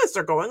 Zach and Bliss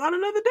are going on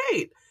another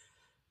date.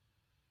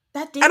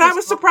 And I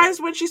was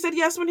surprised when she said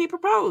yes when he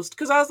proposed.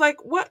 Because I was like,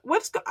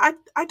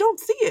 I don't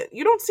see it.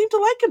 You don't seem to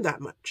like him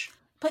that much.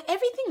 But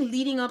everything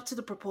leading up to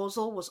the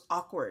proposal was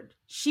awkward.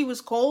 She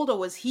was cold, or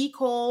was he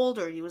cold,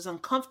 or he was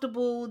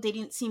uncomfortable. They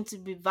didn't seem to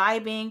be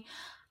vibing.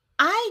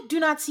 I do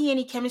not see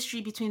any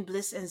chemistry between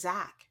Bliss and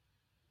Zach.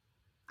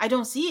 I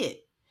don't see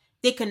it.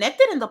 They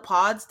connected in the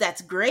pods.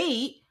 That's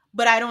great.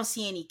 But I don't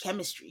see any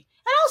chemistry.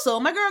 And also,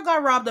 my girl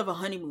got robbed of a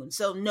honeymoon.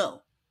 So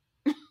no.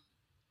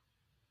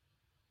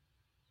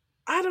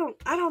 I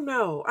don't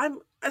know.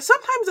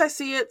 Sometimes I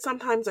see it.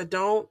 Sometimes I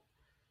don't.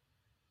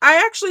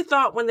 I actually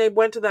thought when they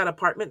went to that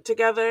apartment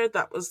together,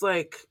 that was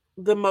like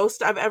the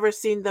most I've ever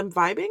seen them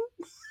vibing.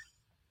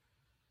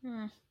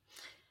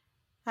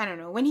 I don't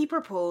know. When he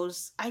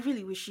proposed, I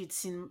really wish you'd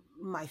seen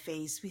my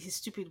face with his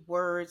stupid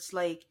words.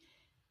 Like,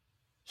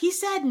 he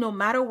said, no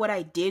matter what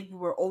I did, we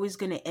were always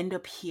going to end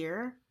up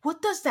here.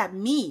 What does that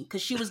mean?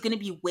 Because she was going to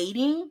be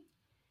waiting?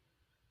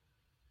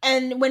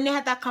 And when they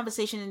had that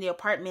conversation in the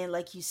apartment,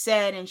 like you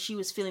said, and she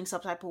was feeling some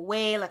type of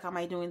way, like, am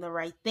I doing the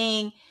right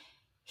thing?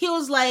 He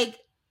was like,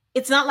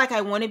 it's not like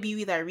I want to be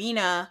with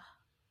Irina,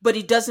 but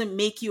it doesn't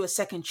make you a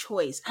second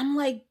choice. I'm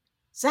like,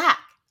 Zach,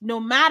 no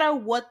matter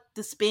what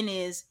the spin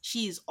is,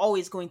 she is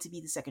always going to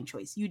be the second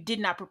choice. You did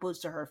not propose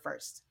to her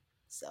first.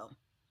 So,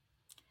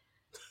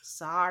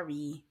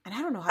 sorry. And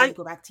I don't know how you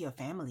go back to your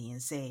family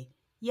and say,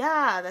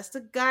 yeah, that's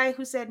the guy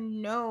who said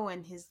no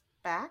and his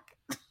back.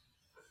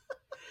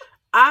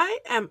 I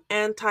am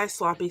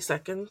anti-sloppy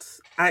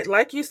seconds.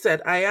 Like you said,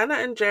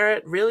 Ayana and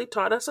Jarrett really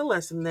taught us a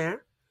lesson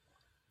there.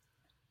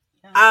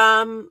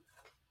 Yeah.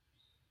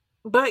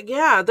 But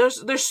yeah,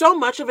 there's so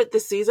much of it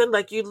this season.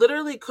 Like, you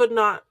literally could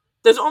not.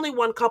 There's only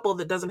one couple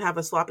that doesn't have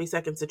a sloppy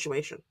second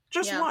situation.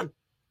 Just one.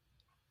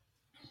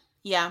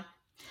 Yeah.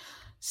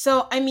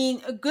 So, I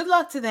mean, good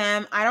luck to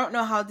them. I don't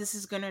know how this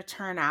is going to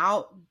turn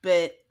out,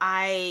 but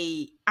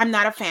I'm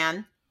not a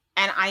fan.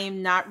 And I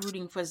am not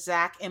rooting for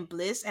Zach and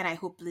Bliss, and I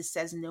hope Bliss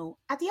says no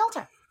at the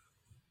altar.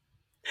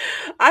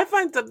 I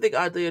find something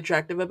oddly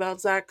attractive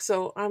about Zach,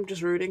 so I'm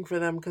just rooting for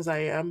them because I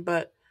am,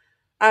 but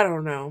I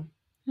don't know.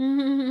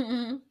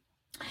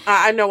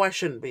 I know I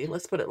shouldn't be.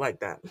 Let's put it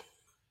like that.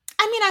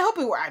 I mean, I hope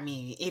it were. I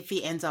mean, if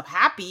he ends up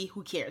happy,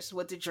 who cares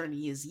what the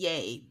journey is?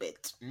 Yay.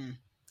 But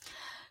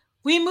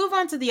we move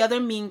on to the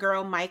other mean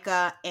girl,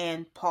 Micah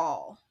and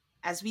Paul.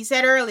 As we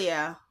said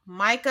earlier,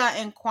 Micah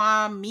and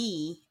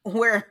Kwame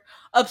were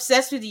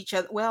obsessed with each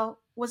other.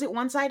 Well, was it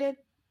one-sided?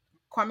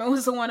 Kwame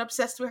was the one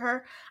obsessed with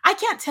her. I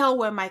can't tell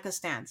where Micah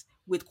stands.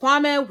 With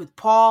Kwame, with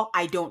Paul,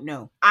 I don't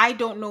know. I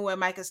don't know where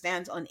Micah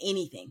stands on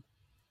anything.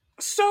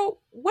 So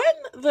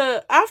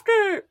after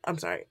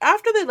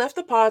they left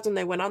the pods and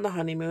they went on the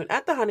honeymoon,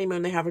 at the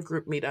honeymoon they have a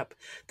group meetup.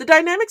 The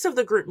dynamics of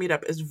the group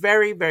meetup is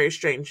very, very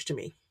strange to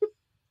me.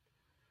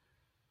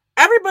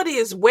 Everybody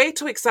is way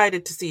too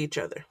excited to see each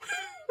other.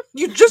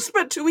 You just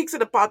spent 2 weeks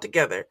in a pod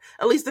together,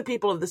 at least the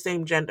people of the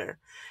same gender.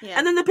 Yeah.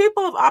 And then the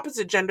people of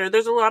opposite gender,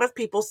 there's a lot of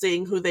people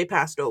seeing who they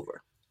passed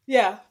over.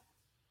 Yeah.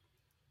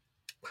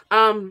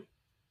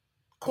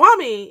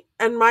 Kwame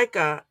and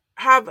Micah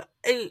have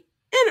a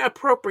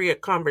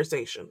inappropriate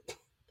conversation.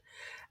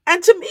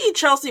 And to me,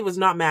 Chelsea was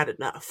not mad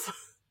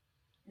enough.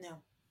 No.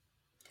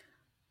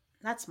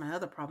 That's my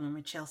other problem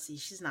with Chelsea.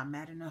 She's not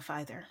mad enough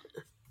either.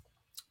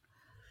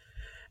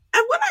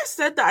 And when I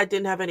said that I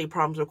didn't have any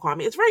problems with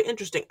Kwame, it's very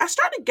interesting. I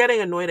started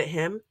getting annoyed at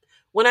him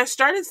when I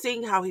started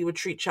seeing how he would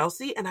treat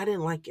Chelsea, and I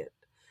didn't like it.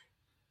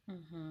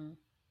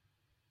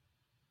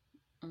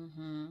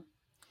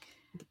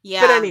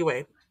 Yeah. But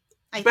anyway,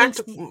 back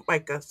to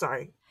Micah,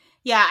 sorry.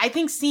 Yeah, I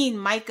think seeing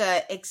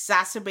Micah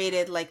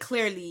exacerbated, like,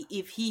 clearly,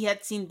 if he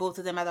had seen both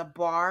of them at a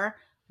bar,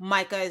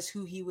 Micah is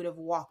who he would have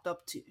walked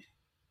up to.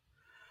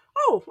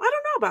 Oh, I don't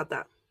know about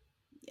that.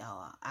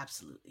 Yeah,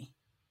 absolutely.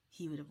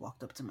 He would have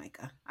walked up to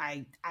Micah.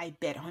 I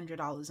bet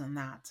 $100 on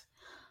that.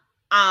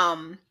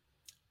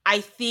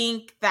 I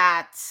think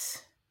that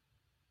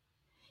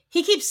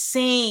he keeps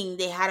saying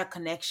they had a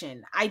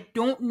connection. I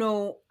don't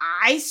know.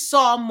 I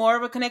saw more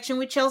of a connection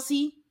with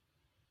Chelsea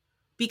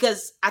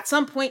because at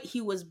some point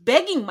he was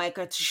begging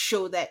Micah to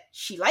show that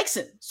she likes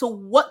him. So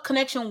what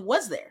connection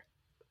was there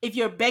if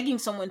you're begging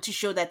someone to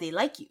show that they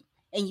like you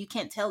and you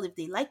can't tell if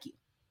they like you?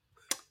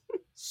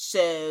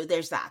 So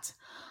there's that.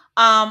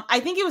 I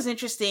think it was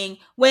interesting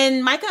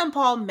when Micah and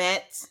Paul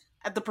met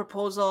at the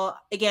proposal.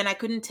 Again, I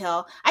couldn't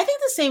tell. I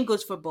think the same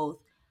goes for both.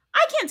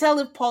 I can't tell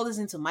if Paul is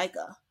into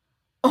Micah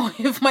or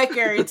if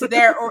Micah is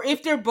there or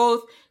if they're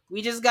both,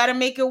 we just got to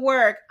make it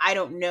work. I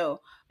don't know.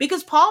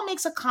 Because Paul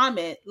makes a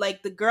comment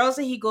like the girls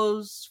that he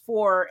goes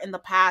for in the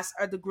past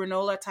are the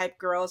granola type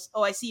girls.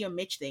 Oh, I see your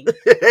Mitch thing.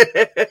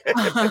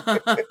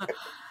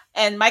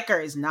 And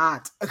Micah is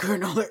not a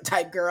granola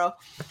type girl.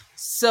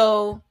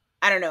 So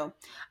I don't know.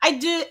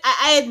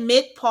 I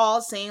admit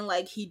Paul saying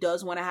like he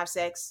does want to have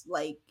sex.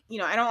 Like, you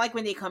know, I don't like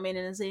when they come in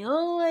and say,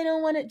 oh, I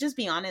don't want to. Just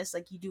be honest.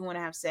 Like, you do want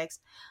to have sex.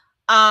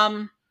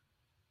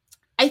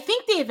 I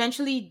think they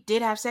eventually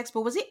did have sex,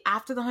 but was it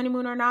after the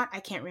honeymoon or not? I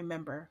can't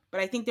remember.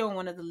 But I think they were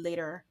one of the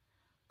later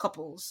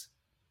couples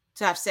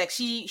to have sex.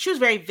 She was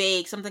very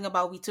vague. Something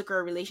about we took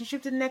our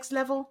relationship to the next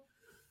level.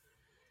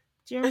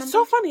 Do you remember? It's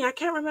so funny. I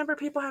can't remember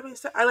people having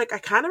sex. I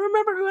kind of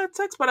remember who had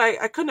sex, but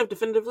I couldn't have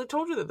definitively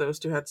told you that those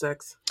two had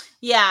sex.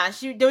 Yeah,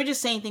 they were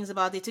just saying things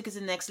about they took it to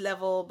the next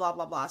level, blah,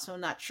 blah, blah. So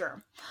I'm not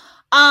sure.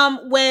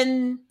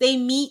 When they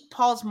meet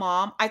Paul's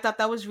mom, I thought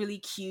that was really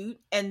cute.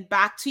 And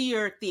back to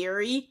your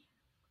theory,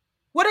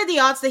 what are the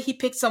odds that he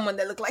picked someone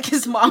that looked like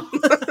his mom?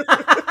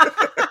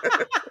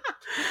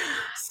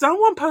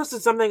 Someone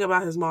posted something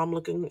about his mom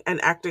looking and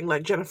acting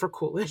like Jennifer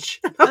Coolidge.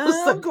 And I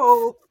was like,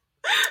 oh,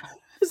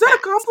 is that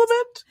a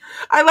compliment?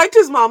 I liked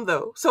his mom,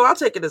 though, so I'll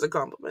take it as a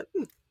compliment.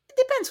 It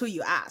depends who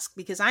you ask,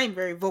 because I am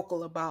very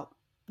vocal about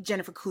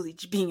Jennifer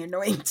Coolidge being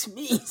annoying to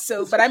me.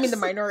 So, but I'm in the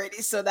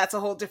minority, so that's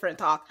a whole different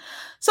talk.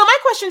 So my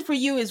question for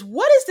you is,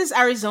 what is this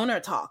Arizona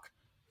talk?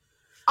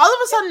 All of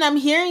a sudden, I'm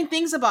hearing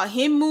things about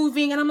him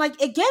moving, and I'm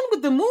like, again,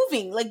 with the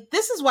moving, like,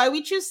 this is why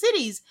we choose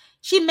cities.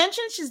 She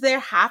mentioned she's there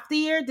half the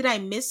year. Did I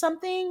miss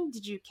something?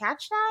 Did you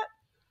catch that?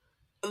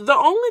 The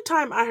only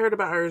time I heard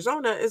about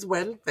Arizona is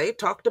when they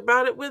talked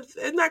about it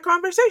in that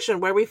conversation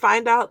where we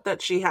find out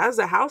that she has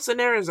a house in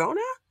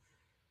Arizona,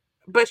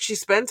 but she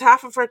spends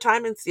half of her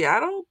time in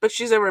Seattle, but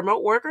she's a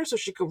remote worker, so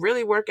she could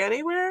really work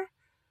anywhere.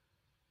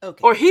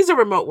 Okay. Or he's a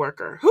remote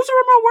worker. Who's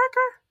a remote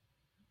worker?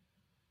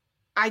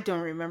 I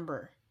don't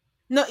remember.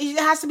 No, it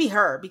has to be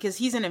her because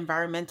he's an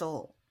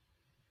environmental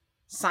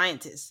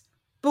scientist.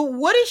 But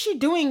what is she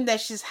doing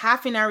that she's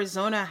half in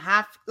Arizona,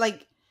 half,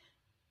 like,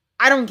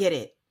 I don't get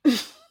it.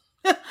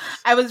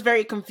 I was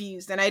very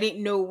confused and I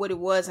didn't know what it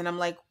was. And I'm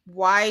like,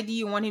 why do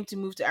you want him to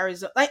move to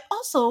Arizona? Like,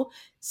 also,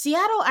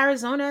 Seattle,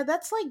 Arizona,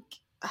 that's like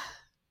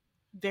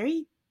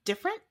very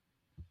different.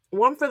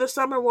 One for the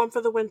summer, one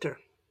for the winter.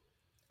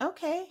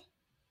 Okay.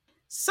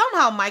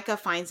 Somehow Micah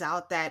finds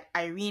out that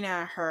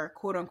Irina, her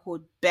quote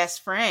unquote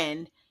best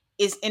friend,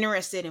 is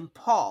interested in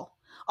Paul.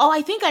 Oh,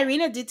 I think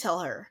Irina did tell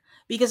her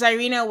because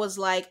Irina was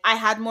like, I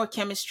had more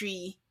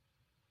chemistry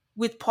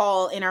with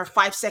Paul in our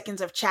 5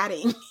 seconds of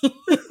chatting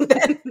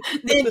than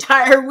the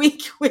entire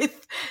week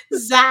with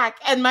Zach.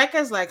 And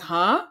Micah's like,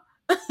 huh?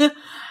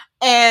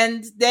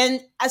 And then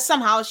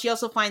somehow she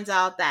also finds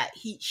out that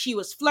she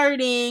was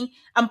flirting,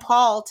 and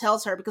Paul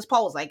tells her, because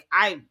Paul was like,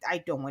 I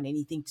don't want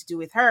anything to do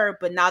with her,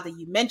 but now that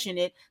you mention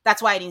it,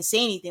 that's why I didn't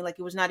say anything. Like,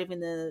 it was not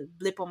even a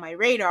blip on my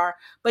radar,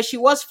 but she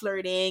was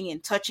flirting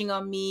and touching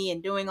on me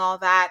and doing all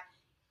that.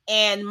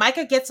 And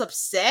Micah gets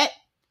upset,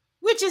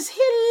 which is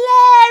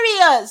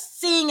hilarious,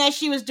 seeing as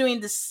she was doing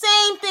the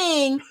same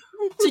thing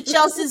to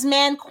Chelsea's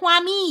man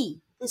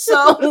Kwame.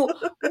 So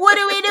what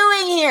are we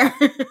doing here?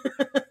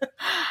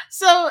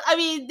 So, I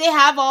mean, they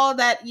have all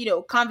that,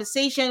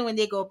 conversation. When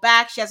they go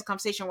back, she has a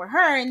conversation with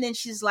her, and then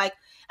she's like,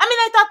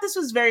 I thought this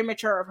was very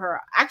mature of her,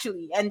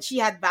 actually. And she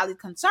had valid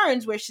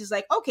concerns where she's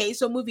like, okay,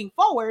 so moving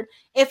forward,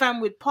 if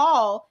I'm with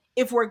Paul,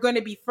 if we're going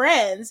to be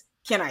friends,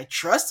 can I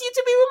trust you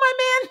to be with my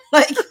man?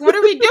 Like, what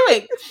are we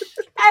doing?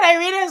 And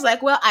Irina is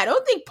like, well, I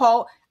don't think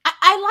Paul,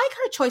 I like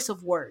her choice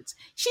of words.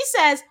 She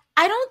says,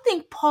 I don't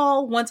think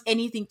Paul wants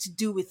anything to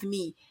do with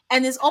me.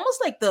 And it's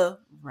almost like the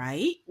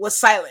right was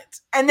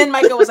silent. And then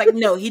Micah was like,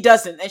 no, he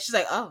doesn't. And she's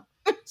like, oh.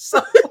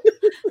 So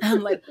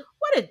I'm like,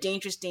 what a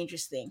dangerous,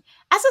 dangerous thing.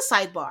 As a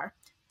sidebar,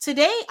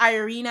 today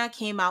Irina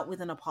came out with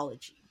an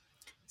apology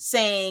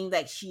saying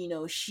that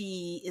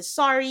she is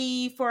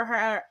sorry for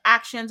her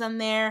actions on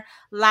there,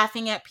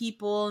 laughing at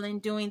people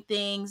and doing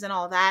things and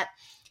all that.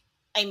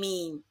 I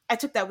mean, I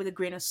took that with a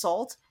grain of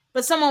salt.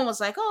 But someone was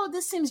like, oh,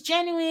 this seems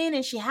genuine,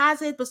 and she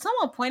has it. But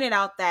someone pointed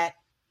out that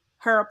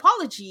her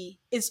apology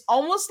is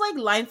almost like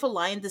line for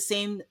line the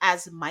same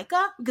as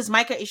Micah, because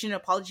Micah issued an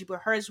apology, but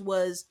hers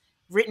was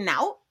written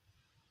out.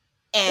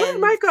 And what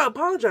did Micah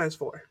apologize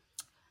for?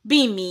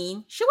 being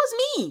mean. She was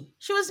mean.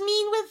 She was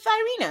mean with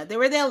Irina. They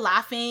were there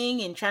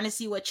laughing and trying to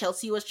see what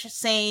Chelsea was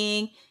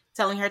saying,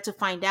 telling her to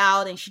find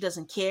out, and she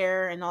doesn't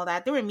care and all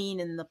that. They were mean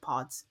in the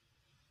pods.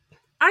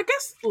 I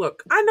guess,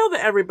 look, I know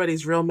that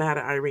everybody's real mad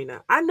at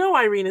Irina. I know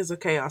Irina's a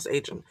chaos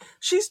agent.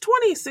 She's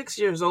 26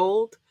 years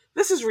old.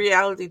 This is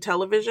reality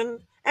television.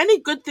 Any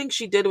good thing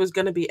she did was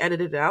going to be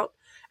edited out.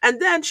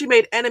 And then she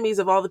made enemies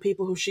of all the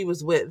people who she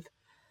was with.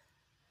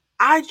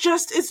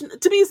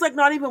 To me, it's like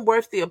not even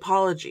worth the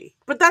apology.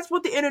 But that's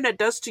what the internet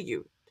does to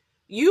you.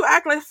 You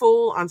act like a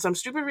fool on some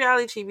stupid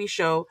reality TV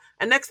show,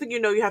 and next thing you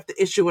know, you have to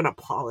issue an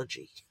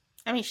apology.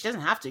 I mean, she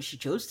doesn't have to. She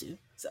chose to.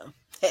 So,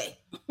 hey.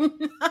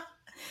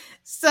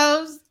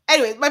 So,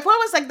 anyway, my point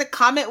was like the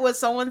comment was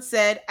someone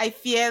said, I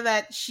fear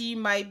that she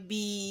might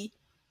be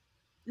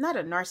not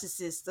a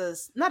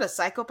narcissist, not a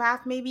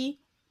psychopath, maybe,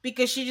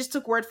 because she just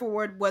took word for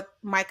word what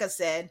Micah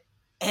said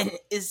and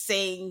is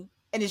saying,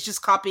 and is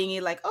just copying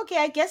it like, okay,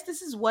 I guess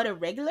this is what a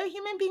regular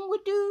human being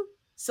would do.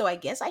 So I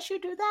guess I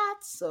should do that.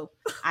 So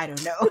I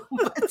don't know.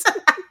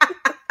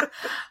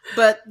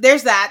 But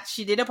there's that.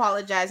 She did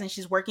apologize and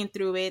she's working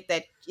through it,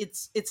 that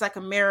it's like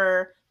a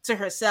mirror to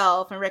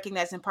herself and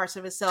recognizing parts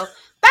of herself.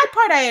 That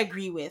part I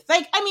agree with.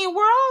 Like, I mean,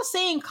 we're all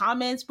saying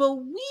comments, but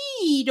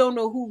we don't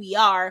know who we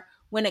are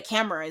when a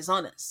camera is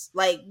on us.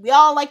 Like, we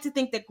all like to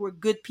think that we're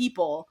good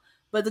people,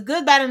 but the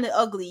good, bad, and the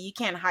ugly, you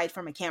can't hide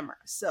from a camera.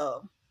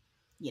 So,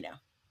 you know,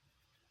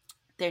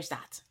 there's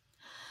that.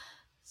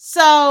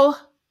 So,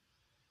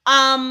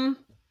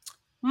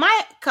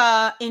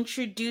 Micah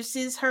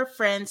introduces her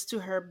friends to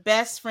her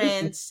best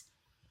friends,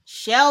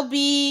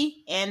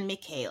 Shelby and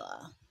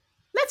Michaela.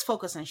 Let's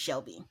focus on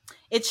Shelby.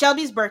 It's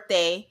Shelby's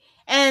birthday,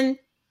 and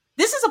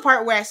this is a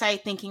part where I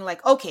started thinking,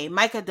 like, okay,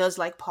 Micah does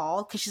like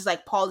Paul, because she's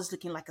like, Paul is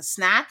looking like a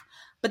snack.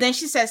 But then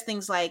she says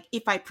things like,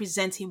 if I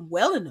present him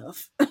well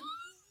enough,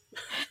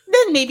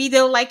 then maybe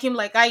they'll like him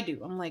like I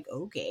do. I'm like,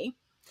 okay.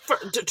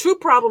 Two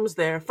problems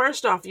there.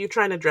 First off, you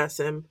trying to dress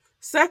him.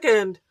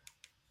 Second,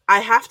 I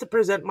have to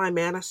present my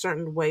man a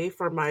certain way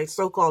for my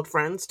so-called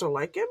friends to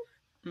like him.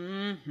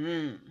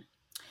 Mm-hmm.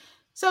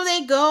 So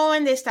they go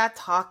and they start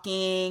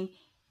talking.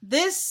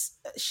 This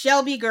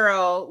Shelby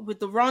girl with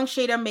the wrong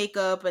shade of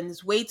makeup and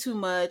is way too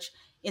much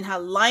in her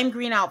lime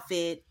green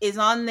outfit is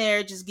on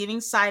there just giving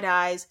side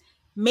eyes,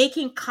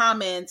 making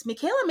comments.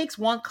 Michaela makes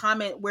one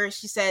comment where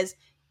she says,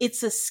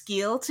 it's a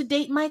skill to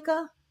date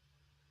Micah.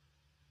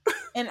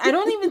 And I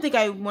don't even think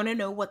I want to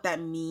know what that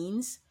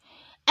means.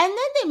 And then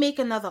they make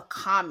another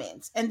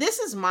comment. And this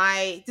was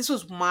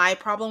my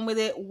problem with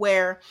it,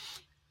 where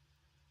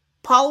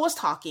Paul was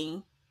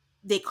talking.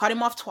 They cut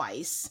him off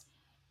twice.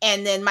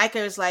 And then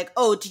Micah is like,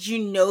 oh, did you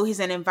know he's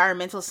an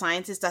environmental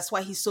scientist? That's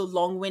why he's so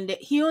long-winded.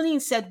 He only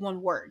said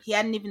one word. He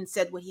hadn't even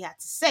said what he had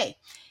to say.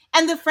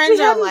 And the friends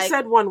he are hadn't like...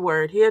 said one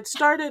word. He had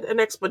started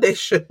an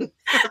explanation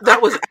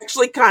that was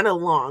actually kind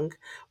of long.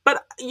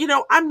 But, you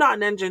know, I'm not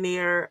an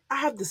engineer. I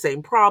have the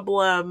same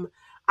problem.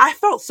 I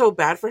felt so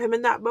bad for him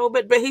in that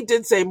moment, but he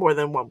did say more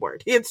than one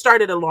word. He had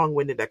started a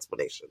long-winded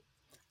explanation.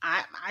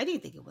 I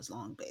didn't think it was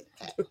long,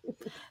 but...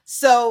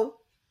 So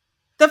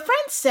the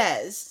friend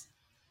says...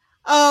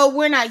 oh,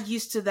 we're not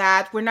used to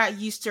that. We're not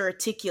used to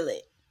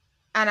articulate.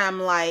 And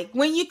I'm like,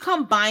 when you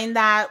combine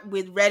that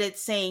with Reddit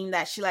saying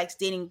that she likes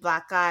dating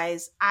black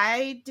guys,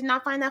 I did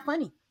not find that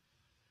funny.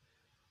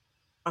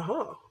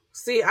 Oh,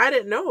 see, I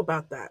didn't know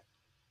about that.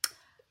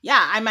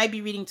 Yeah, I might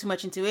be reading too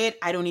much into it.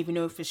 I don't even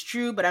know if it's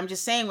true, but I'm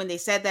just saying when they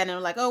said that and they're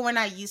like, oh, we're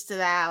not used to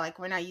that. Like,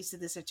 we're not used to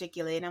this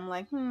articulate. And I'm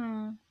like,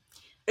 don't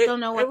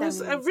know what that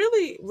means. It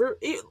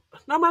really,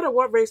 no matter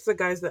what race the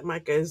guys that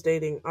Micah is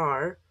dating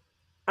are,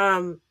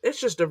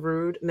 it's just a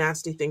rude,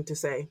 nasty thing to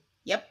say.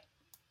 Yep,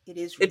 it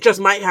is rude. It just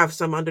might have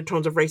some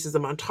undertones of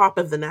racism on top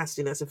of the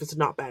nastiness if it's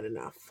not bad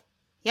enough.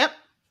 Yep.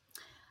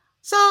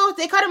 So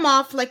they cut him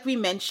off, like we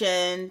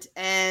mentioned,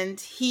 and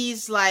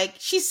he's like,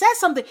 she says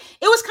something.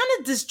 It was kind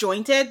of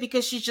disjointed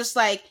because she's just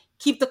like,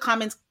 keep the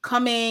comments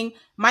coming.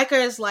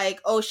 Micah is like,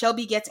 oh,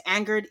 Shelby gets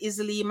angered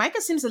easily.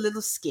 Micah seems a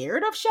little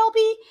scared of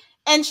Shelby,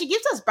 and she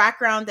gives us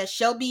background that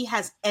Shelby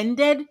has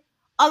ended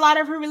a lot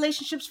of her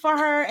relationships for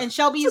her, and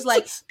Shelby is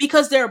like,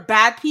 because they're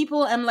bad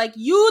people. I'm like,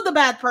 you the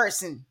bad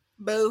person,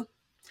 boo.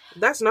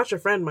 That's not your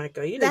friend,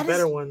 Micah. You need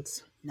better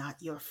ones.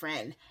 Not your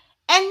friend.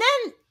 And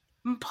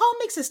then Paul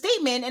makes a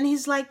statement, and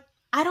he's like,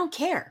 I don't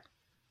care.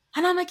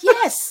 And I'm like,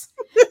 yes,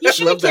 you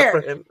shouldn't care.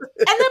 And then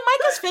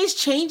Micah's face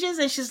changes,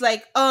 and she's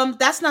like,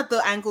 that's not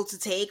the angle to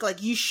take.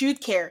 Like, you should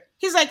care.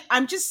 He's like,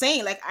 I'm just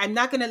saying, like, I'm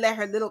not going to let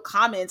her little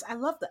comments. I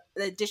love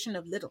the addition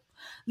of little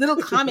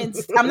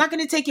comments. I'm not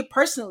going to take it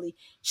personally.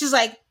 She's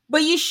like,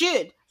 but you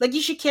should. Like,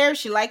 you should care if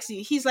she likes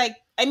you. He's like,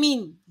 I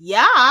mean,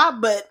 yeah,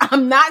 but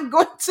I'm not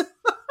going to.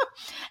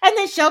 And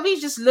then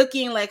Shelby's just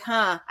looking like,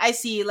 I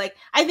see. Like,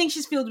 I think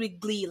she's filled with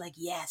glee. Like,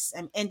 yes,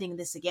 I'm ending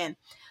this again.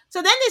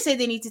 So then they say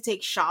they need to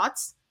take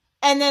shots.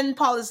 And then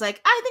Paul is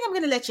like, I think I'm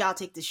going to let y'all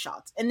take this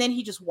shot. And then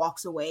he just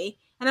walks away.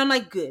 And I'm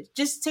like, good.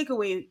 Just take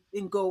away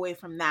and go away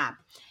from that.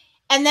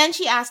 And then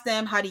she asked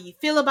them, how do you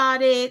feel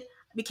about it?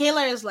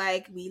 Michaela is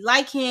like, we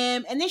like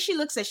him. And then she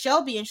looks at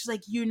Shelby and she's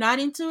like, you're not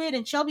into it?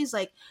 And Shelby's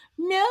like,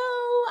 no,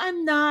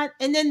 I'm not.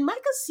 And then Micah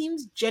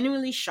seems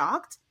genuinely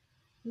shocked.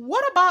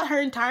 What about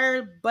her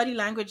entire body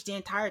language the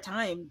entire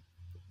time?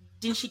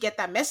 Didn't she get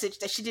that message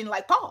that she didn't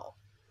like Paul?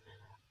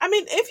 I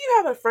mean, if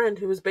you have a friend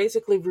who is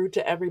basically rude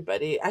to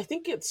everybody, I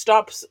think it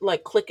stops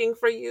like clicking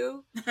for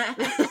you.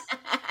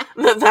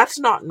 That's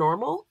not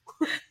normal.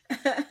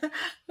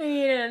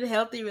 A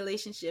healthy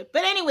relationship.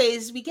 But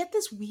anyways, we get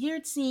this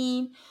weird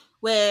scene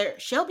where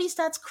Shelby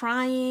starts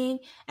crying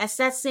and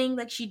starts saying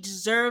like she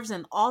deserves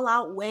an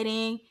all-out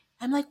wedding.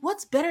 I'm like,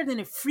 what's better than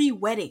a free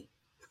wedding?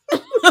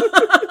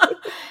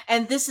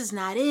 And this is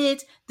not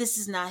it. This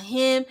is not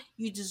him.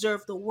 You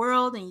deserve the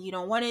world and you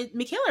don't want it.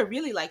 Michaela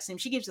really likes him.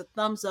 She gives a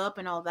thumbs up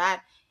and all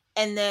that.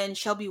 And then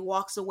Shelby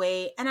walks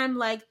away. And I'm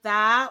like,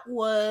 that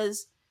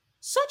was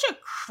such a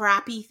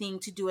crappy thing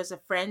to do as a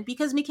friend,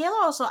 because Michaela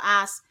also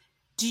asks,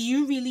 do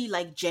you really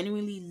like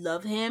genuinely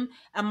love him?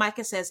 And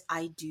Micah says,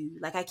 I do.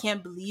 Like, I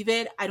can't believe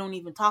it. I don't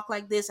even talk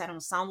like this. I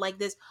don't sound like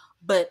this,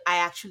 but I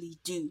actually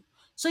do.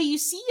 So you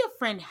see your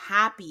friend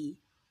happy.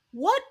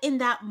 What in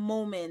that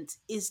moment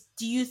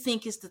do you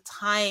think is the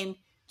time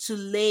to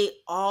lay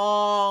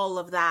all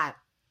of that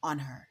on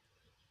her?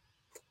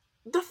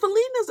 The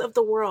Felinas of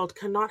the world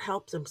cannot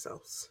help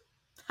themselves.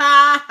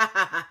 Ha ha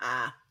ha ha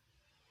ha.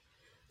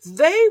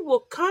 They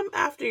will come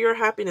after your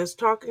happiness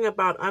talking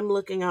about, I'm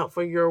looking out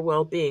for your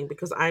well-being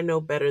because I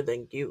know better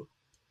than you.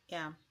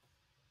 Yeah.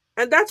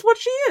 And that's what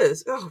she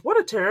is. Oh, what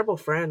a terrible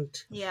friend.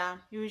 Yeah,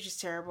 it was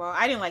just terrible.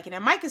 I didn't like it.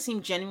 And Micah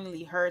seemed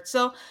genuinely hurt.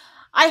 So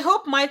I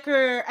hope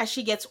Micah, as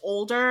she gets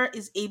older,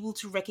 is able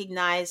to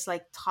recognize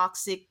like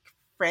toxic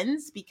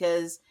friends,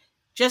 because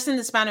just in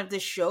the span of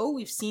this show,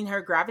 we've seen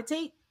her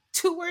gravitate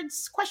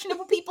towards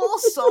questionable people.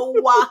 So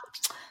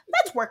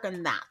let's work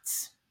on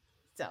that.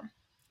 So,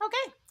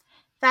 okay.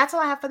 That's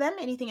all I have for them.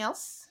 Anything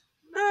else?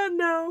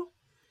 No.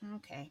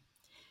 Okay.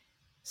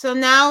 So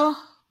then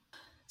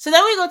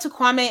we go to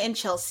Kwame and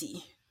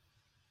Chelsea.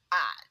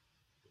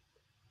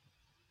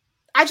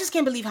 I just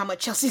can't believe how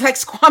much Chelsea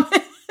likes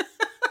Kwame.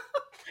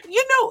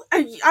 You know,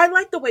 I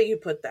like the way you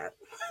put that.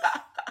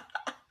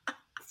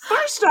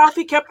 First off,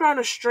 he kept her on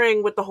a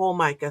string with the whole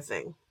Micah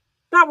thing.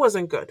 That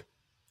wasn't good.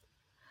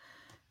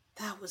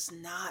 That was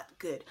not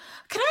good.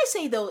 Can I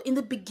say, though, in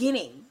the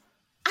beginning,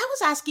 I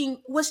was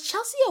asking, was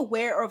Chelsea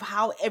aware of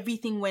how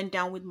everything went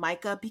down with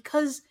Micah?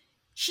 Because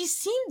she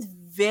seemed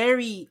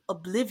very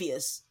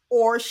oblivious,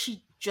 or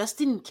she just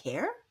didn't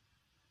care?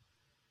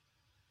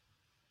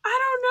 I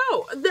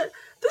don't know.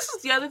 This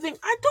is the other thing.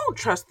 I don't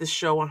trust this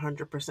show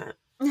 100%.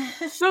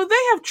 So they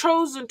have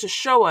chosen to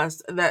show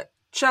us that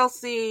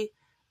Chelsea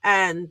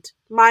and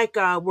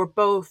Micah were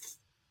both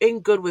in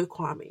good with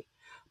Kwame.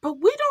 But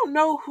we don't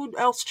know who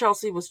else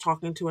Chelsea was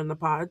talking to in the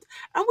pods.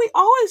 And we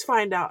always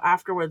find out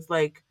afterwards,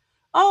 like,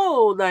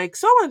 oh, like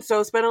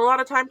so-and-so spent a lot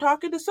of time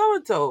talking to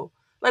so-and-so.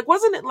 Like,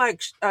 wasn't it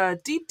like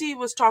Deep D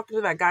was talking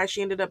to that guy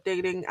she ended up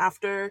dating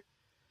after?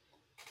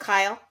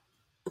 Kyle.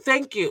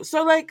 Thank you.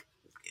 So, like,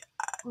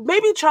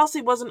 maybe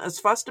Chelsea wasn't as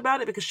fussed about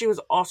it because she was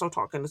also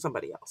talking to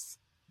somebody else.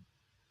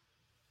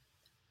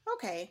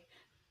 Okay.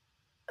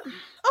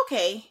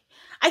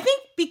 I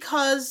think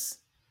because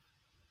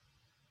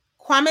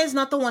Kwame is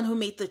not the one who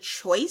made the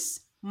choice,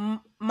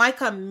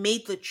 Micah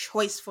made the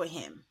choice for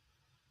him.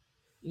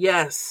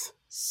 Yes.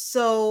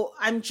 So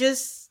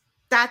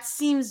that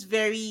seems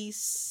very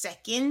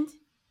second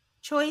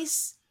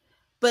choice.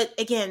 But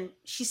again,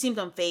 she seemed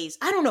unfazed.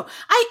 I don't know.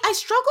 I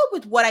struggle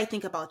with what I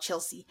think about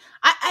Chelsea.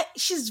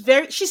 She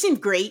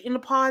seemed great in the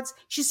pods.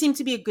 She seemed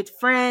to be a good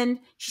friend.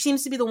 She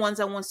seems to be the one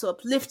that wants to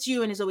uplift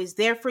you and is always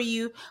there for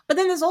you. But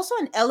then there's also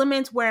an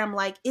element where I'm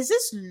like, is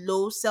this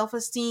low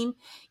self-esteem?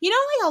 You know,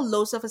 like how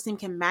low self-esteem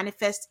can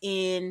manifest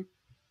in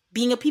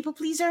being a people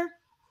pleaser?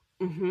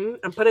 Mm-hmm.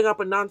 And putting up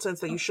with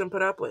nonsense that you shouldn't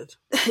put up with.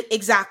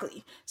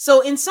 Exactly.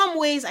 So in some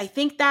ways, I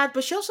think that,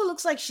 but she also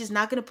looks like she's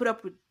not going to put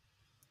up with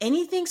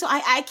anything. So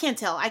I can't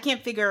tell. I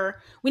can't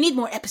figure. We need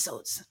more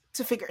episodes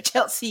to figure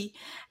Chelsea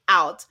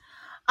out.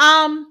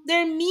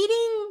 Their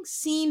meeting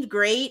seemed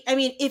great. I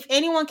mean, if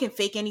anyone can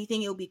fake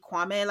anything, it'll be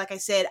Kwame. Like I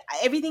said,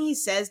 everything he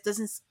says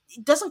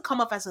doesn't come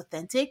off as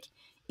authentic.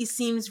 It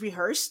seems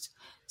rehearsed.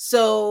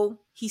 So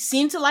he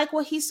seemed to like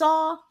what he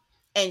saw,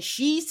 and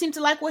she seemed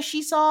to like what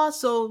she saw.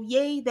 So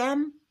yay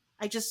them.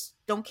 I just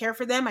don't care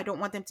for them. I don't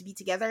want them to be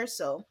together.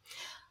 So,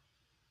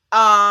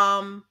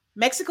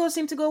 Mexico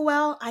seemed to go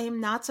well. I am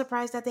not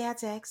surprised that they had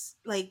sex.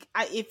 Like,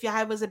 if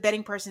I was a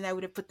betting person, I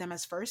would have put them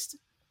as first.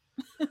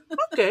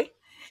 Okay.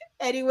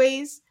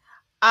 Anyways,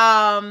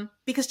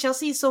 because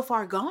Chelsea is so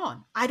far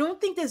gone. I don't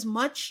think there's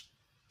much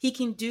he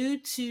can do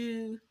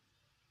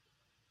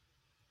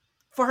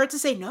for her to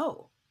say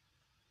no.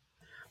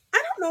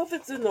 I don't know if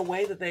it's in the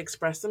way that they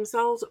express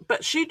themselves,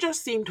 but she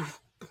just seemed...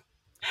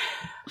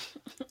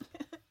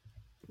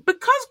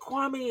 Because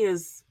Kwame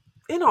is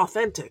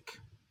inauthentic,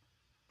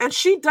 and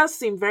she does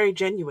seem very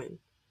genuine,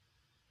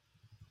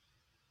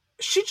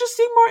 she just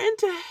seemed more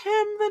into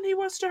him than he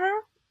was to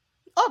her.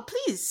 Oh,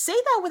 please, say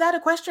that without a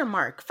question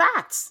mark.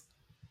 Facts.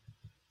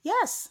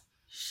 Yes.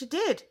 She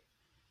did.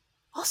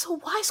 Also,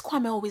 why is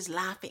Kwame always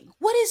laughing?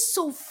 What is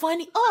so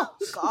funny? Oh,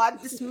 God,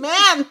 this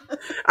man.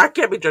 I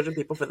can't be judging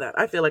people for that.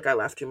 I feel like I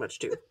laugh too much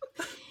too.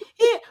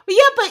 Yeah,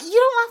 but you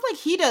don't laugh like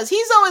he does.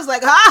 He's always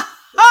like, ha,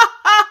 ha,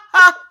 ha,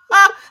 ha,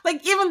 ha.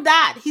 Like, even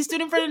that. He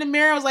stood in front of the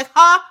mirror and was like,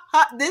 ha,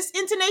 ha, this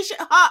intonation,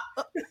 ha.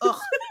 Ugh.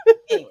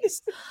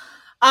 Anyways.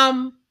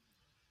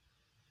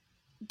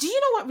 Do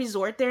you know what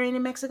resort they're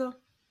in Mexico?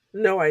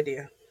 No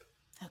idea.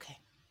 Okay.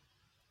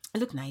 It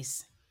looked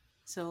nice.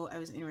 So I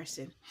was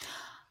interested.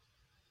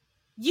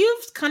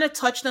 You've kind of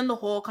touched on the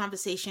whole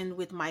conversation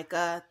with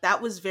Micah.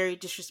 That was very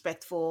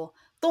disrespectful.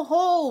 The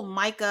whole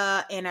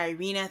Micah and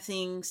Irina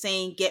thing,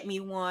 saying "get me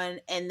one,"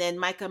 and then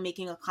Micah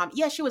making a comment.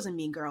 Yeah, she was a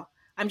mean girl.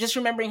 I'm just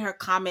remembering her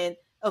comment,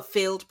 a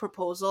failed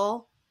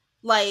proposal.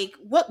 Like,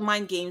 what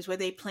mind games were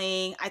they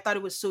playing? I thought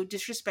it was so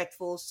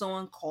disrespectful, so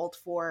uncalled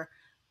for,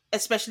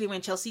 especially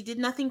when Chelsea did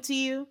nothing to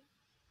you.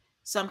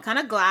 So I'm kind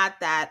of glad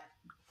that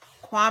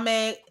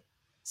Kwame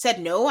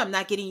said no, I'm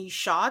not getting you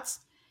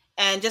shots.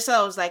 And just so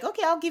I was like,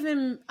 okay, I'll give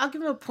him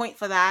a point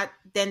for that.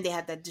 Then they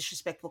had that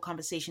disrespectful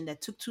conversation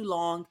that took too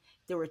long.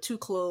 They were too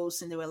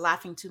close and they were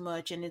laughing too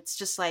much. And it's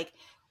just like,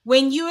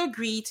 when you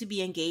agree to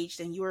be engaged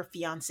and you're a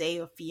fiance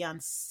or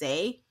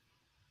fiance,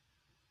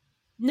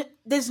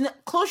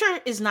 closure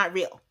is not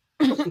real.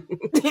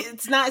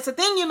 It's a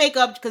thing you make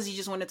up because you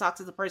just want to talk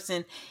to the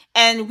person.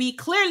 And we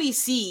clearly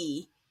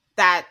see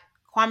that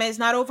Kwame is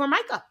not over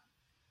Micah.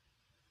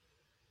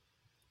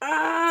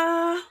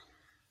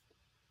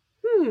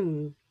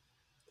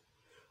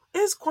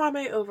 Is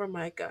Kwame over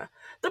Micah?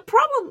 The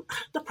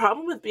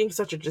problem with being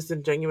such a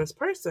disingenuous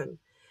person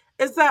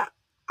is that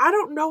I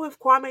don't know if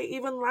Kwame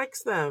even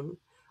likes them,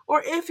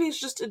 or if he's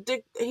just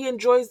he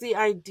enjoys the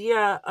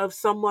idea of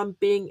someone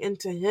being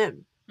into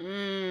him.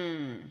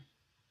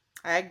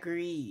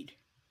 Agreed.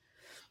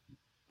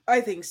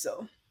 I think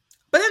so.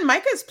 But then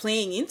Micah's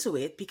playing into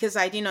it because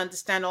I didn't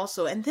understand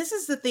also. And this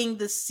is the thing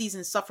this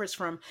season suffers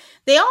from.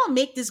 They all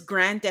make these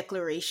grand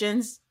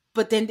declarations,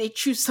 but then they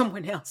choose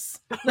someone else.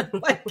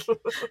 Like,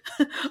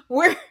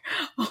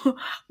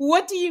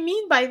 what do you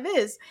mean by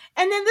this?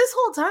 And then this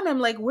whole time I'm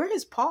like, where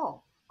is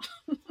Paul?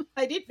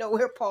 I didn't know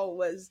where Paul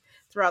was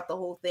throughout the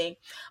whole thing.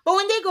 But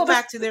when they go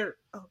back to their...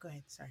 Oh, go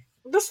ahead. Sorry.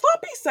 The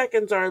sloppy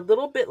seconds are a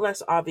little bit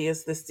less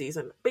obvious this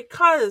season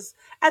because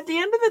at the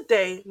end of the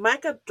day,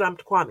 Micah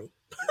dumped Kwame.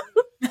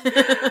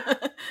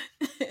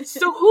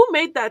 So who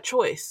made that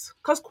choice?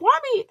 Because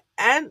Kwame,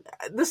 and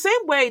the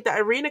same way that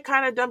Irina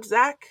kind of dumped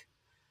Zach,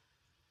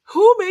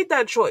 who made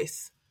that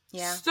choice?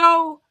 Yeah.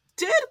 So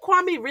did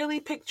Kwame really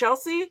pick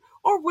Chelsea,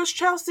 or was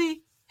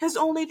Chelsea his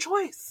only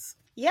choice?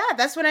 Yeah,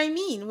 that's what I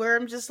mean. Where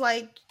I'm just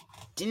like,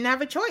 didn't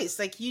have a choice.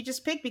 Like, you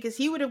just picked because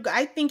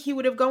I think he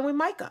would have gone with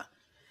Micah.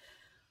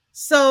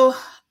 So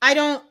I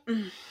don't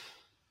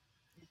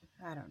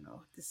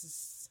know.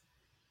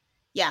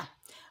 Yeah.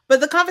 But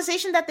the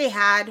conversation that they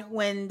had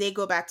when they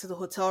go back to the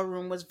hotel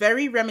room was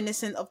very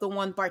reminiscent of the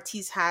one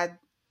Bartise had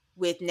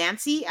with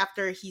Nancy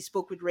after he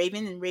spoke with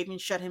Raven and Raven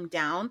shut him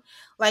down.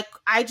 Like,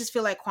 I just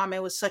feel like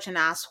Kwame was such an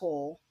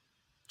asshole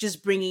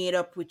just bringing it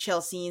up with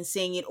Chelsea and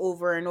saying it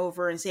over and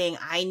over and saying,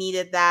 I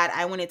needed that.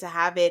 I wanted to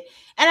have it.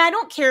 And I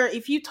don't care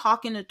if you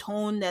talk in a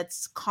tone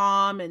that's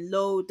calm and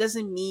low. It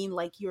doesn't mean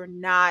like you're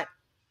not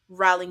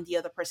riling the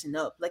other person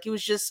up. Like, it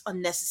was just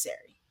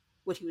unnecessary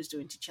what he was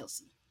doing to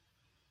Chelsea.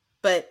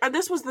 But and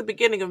this was the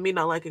beginning of me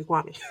not liking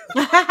Kwame.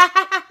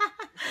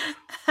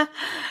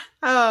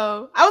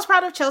 Oh, I was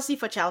proud of Chelsea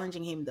for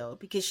challenging him though,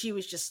 because she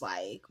was just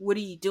like, what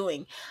are you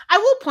doing? I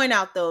will point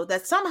out though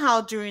that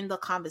somehow during the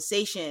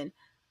conversation,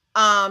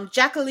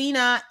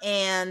 Jacquelina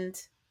and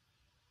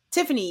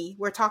Tiffany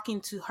were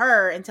talking to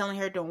her and telling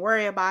her, don't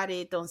worry about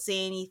it, don't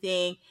say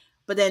anything.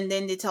 But then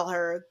they tell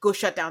her, go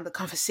shut down the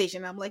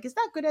conversation. I'm like, is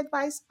that good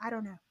advice? I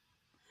don't know.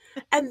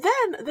 And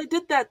then they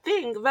did that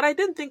thing that I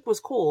didn't think was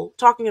cool,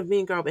 talking of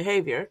mean girl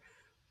behavior.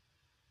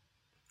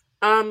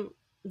 Didn't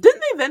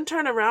they then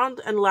turn around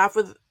and laugh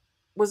with,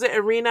 was it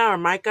Irina or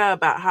Micah,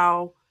 about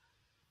how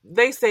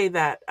they say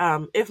that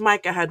if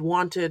Micah had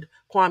wanted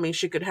Kwame,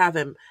 she could have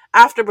him.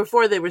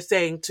 Before they were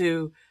saying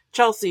to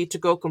Chelsea to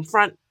go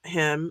confront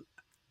him,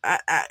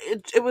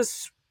 it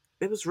was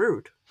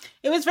rude.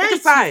 It was very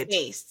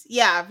two-faced.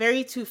 Yeah,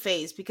 very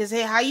two-faced. Because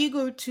hey, how you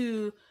go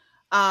to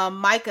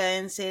Micah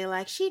and say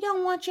like, she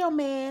don't want your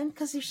man,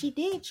 because if she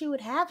did, she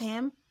would have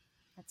him.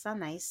 That's not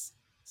nice.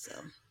 So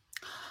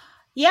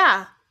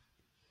yeah.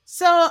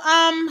 So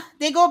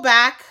they go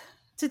back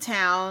to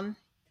town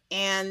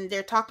and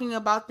they're talking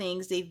about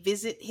things. They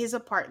visit his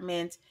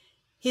apartment.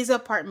 His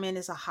apartment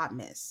is a hot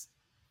mess.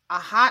 A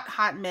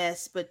hot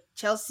mess, but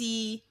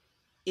Chelsea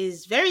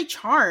is very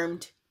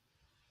charmed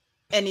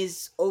and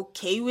is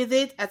okay with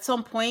it. At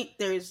some point,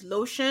 there's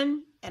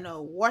lotion and a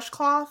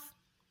washcloth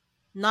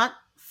not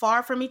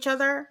far from each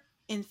other.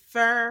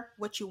 Infer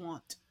what you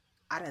want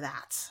out of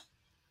that.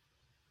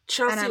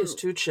 Chelsea is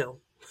too chill.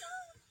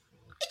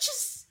 It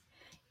just,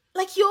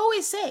 like you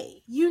always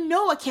say, you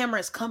know a camera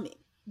is coming.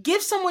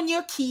 Give someone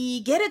your key,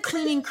 get a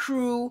cleaning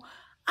crew.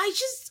 Why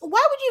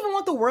would you even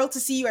want the world to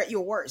see you at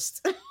your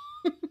worst?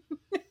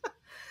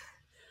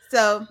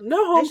 So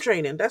No home there's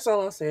training. That's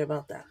all I'll say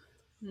about that.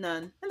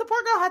 none. And the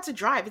poor girl had to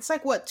drive. It's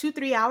like what,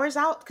 2-3 hours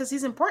out because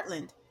he's in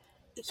Portland.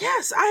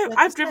 Yes, Like you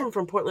I've said. driven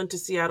from Portland to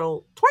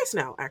Seattle twice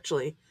now,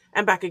 actually,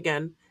 and back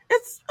again.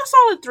 It's a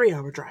solid 3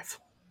 hour drive.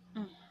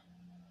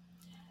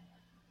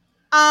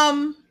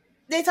 Um,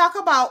 they talk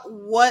about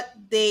what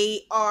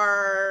they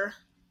are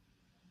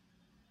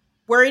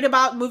worried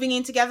about moving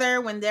in together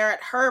when they're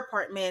at her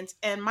apartment.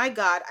 And my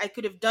God, I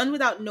could have done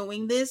without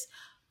knowing this.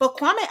 But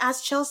Kwame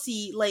asked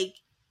Chelsea, like,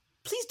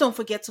 please don't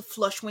forget to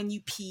flush when you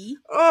pee.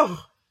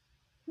 Oh,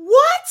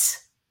 What?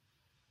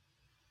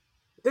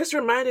 this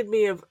reminded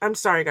me of. I'm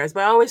sorry, guys,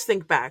 but I always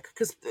think back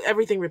because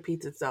everything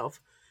repeats itself.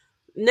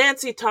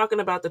 Nancy talking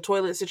about the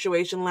toilet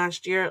situation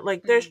last year.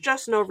 Like, there's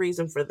just no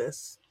reason for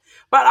this.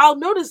 But I'll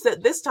notice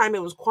that this time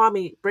it was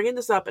Kwame bringing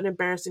this up and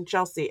embarrassing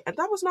Chelsea, and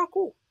that was not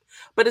cool.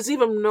 But it's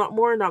even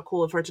more not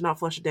cool of her to not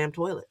flush a damn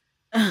toilet.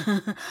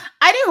 I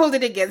didn't hold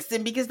it against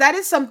him because that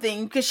is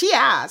something, because she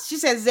asked, she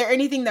says, is there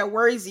anything that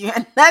worries you?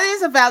 And that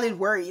is a valid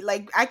worry.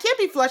 Like, I can't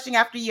be flushing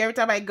after you every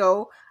time I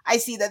go. I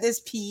see that there's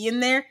pee in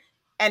there.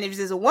 And if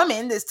there's a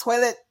woman, there's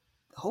toilet,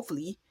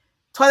 hopefully,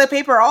 toilet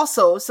paper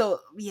also. So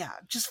yeah,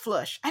 just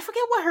flush. I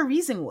forget what her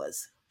reason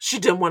was. She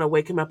didn't want to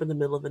wake him up in the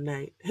middle of the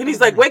night. And he's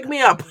like, wake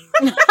me up.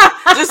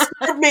 Just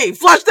for me.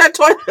 Flush that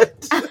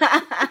toilet.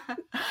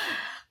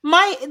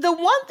 The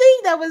one thing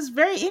that was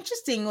very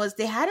interesting was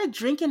they had a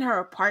drink in her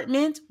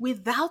apartment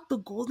without the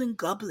golden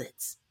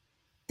goblets.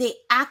 They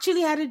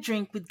actually had a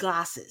drink with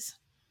glasses.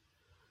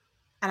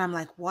 And I'm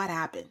like, what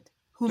happened?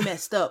 Who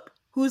messed up?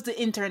 Who's the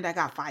intern that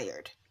got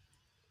fired?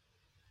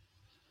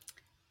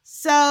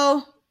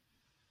 So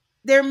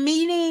they're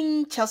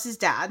meeting Chelsea's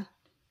dad.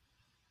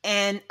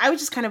 And I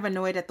was just kind of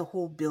annoyed at the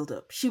whole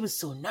buildup. She was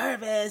so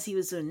nervous. He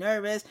was so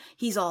nervous.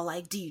 He's all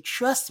like, do you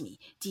trust me?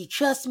 Do you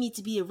trust me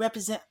to be a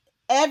represent?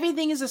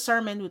 Everything is a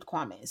sermon with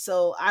Kwame.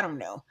 So I don't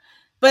know.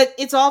 But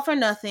it's all for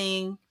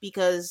nothing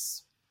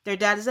because their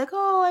dad is like,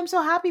 oh, I'm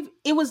so happy.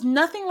 It was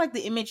nothing like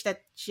the image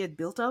that she had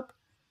built up.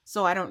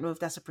 So I don't know if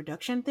that's a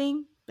production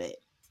thing, but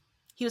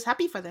he was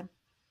happy for them.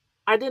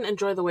 I didn't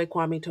enjoy the way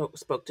Kwame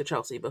spoke to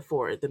Chelsea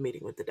before the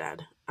meeting with the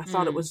dad. I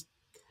thought it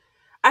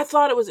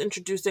was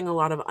introducing a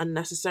lot of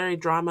unnecessary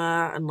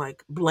drama and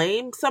like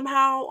blame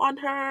somehow on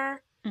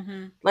her.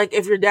 Mm-hmm. Like,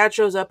 if your dad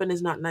shows up and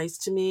is not nice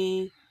to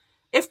me,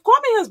 if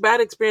Kwame has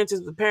bad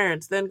experiences with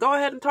parents, then go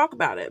ahead and talk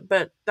about it.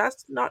 But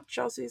that's not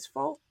Chelsea's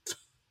fault.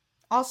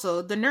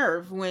 Also, the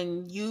nerve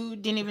when you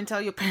didn't even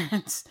tell your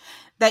parents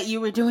that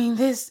you were doing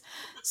this.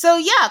 So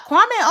yeah,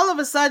 Kwame all of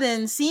a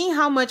sudden seeing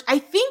how much, I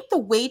think the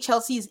way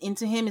Chelsea is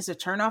into him is a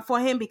turnoff for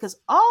him because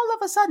all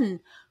of a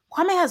sudden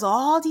Kwame has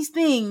all these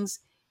things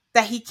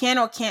that he can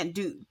or can't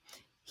do.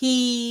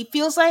 He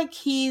feels like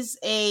he's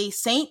a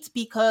saint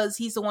because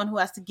he's the one who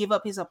has to give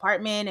up his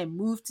apartment and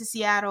move to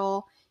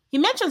Seattle. He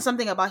mentioned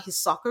something about his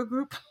soccer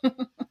group.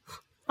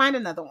 Find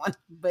another one,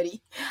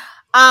 buddy.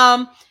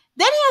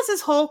 Then he has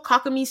this whole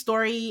cockamy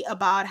story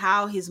about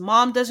how his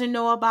mom doesn't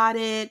know about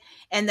it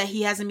and that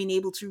he hasn't been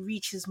able to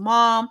reach his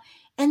mom.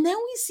 And then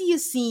we see a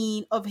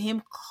scene of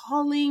him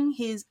calling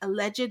his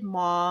alleged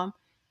mom.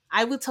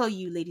 I will tell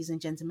you, ladies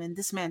and gentlemen,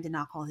 this man did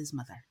not call his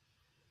mother.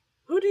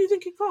 Who do you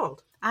think he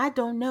called? I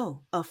don't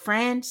know. A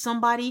friend,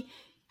 somebody.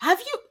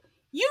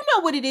 You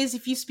know what it is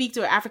if you speak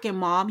to an African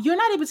mom, you're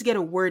not able to get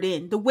a word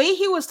in. The way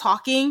he was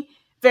talking,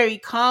 very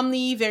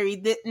calmly,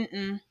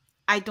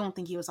 I don't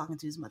think he was talking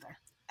to his mother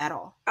at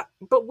all.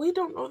 But we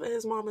don't know that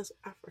his mom is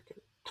African.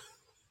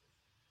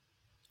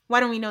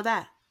 Why don't we know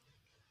that?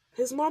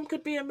 His mom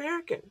could be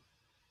American.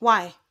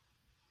 Why?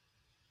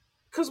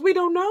 Because we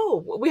don't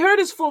know. We heard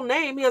his full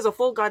name. He has a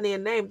full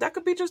Ghanaian name. That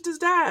could be just his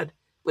dad.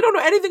 We don't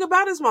know anything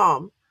about his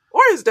mom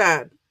or his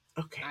dad.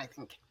 Okay. I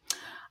think.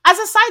 As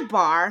a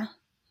sidebar,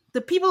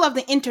 the people of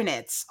the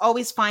internets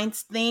always find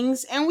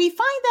things, and we find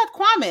that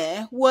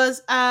Kwame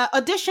was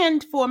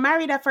auditioned for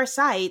Married at First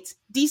Sight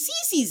DC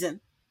season.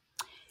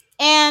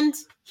 And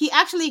he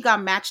actually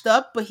got matched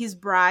up, but his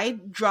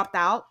bride dropped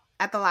out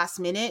at the last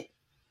minute.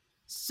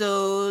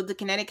 So the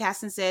Kinetic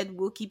casting said,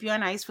 we'll keep you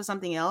on ice for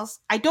something else.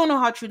 I don't know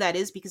how true that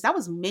is because that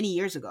was many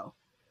years ago.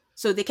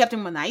 So they kept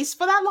him on ice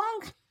for that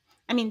long?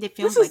 I mean, they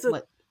filmed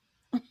what?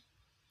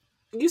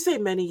 You say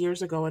many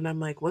years ago, and I'm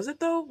like, was it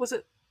though? Was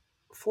it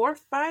 4 or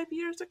 5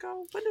 years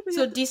ago? When did we?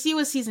 So DC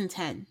was season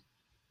 10.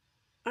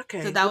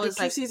 Okay, so that was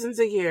 2 like seasons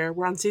a year.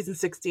 We're on season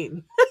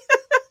 16.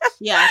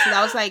 Yeah, so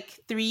that was like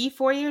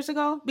 3-4 years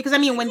ago. Because I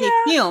mean, when they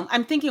film,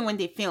 I'm thinking when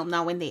they film,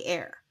 not when they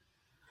air.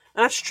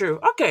 That's true.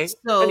 Okay.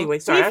 So, anyway,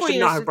 sorry, I 3-4 should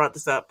not have brought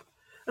this up.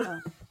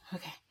 Oh,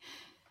 okay.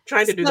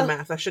 Trying to do the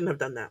math. I shouldn't have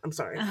done that. I'm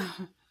sorry.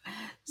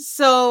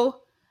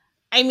 So,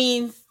 I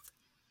mean,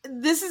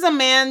 this is a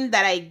man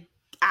that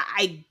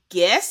I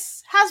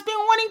guess has been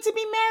wanting to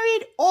be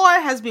married or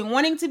has been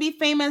wanting to be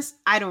famous.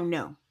 I don't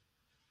know.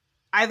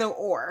 Either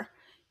or.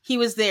 He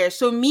was there.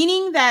 So,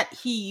 meaning that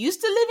he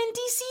used to live in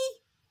DC?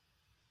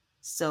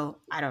 So,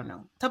 I don't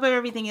know. Top of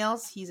everything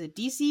else, he's a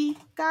DC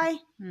guy.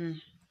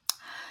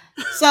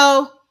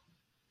 So,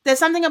 There's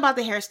something about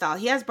the hairstyle.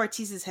 He has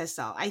Bartise's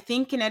hairstyle. I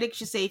think Kinetic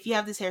should say, if you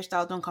have this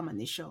hairstyle, don't come on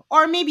this show.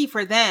 Or maybe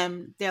for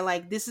them, they're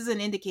like, this is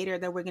an indicator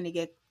that we're going to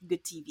get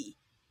good TV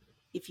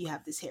if you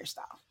have this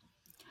hairstyle.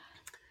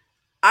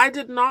 I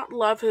did not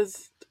love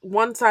his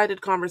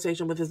one-sided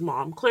conversation with his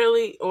mom,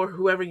 clearly, or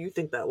whoever you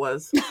think that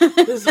was.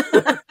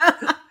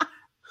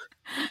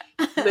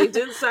 They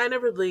didn't sign a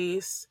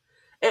release.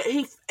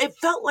 It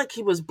felt like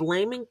he was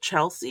blaming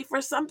Chelsea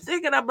for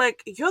something, and I'm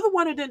like, you're the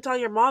one who didn't tell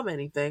your mom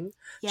anything.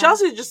 Yeah.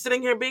 Chelsea's just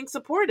sitting here being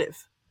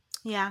supportive.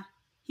 Yeah,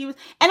 he was,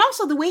 and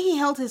also the way he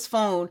held his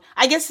phone.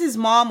 I guess his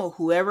mom or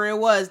whoever it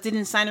was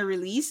didn't sign a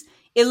release.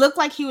 It looked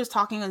like he was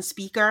talking on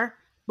speaker,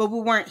 but we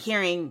weren't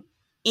hearing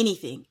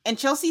anything. And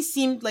Chelsea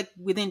seemed like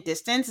within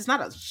distance. It's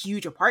not a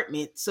huge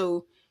apartment,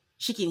 so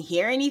she can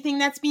hear anything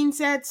that's being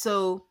said.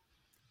 So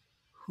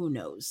who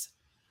knows?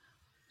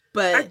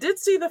 But I did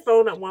see the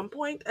phone at one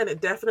point, and it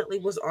definitely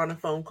was on a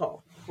phone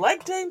call.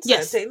 Like Tane said,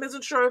 yes. Tane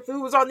isn't sure if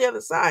who was on the other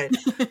side,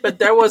 but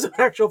there was an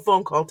actual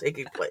phone call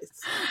taking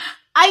place.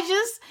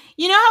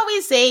 You know how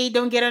we say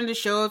don't get on the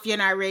show if you're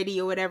not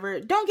ready or whatever?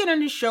 Don't get on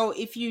the show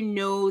if you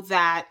know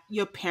that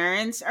your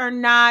parents are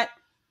not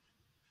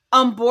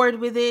on board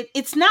with it.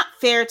 It's not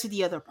fair to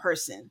the other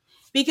person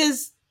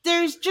because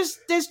there's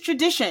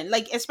tradition,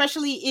 like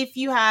especially if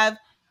you have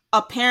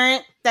a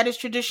parent that is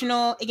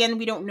traditional. Again,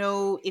 we don't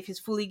know if he's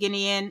fully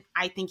Guinean.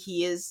 I think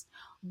he is.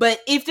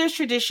 But if there's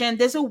tradition,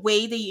 there's a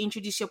way that you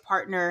introduce your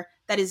partner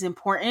that is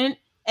important.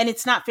 And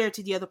it's not fair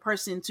to the other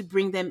person to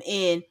bring them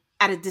in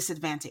at a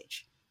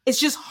disadvantage. It's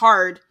just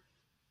hard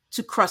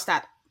to cross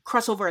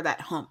over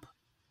that hump.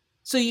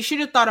 So you should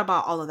have thought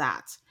about all of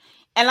that.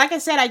 And like I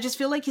said, I just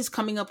feel like he's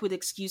coming up with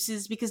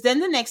excuses because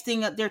then the next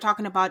thing they're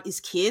talking about is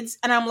kids.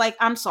 And I'm like,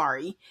 I'm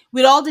sorry.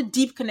 With all the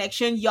deep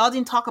connection, y'all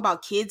didn't talk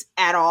about kids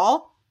at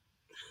all.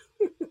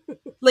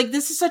 Like,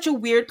 this is such a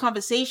weird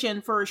conversation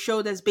for a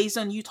show that's based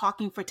on you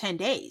talking for 10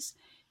 days.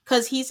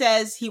 Because he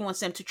says he wants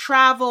them to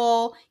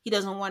travel. He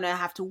doesn't want to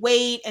have to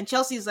wait. And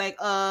Chelsea's like,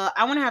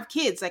 I want to have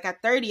kids. Like,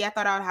 at 30, I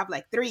thought I would have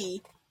like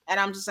 3. And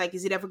I'm just like,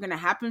 is it ever going to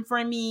happen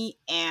for me?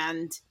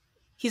 And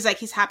he's like,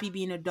 he's happy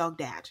being a dog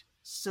dad.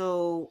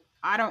 So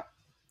I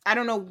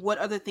don't know what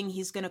other thing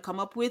he's going to come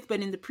up with.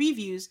 But in the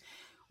previews,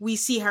 we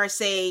see her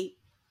say,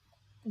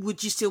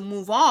 would you still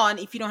move on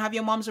if you don't have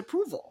your mom's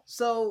approval?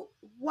 So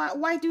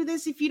why do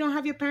this if you don't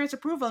have your parents'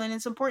 approval and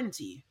it's important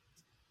to you?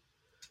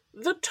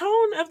 The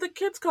tone of the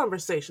kids'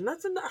 conversation. I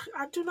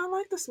do not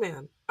like this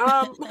man.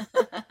 It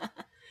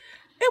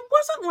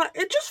wasn't like,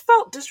 it just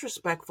felt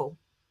disrespectful.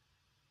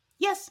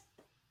 Yes.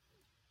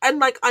 And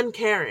like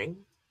uncaring.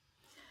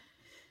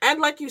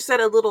 And like you said,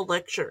 a little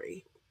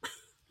lectury.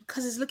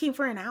 Because he's looking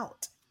for an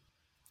out.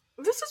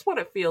 This is what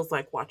it feels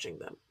like watching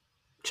them.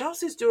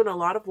 Chelsea's doing a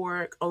lot of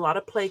work, a lot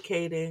of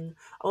placating,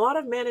 a lot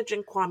of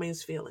managing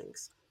Kwame's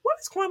feelings. What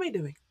is Kwame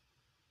doing?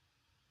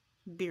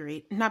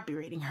 Not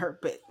berating her,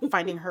 but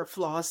finding her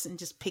flaws and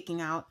just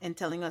picking out and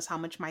telling us how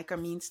much Micah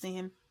means to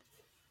him.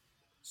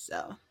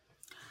 So,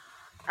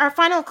 our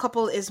final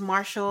couple is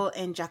Marshall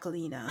and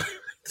Jacquelina.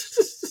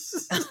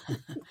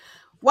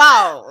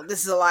 Wow,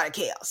 this is a lot of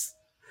chaos.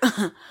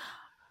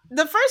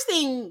 The first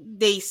thing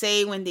they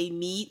say when they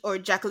meet, or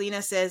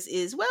Jacquelina says,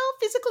 is, well,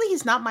 physically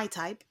he's not my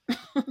type.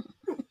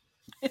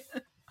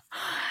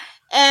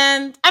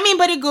 And I mean,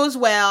 but it goes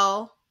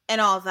well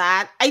and all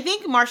that. I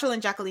think Marshall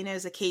and Jacquelina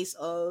is a case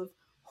of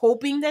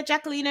hoping that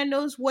Jacquelina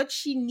knows what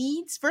she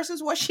needs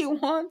versus what she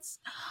wants.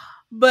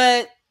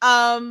 But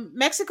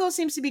Mexico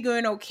seems to be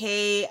going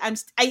okay.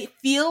 I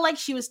feel like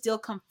she was still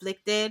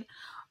conflicted,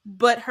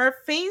 but her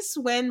face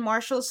when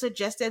Marshall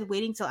suggested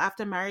waiting till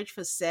after marriage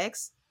for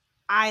sex,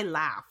 I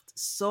laughed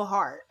so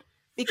hard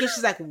because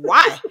she's like,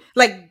 why?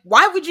 Like,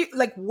 why would you,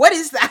 like, what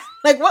is that?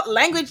 Like, what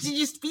language did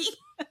you speak?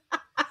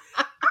 I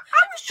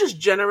was just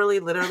generally,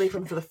 literally,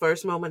 from the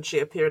first moment she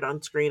appeared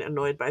on screen,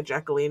 annoyed by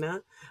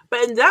Jacquelina.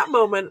 But in that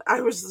moment,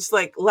 I was just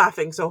like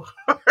laughing so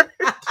hard.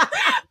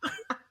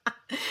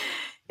 It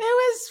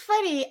was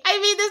funny.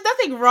 I mean, there's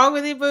nothing wrong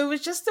with it, but it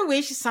was just the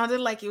way she sounded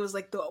like it was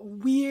like the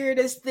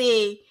weirdest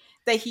thing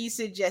that he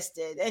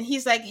suggested. And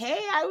he's like, hey,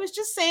 I was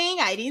just saying,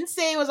 I didn't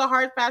say it was a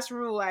hard fast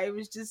rule. I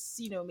was just,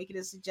 making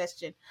a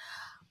suggestion.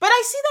 But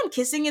I see them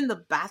kissing in the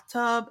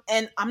bathtub,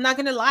 and I'm not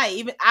going to lie,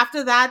 even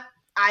after that,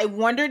 I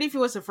wondered if he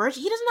was a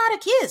virgin. He doesn't know how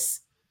to kiss.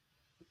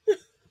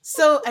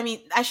 So, I mean,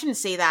 I shouldn't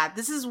say that.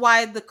 This is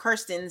why the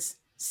Kirstens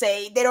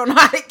say they don't know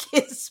how to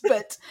kiss.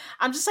 But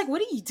I'm just like,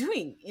 what are you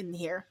doing in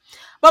here?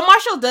 But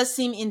Marshall does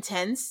seem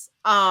intense.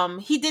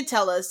 He did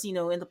tell us, in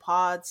the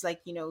pods,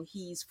 like,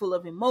 he's full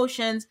of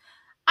emotions.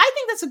 I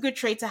think that's a good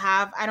trait to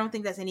have. I don't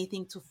think that's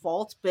anything to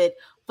fault. But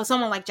for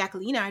someone like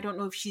Jacquelina, I don't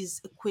know if she's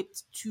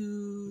equipped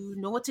to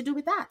know what to do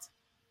with that.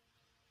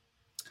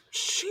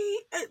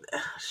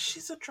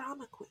 She's a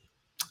drama queen.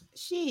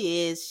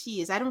 She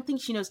is. I don't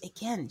think she knows.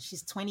 Again,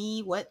 she's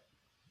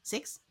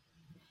 6?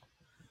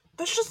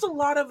 There's just a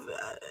lot of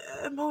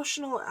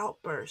emotional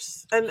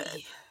outbursts. And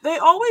they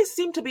always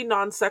seem to be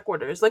non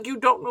sequiturs. Like, you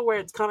don't know where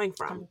it's coming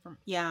from.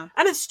 Yeah.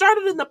 And it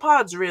started in the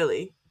pods,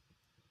 really.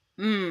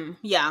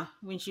 Yeah,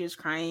 when she was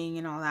crying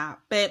and all that.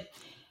 But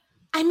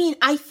I mean,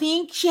 I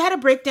think she had a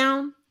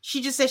breakdown.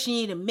 She just said she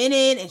needed a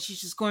minute and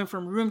she's just going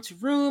from room to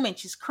room and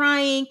she's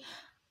crying.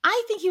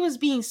 I think he was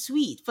being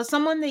sweet. For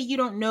someone that you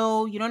don't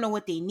know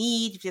what they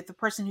need. If you're the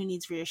person who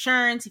needs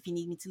reassurance, if you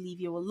need me to leave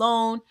you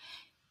alone.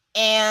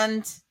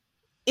 And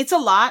it's a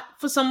lot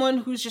for someone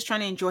who's just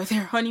trying to enjoy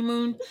their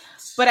honeymoon.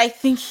 But I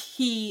think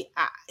he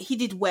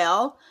did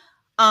well.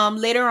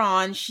 Later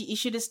on, she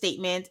issued a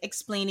statement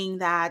explaining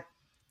that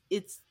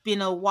it's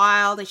been a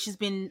while that she's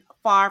been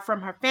far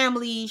from her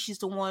family. She's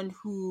the one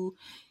who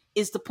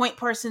is the point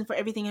person for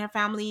everything in her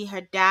family.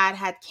 Her dad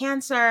had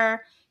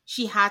cancer.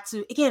 She had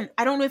to, again,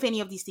 I don't know if any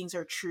of these things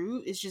are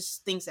true. It's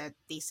just things that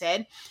they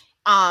said.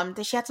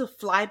 That she had to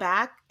fly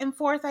back and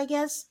forth, I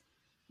guess,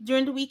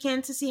 during the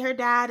weekend to see her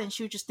dad. And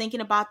she was just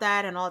thinking about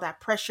that and all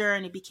that pressure.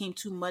 And it became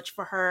too much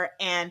for her.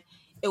 And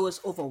it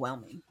was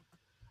overwhelming.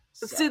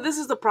 See, this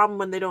is the problem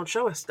when they don't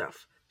show us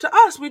stuff. To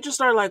us, we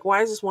just are like,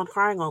 why is this one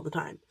crying all the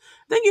time?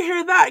 Then you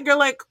hear that and you're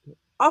like,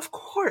 of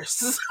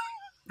course.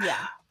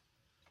 Yeah.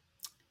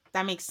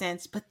 That makes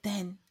sense. But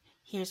then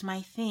here's my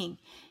thing.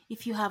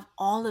 If you have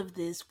all of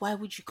this, why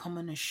would you come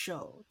on a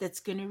show that's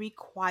going to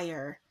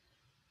require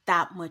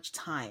that much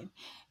time?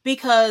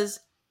 Because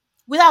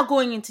without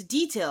going into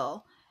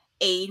detail,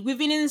 Aid, we've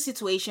been in a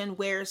situation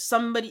where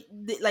somebody,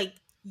 like,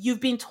 you've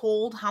been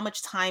told how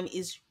much time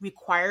is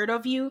required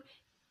of you.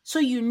 So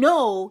you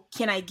know,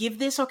 can I give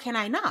this or can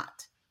I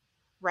not?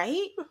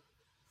 Right?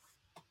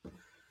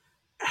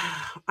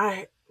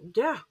 I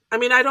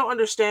mean, I don't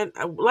understand.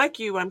 Like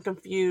you, I'm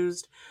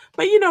confused.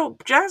 But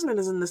Jasmine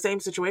is in the same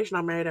situation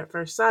on Married at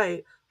First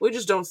Sight. We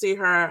just don't see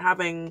her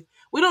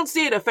we don't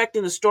see it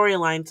affecting the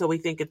storyline, so we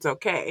think it's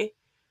okay,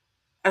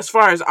 as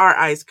far as our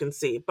eyes can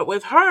see. But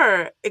with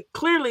her, it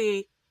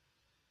clearly,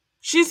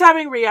 she's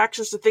having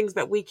reactions to things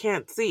that we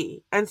can't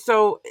see. And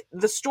so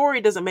the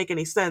story doesn't make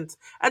any sense.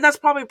 And that's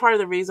probably part of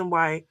the reason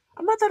why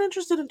I'm not that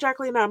interested in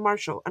Jacqueline and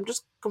Marshall. I'm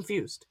just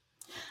confused.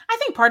 I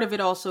think part of it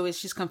also is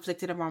she's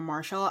conflicted about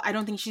Marshall. I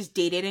don't think she's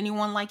dated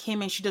anyone like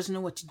him and she doesn't know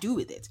what to do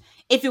with it.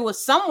 If it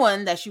was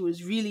someone that she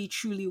was really,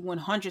 truly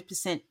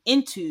 100%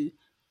 into,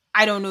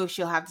 I don't know if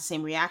she'll have the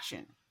same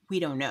reaction. We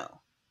don't know.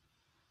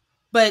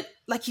 But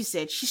like you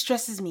said, she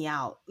stresses me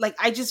out. Like,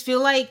 I just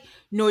feel like,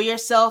 know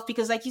yourself,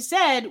 because like you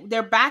said,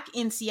 they're back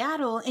in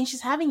Seattle and she's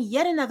having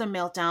yet another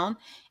meltdown.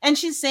 And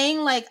she's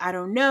saying like, I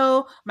don't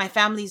know, my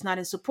family's not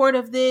in support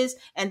of this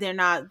and they're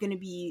not going to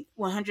be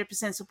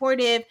 100%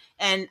 supportive.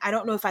 And I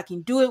don't know if I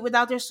can do it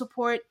without their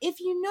support.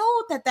 If you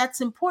know that that's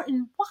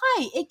important,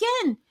 why?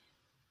 Again,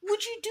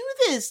 would you do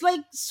this? Like,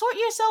 sort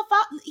yourself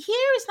out. Here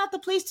is not the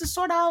place to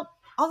sort out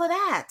all of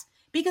that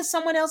because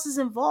someone else is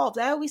involved.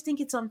 I always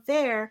think it's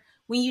unfair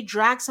when you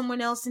drag someone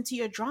else into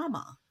your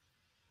drama.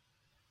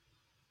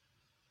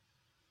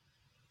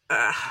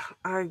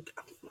 The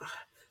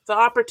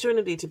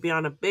opportunity to be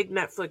on a big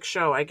Netflix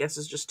show, I guess,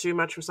 is just too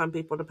much for some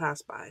people to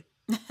pass by.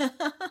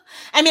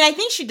 I mean, I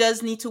think she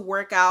does need to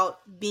work out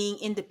being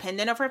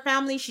independent of her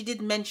family. She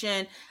did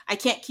mention, I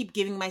can't keep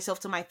giving myself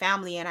to my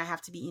family and I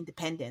have to be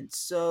independent.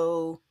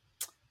 So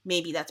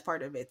maybe that's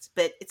part of it.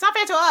 But it's not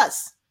fair to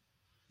us.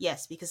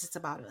 Yes, because it's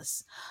about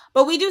us.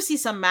 But we do see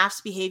some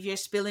MAFS behavior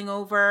spilling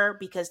over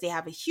because they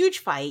have a huge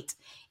fight.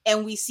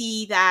 And we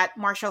see that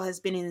Marshall has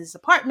been in his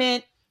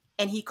apartment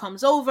and he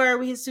comes over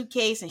with his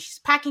suitcase and she's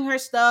packing her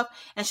stuff.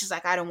 And she's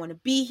like, I don't want to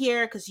be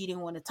here because you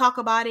didn't want to talk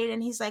about it.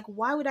 And he's like,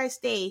 why would I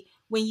stay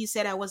when you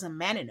said I wasn't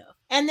man enough?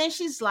 And then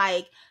she's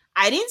like,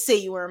 I didn't say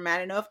you weren't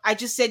man enough. I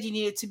just said you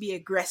needed to be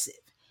aggressive.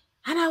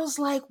 And I was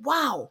like,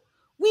 wow.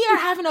 We are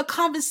having a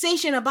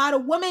conversation about a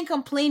woman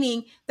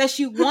complaining that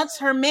she wants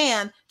her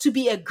man to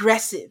be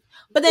aggressive.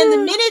 But then the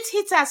minute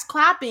he starts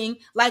clapping,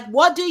 like,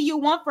 what do you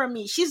want from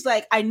me? She's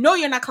like, I know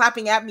you're not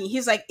clapping at me.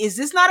 He's like, is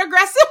this not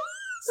aggressive?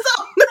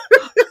 So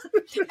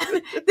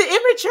the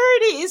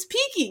immaturity is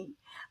peaking.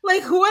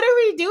 Like, what are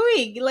we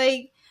doing?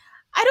 Like,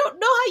 I don't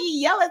know how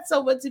you yell at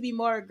someone to be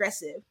more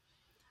aggressive.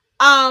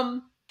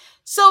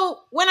 So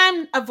when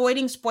I'm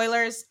avoiding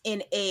spoilers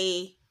in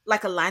a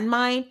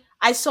landmine,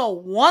 I saw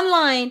one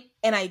line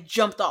and I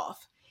jumped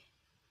off.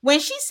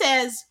 When she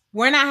says,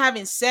 we're not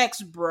having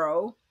sex,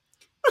 bro,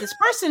 this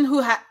person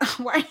who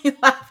why are you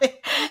laughing?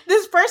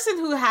 This person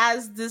who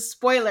has the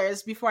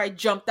spoilers before I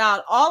jumped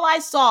out, all I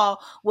saw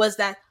was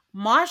that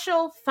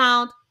Marshall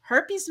found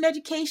herpes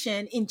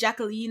medication in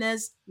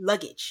Jacquelina's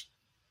luggage.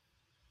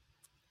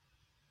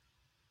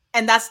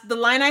 And that's the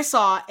line I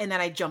saw, and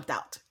then I jumped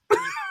out.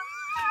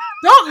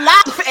 Don't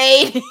laugh,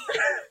 Aid. Well,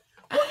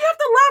 you have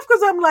to laugh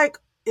because I'm like,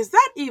 is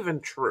that even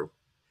true?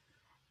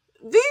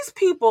 These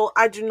people,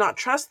 I do not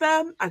trust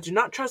them. I do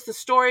not trust the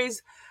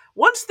stories.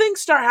 Once things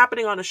start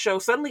happening on a show,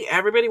 suddenly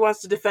everybody wants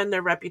to defend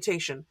their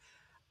reputation.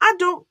 I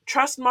don't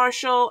trust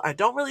Marshall. I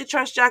don't really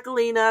trust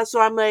Jacquelina.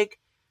 So I'm like,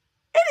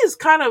 it is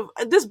kind of,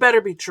 this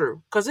better be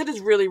true. Because it is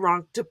really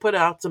wrong to put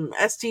out some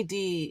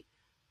STD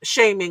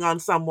shaming on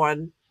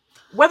someone,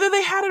 whether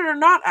they had it or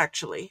not,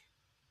 actually.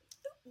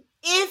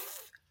 If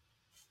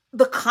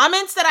the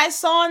comments that I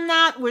saw on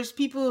that was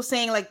people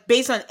saying, like,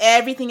 based on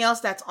everything else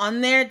that's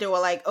on there, they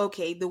were like,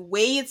 okay, the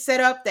way it's set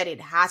up, that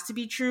it has to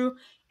be true.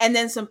 and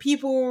then some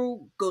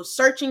people go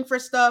searching for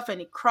stuff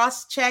and it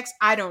cross checks.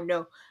 I don't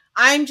know.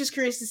 I'm just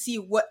curious to see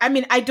what, I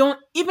mean, I don't,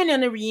 even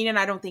in a reunion,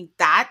 I don't think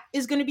that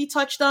is going to be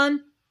touched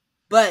on,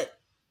 but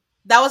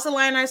that was the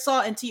line I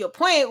saw. And to your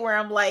point where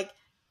I'm like,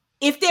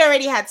 if they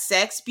already had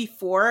sex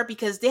before,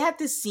 because they had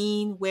this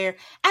scene where, and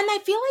I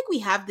feel like we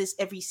have this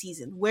every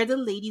season, where the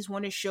ladies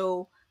want to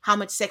show how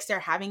much sex they're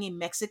having in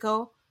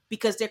Mexico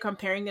because they're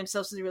comparing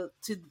themselves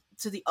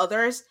to the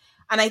others.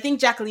 And I think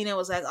Jacqueline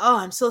was like, oh,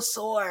 I'm so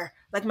sore.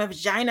 Like my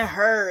vagina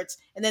hurts.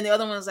 And then the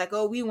other one was like,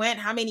 oh, we went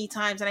how many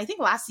times? And I think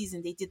last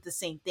season they did the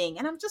same thing.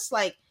 And I'm just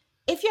like,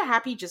 if you're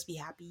happy, just be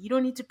happy. You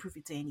don't need to prove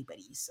it to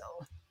anybody. So,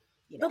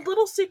 you know. The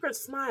little secret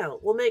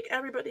smile will make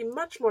everybody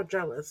much more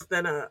jealous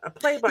than a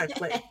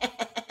play-by-play.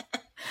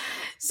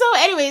 So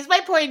anyways,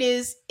 my point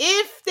is,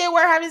 if they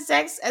were having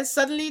sex and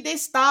suddenly they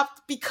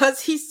stopped because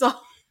he saw,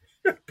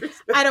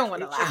 I don't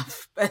want to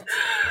laugh, but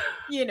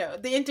you know,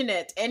 the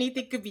internet,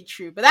 anything could be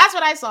true. But that's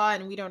what I saw,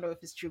 and we don't know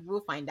if it's true.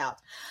 We'll find out.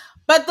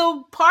 But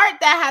the part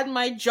that had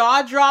my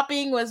jaw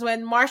dropping was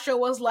when Marshall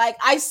was like,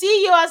 I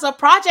see you as a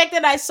project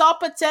and I saw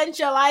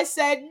potential. I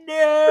said, no.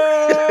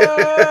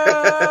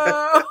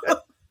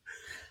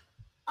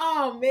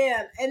 Oh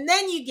man. And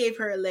then you gave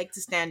her a leg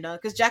to stand on,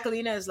 because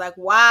Jacquelina is like,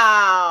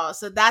 wow,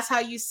 so that's how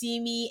you see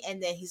me?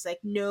 And then he's like,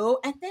 no.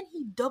 And then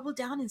he doubled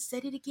down and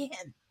said it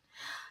again.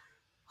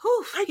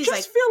 Whew, I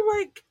just feel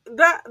like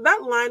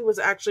that line was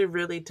actually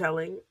really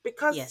telling,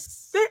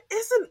 because there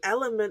is an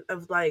element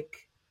of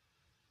like,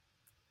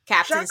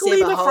 Captain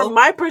Jacquelina, from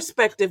my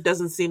perspective,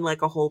 doesn't seem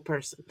like a whole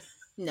person.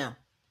 No,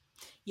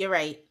 you're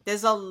right.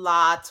 There's a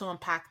lot to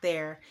unpack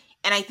there.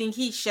 And I think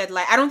he shed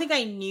light. I don't think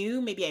I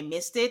knew, maybe I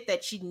missed it,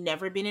 that she'd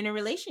never been in a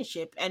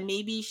relationship. And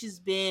maybe she's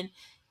been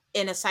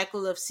in a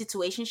cycle of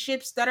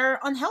situationships that are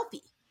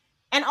unhealthy.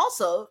 And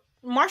also,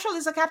 Marshall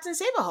is a Captain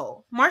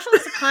Save-A-Hoe. Marshall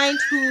is the kind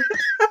who...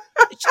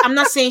 I'm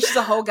not saying she's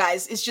a hoe,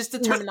 guys. It's just the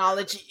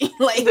terminology.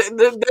 Like,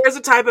 there's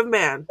a type of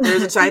man.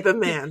 There's a type of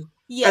man.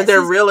 Yes, and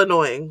they're real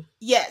annoying.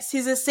 Yes,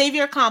 he's a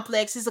savior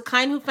complex. He's the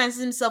kind who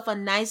fancies himself a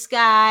nice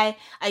guy.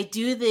 I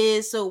do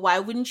this, so why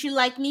wouldn't you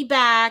like me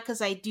back?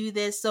 Because I do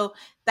this. So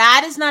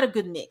that is not a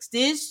good mix.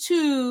 These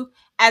two,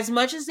 as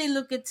much as they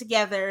look good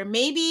together,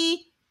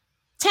 maybe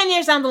 10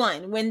 years down the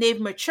line, when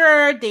they've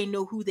matured, they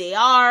know who they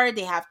are,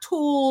 they have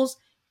tools,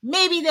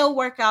 maybe they'll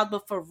work out.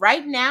 But for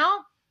right now,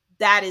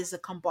 that is a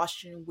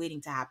combustion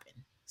waiting to happen.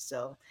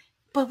 So,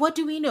 but what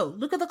do we know?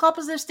 Look at the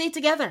couples that stay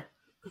together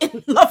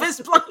in Love is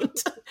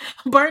Blind.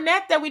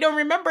 Burnett, that we don't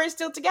remember, is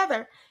still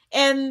together.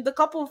 And the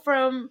couple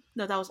from,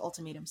 no, that was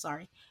Ultimatum,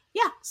 sorry.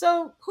 Yeah,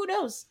 so who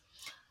knows?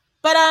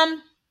 But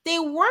they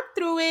work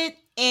through it,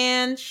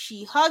 and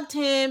she hugged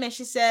him, and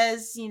she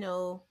says, you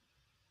know,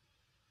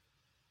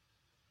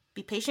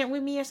 be patient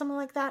with me or something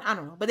like that. I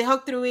don't know. But they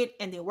hug through it,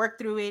 and they work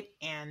through it,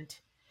 and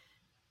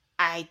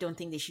I don't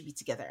think they should be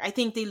together. I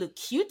think they look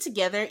cute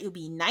together. It would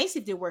be nice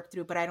if they work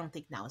through, but I don't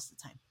think now is the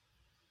time.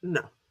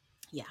 No.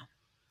 Yeah.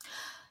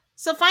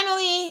 So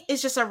finally,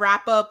 it's just a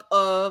wrap up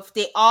of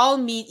they all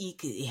meet.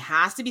 It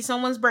has to be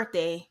someone's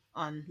birthday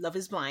on Love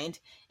is Blind,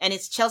 and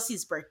it's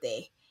Chelsea's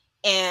birthday.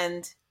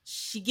 And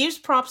she gives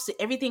props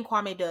to everything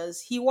Kwame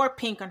does. He wore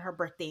pink on her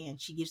birthday, and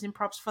she gives him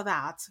props for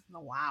that.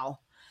 Wow.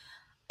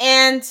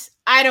 And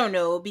I don't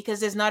know, because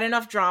there's not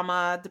enough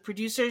drama. The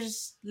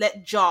producers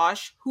let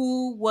Josh,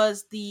 who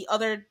was the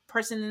other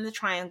person in the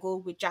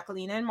triangle with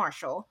Jacquelina and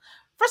Marshall.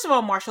 First of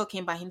all, Marshall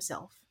came by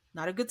himself.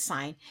 Not a good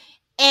sign.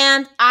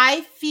 And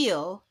I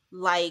feel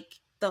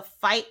like the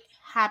party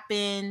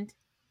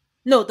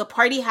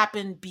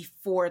happened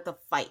before the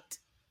fight.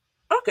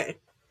 Okay.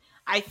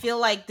 I feel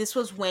like this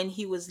was when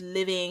he was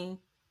living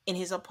in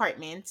his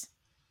apartment,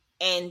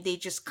 and they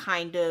just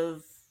kind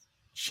of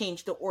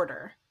changed the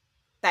order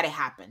that it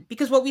happened.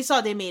 Because what we saw,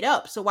 they made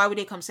up. So why would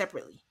they come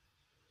separately?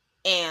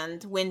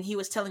 And when he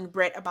was telling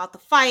Brett about the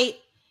fight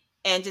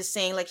and just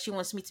saying, like, she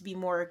wants me to be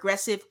more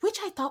aggressive, which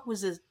I thought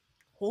was a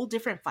whole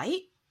different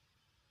fight.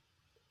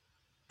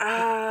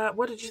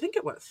 What did you think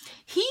it was?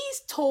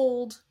 He's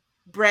told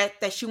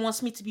Brett that she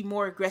wants me to be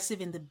more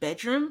aggressive in the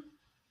bedroom,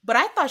 but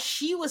I thought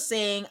she was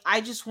saying, I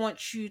just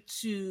want you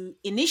to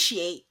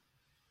initiate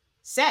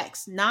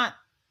sex, not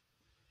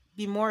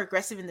be more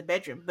aggressive in the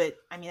bedroom. But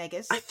I mean, I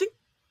guess I think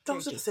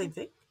those are the same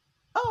thing.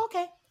 Oh,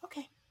 okay.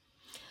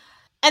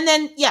 And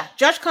then, yeah,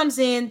 Josh comes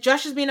in.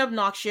 Josh is being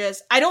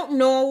obnoxious. I don't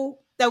know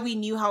that we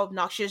knew how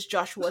obnoxious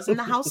Josh was in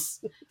the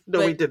house. No,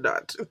 we did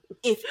not.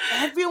 If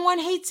everyone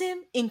hates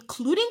him,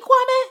 including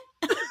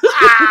Kwame,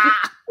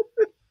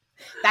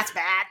 that's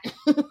bad.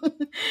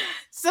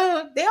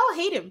 So they all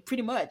hate him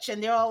pretty much.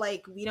 And they're all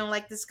like, we don't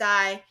like this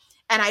guy.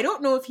 And I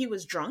don't know if he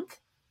was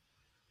drunk.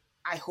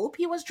 I hope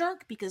he was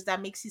drunk, because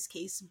that makes his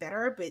case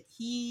better. But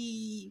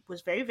he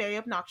was very, very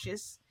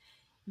obnoxious,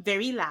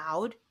 very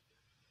loud.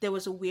 There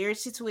was a weird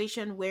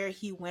situation where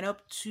he went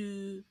up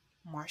to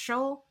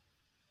Marshall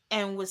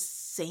and was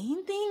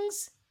saying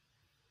things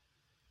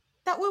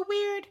that were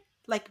weird.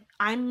 Like,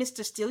 I'm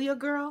Mr. Steal Your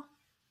Girl.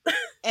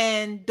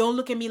 And don't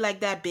look at me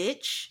like that,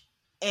 bitch.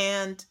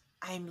 And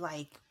I'm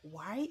like,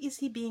 why is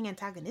he being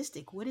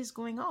antagonistic? What is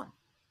going on?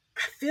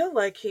 I feel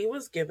like he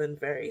was given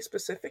very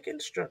specific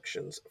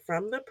instructions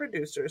from the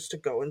producers to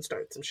go and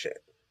start some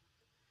shit.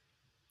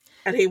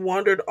 And he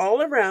wandered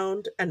all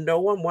around and no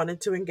one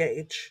wanted to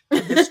engage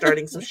in his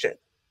starting some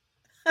shit.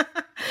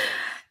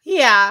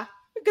 Yeah.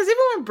 Because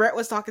even when Brett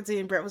was talking to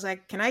him, Brett was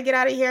like, "Can I get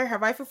out of here?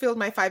 Have I fulfilled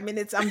my 5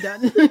 minutes? I'm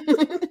done."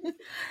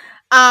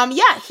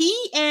 Yeah, he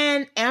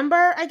and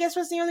Amber, I guess,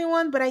 was the only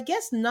one, but I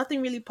guess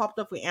nothing really popped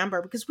up with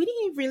Amber because we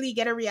didn't really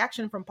get a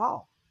reaction from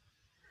Paul.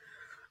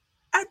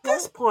 At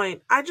this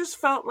point, I just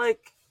felt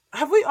like,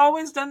 have we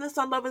always done this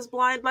on Love is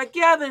Blind? Like,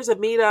 yeah, there's a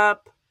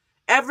meetup.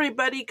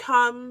 Everybody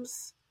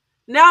comes.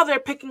 Now they're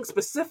picking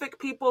specific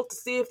people to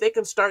see if they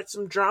can start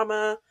some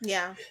drama.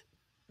 Yeah.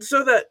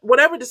 So that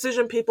whatever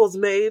decision people's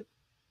made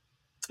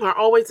are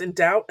always in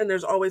doubt and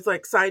there's always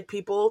like side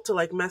people to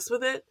like mess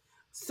with it.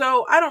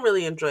 So I don't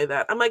really enjoy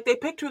that. I'm like, they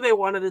picked who they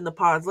wanted in the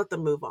pods. Let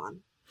them move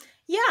on.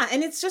 Yeah,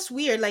 and it's just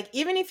weird. Like,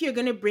 even if you're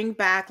gonna bring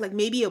back like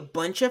maybe a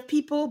bunch of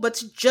people, but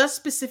to just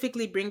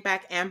specifically bring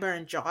back Amber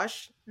and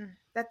Josh,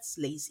 that's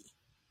lazy.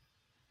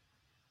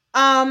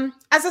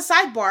 As a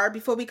sidebar,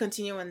 before we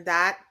continue on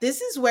that,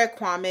 this is where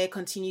Kwame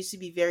continues to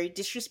be very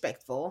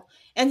disrespectful.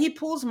 And he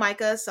pulls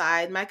Micah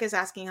aside. Micah's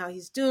asking how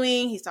he's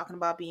doing. He's talking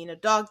about being a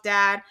dog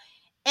dad.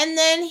 And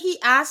then he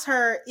asks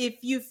her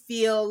if you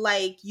feel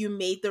like you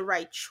made the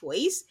right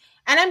choice.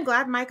 And I'm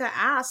glad Micah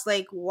asked,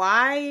 like,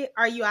 why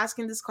are you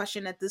asking this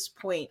question at this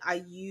point? Are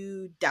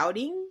you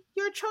doubting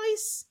your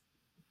choice?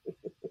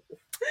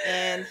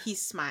 And he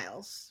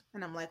smiles.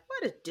 And I'm like,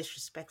 what a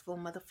disrespectful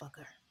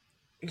motherfucker.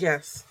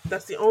 Yes,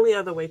 that's the only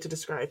other way to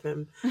describe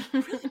him.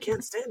 Really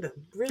can't stand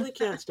him. Really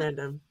can't stand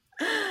him.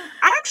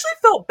 I actually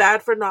felt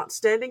bad for not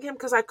standing him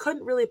because I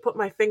couldn't really put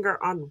my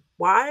finger on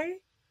why.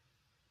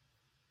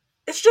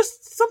 It's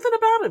just something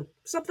about him.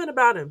 Something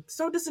about him.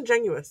 So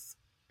disingenuous.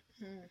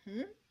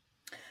 Mm-hmm.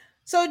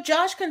 So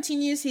Josh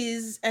continues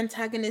his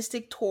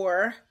antagonistic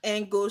tour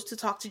and goes to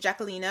talk to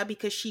Jacquelina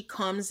because she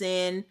comes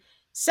in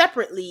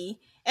separately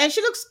and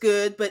she looks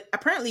good, but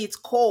apparently it's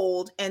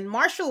cold and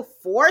Marshall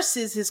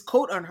forces his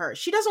coat on her.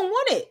 She doesn't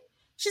want it.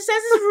 She says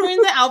it's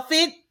ruined the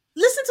outfit.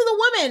 Listen to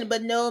the woman.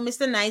 But no,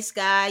 Mr. Nice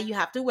Guy, you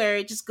have to wear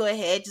it. Just go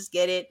ahead, just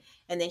get it.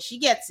 And then she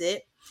gets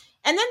it.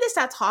 And then they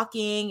start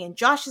talking and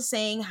Josh is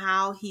saying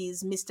how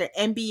he's Mr.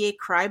 NBA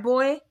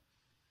Cryboy.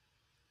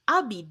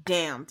 I'll be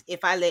damned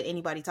if I let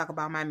anybody talk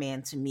about my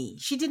man to me.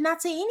 She did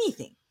not say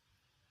anything.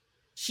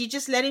 She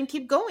just let him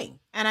keep going.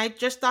 And I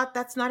just thought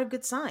that's not a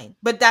good sign.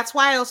 But that's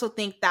why I also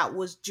think that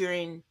was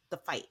during the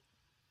fight.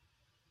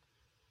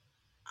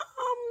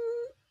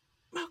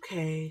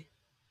 Okay.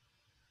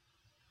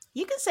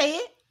 You can say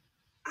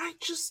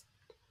it.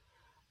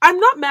 I'm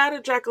not mad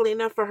at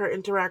Jacquelina for her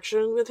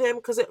interaction with him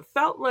because it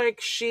felt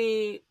like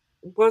she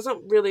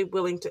wasn't really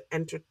willing to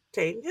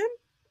entertain him.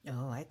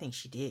 Oh, I think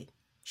she did.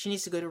 She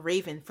needs to go to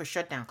Raven for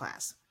shutdown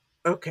class.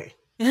 Okay.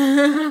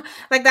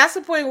 Like, that's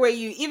the point where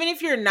you, even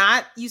if you're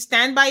not, you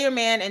stand by your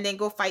man and then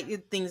go fight your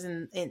things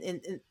in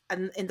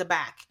the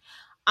back.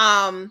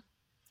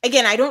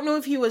 Again, I don't know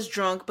if he was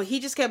drunk, but he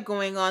just kept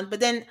going on. But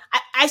then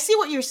I see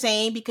what you're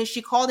saying because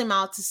she called him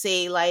out to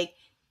say, like,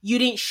 you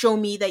didn't show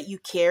me that you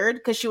cared.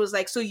 Because she was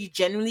like, so you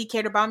genuinely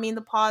cared about me in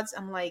the pods?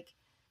 I'm like,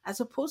 as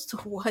opposed to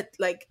what?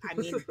 Like, I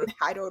mean,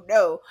 I don't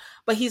know.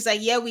 But he's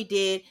like, yeah, we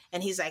did.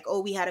 And he's like,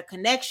 oh, we had a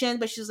connection.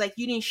 But she's like,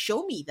 you didn't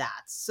show me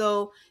that.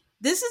 So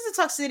this is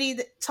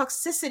the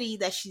toxicity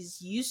that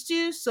she's used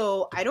to.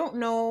 So I don't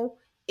know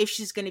if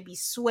she's going to be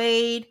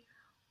swayed.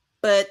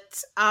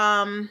 But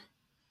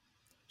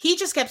he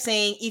just kept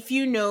saying, if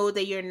you know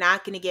that you're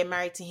not going to get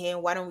married to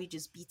him, why don't we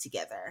just be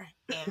together?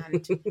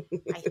 And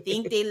I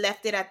think they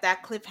left it at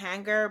that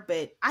cliffhanger,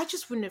 but I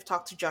just wouldn't have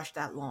talked to Josh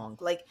that long.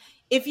 Like,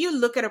 if you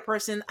look at a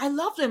person, I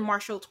love when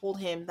Marshall told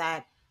him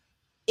that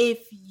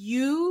if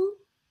you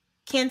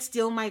can't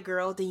steal my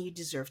girl, then you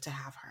deserve to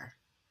have her.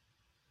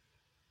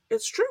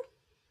 It's true.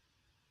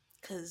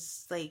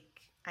 Because, like,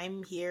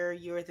 I'm here,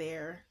 you're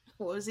there.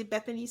 What was it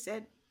Bethany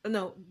said? Oh,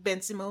 no,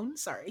 Ben Simone,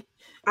 sorry.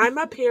 I'm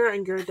up here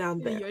and you're down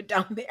there. You're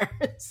down there.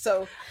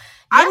 So, yeah.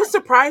 I was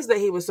surprised that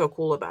he was so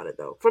cool about it,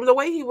 though. From the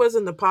way he was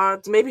in the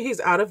pods, maybe he's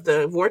out of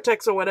the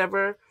vortex or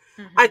whatever.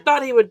 Mm-hmm. I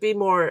thought he would be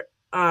more,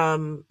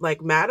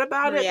 like, mad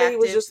about it, but he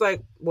was just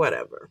like,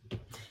 whatever.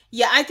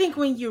 Yeah, I think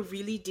when you're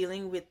really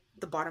dealing with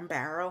the bottom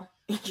barrel,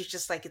 you're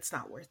just like, it's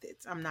not worth it.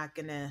 I'm not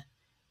going to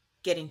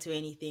get into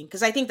anything.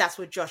 Because I think that's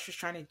what Josh was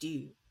trying to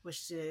do,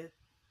 was to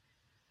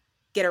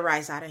get a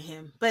rise out of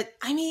him. But,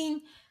 I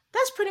mean,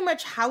 that's pretty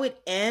much how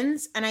it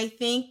ends. And I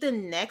think the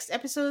next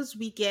episodes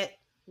we get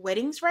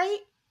weddings, right?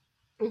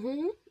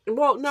 Mm-hmm.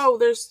 Well, no,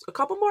 there's a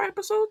couple more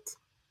episodes.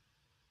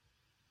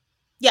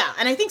 Yeah,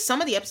 and I think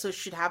some of the episodes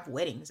should have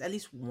weddings, at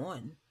least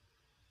one.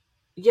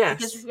 Yes.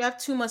 Because we have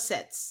 2 more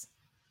sets.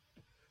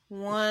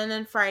 One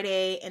on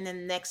Friday and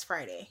then next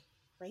Friday,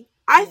 right?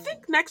 I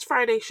think next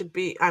Friday should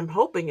be, I'm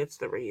hoping it's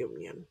the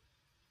reunion.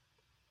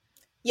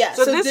 Yeah.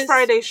 So this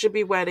Friday should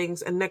be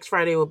weddings and next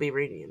Friday will be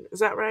reunion. Is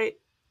that right?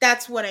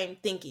 That's what I'm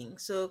thinking.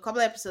 So a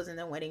couple episodes and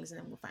then weddings and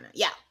then we'll find out.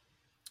 Yeah.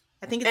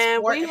 I think it's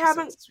and 4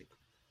 episodes this week.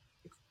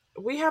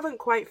 We haven't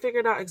quite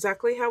figured out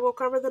exactly how we'll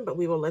cover them, but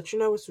we will let you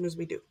know as soon as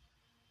we do.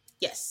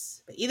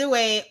 Yes. But either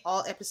way,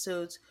 all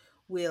episodes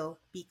will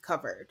be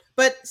covered.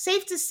 But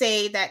safe to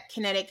say that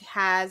Kinetic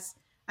has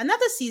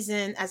another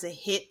season as a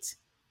hit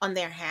on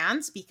their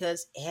hands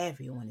because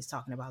everyone is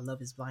talking about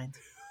Love is Blind.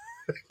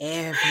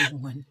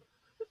 Everyone.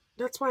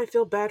 That's why I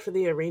feel bad for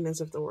the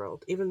Arenas of the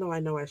world, even though I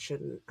know I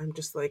shouldn't. I'm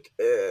just like,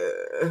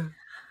 ugh.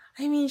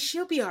 I mean,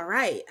 she'll be all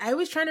right. I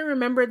was trying to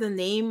remember the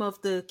name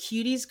of the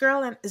cuties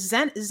girl and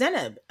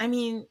Zeneb. I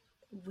mean,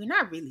 we're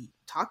not really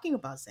talking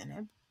about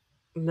Zeneb.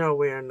 No,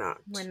 we're not.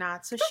 We're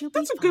not, so she'll be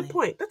That's a fine. good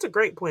point. That's a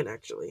great point,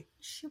 actually.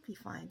 She'll be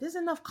fine. There's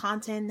enough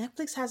content.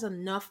 Netflix has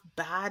enough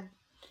bad.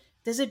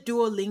 There's a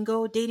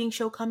Duolingo dating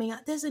show coming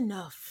out. There's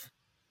enough.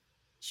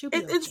 She'll be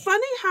okay. It's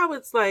funny how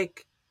it's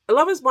like,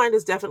 Love is Blind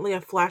is definitely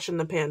a flash in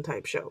the pan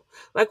type show.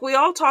 Like, we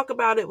all talk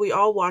about it, we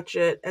all watch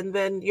it, and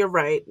then you're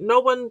right.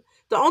 The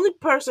only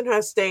person who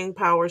has staying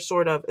power,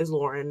 sort of, is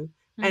Lauren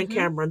and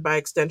Cameron by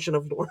extension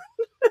of Lauren.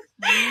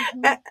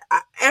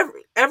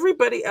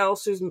 Everybody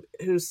else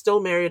who's still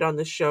married on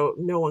this show,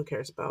 no one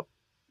cares about.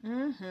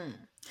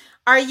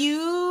 Are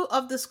you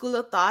of the school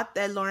of thought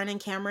that Lauren and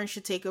Cameron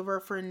should take over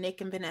for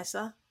Nick and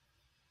Vanessa?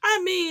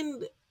 I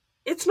mean,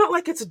 it's not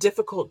like it's a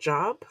difficult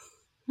job.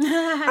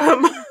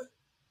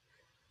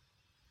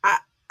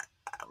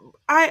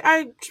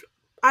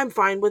 I'm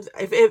fine with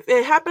if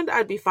it happened,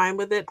 I'd be fine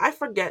with it. I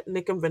forget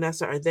Nick and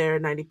Vanessa are there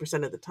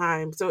 90% of the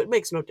time, so it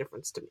makes no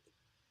difference to me.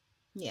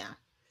 Yeah.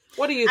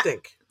 What do you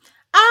think?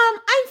 I'm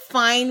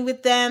fine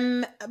with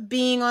them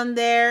being on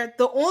there.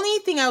 The only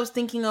thing I was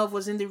thinking of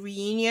was in the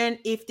reunion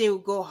if they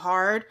would go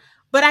hard.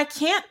 But I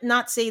can't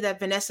not say that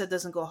Vanessa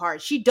doesn't go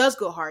hard. She does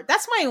go hard.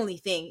 That's my only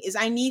thing is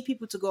I need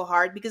people to go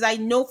hard because I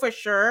know for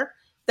sure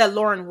that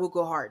Lauren will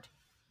go hard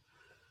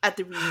at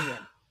the reunion.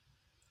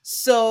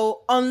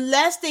 So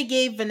unless they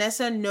gave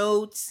Vanessa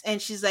notes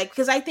and she's like,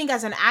 because I think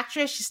as an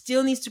actress, she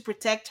still needs to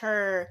protect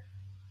her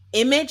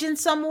image in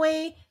some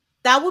way.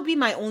 That would be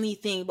my only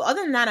thing. But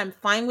other than that, I'm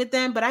fine with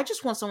them. But I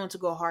just want someone to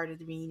go hard at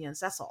the reunions.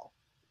 That's all.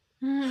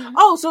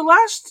 Oh, so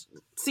last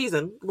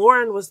season,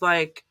 Lauren was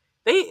like,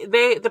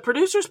 the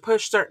producers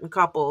push certain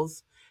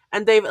couples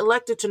and they've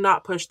elected to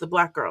not push the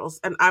black girls.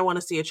 And I want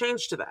to see a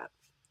change to that.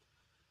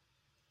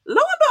 Lo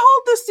and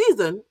behold, this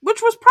season,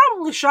 which was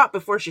probably shot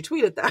before she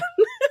tweeted that,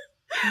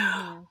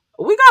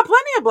 we got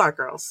plenty of black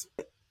girls.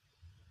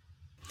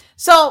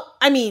 So,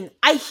 I mean,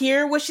 I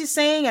hear what she's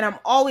saying and I'm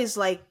always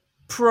like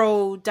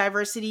pro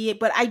diversity,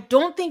 but I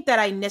don't think that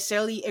I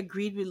necessarily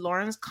agreed with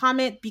Lauren's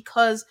comment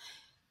because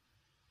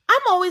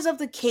I'm always of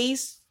the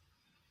case,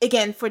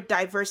 again, for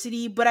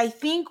diversity, but I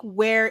think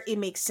where it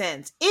makes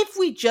sense. If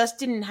we just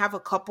didn't have a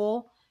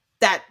couple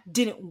that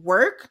didn't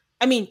work,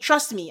 I mean,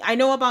 trust me, I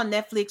know about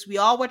Netflix. We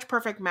all watch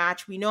Perfect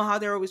Match. We know how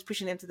they're always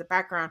pushing them to the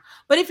background.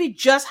 But if it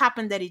just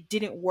happened that it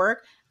didn't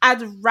work,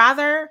 I'd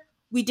rather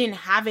we didn't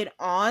have it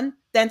on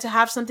than to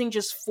have something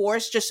just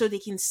forced just so they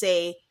can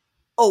say,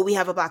 oh, we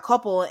have a black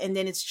couple. And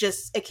then it's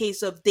just a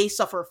case of they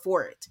suffer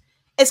for it.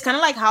 It's kind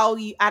of like how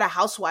you add a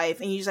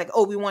housewife and you're just like,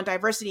 oh, we want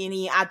diversity. And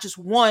you add just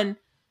one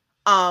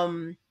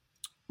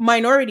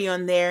minority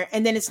on there.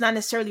 And then it's not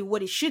necessarily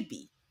what it should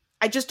be.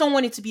 I just don't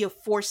want it to be a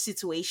forced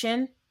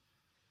situation.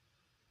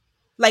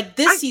 Like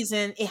this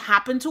season, it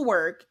happened to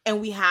work,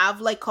 and we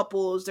have like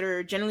couples that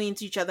are generally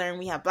into each other, and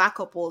we have black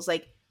couples.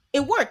 Like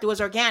it worked; it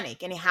was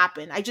organic, and it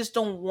happened. I just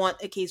don't want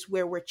a case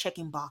where we're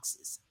checking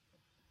boxes.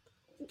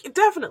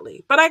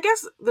 Definitely, but I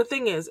guess the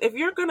thing is, if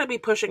you're going to be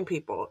pushing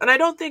people, and I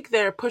don't think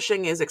their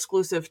pushing is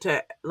exclusive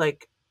to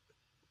like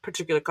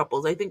particular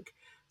couples. I think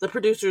the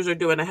producers are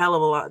doing a hell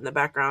of a lot in the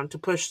background to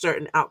push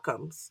certain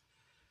outcomes.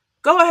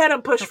 Go ahead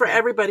and push for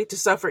everybody to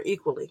suffer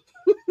equally.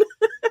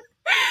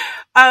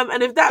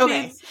 And if that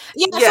means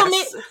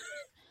yes.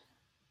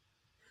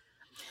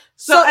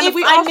 So if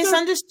I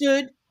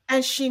misunderstood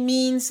and she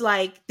means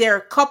like there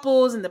are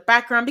couples in the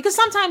background, because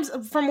sometimes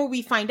from what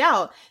we find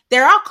out,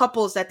 there are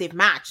couples that they've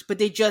matched, but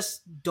they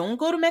just don't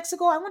go to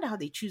Mexico. I wonder how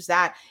they choose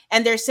that.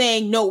 And they're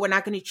saying, no, we're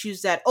not going to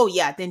choose that. Oh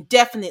yeah, then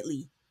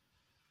definitely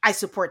I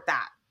support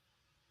that.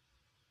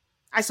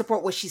 I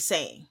support what she's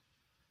saying.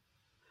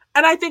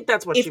 And I think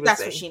that's what she was saying. If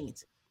that's what she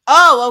means.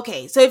 Oh,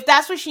 okay. So if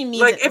that's what she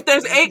means. Like if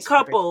there's 8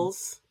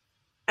 couples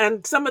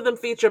and some of them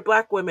feature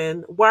black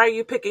women, why are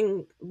you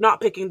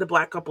not picking the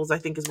black couples, I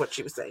think is what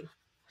she was saying.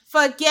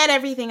 Forget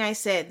everything I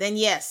said. Then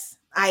yes,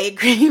 I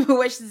agree with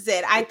what she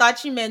said. I thought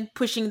she meant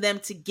pushing them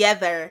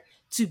together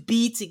to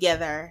be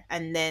together.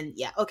 And then,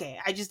 yeah, okay.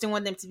 I just didn't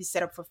want them to be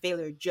set up for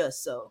failure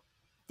just so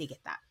they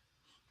get that.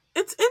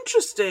 It's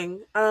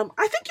interesting. I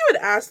think you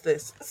had asked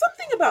this.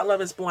 Something about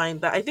Love is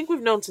Blind that I think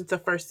we've known since the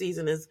first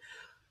season is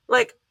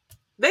like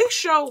they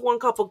show one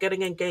couple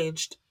getting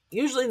engaged,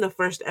 usually in the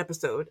first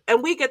episode,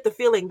 and we get the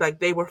feeling like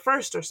they were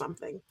first or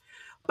something.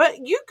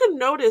 But you can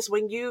notice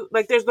when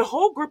there's the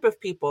whole group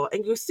of people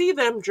and you see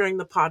them during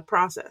the pod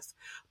process.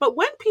 But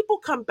when people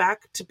come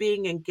back to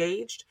being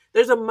engaged,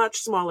 there's a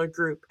much smaller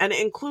group and it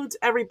includes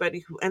everybody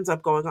who ends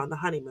up going on the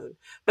honeymoon.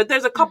 But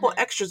there's a couple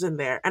extras in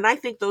there. And I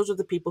think those are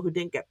the people who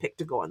didn't get picked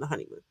to go on the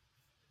honeymoon.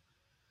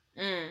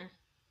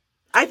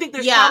 I think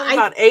there's probably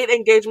about 8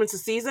 engagements a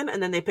season,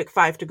 and then they pick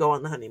 5 to go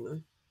on the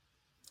honeymoon.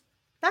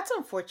 That's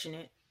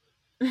unfortunate.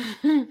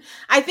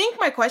 I think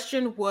my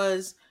question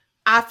was,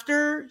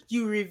 after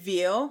you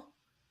reveal,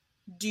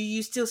 do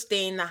you still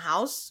stay in the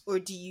house or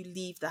do you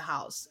leave the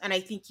house? And I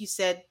think you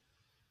said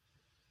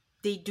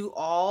they do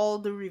all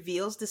the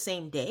reveals the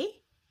same day?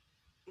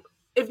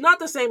 If not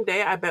the same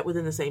day, I bet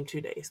within the same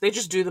 2 days. They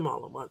just do them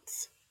all at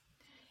once.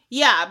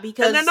 Yeah,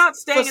 because... And they're not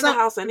staying in the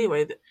house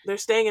anyway. They're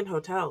staying in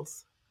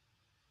hotels.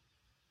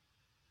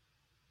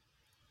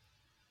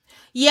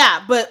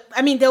 Yeah, but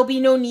I mean, there'll be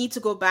no need to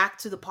go back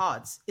to the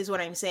pods, is what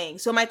I'm saying.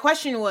 So my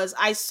question was,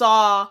 I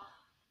saw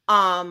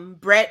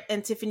Brett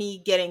and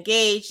Tiffany get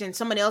engaged and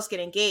someone else get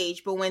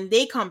engaged, but when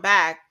they come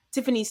back,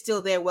 Tiffany's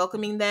still there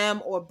welcoming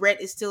them, or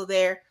Brett is still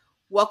there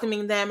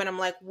welcoming them, and I'm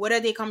like, what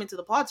are they coming to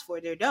the pods for?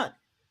 They're done.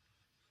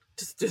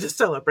 Just do the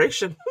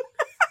celebration.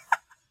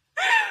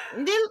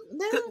 They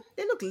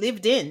look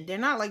lived in. They're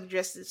not like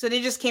dressed. So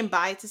they just came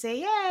by to say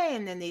yay,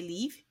 and then they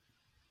leave.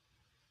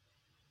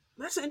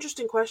 That's an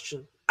interesting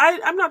question.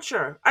 I'm not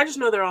sure. I just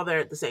know they're all there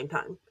at the same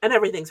time, and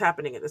everything's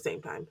happening at the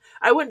same time.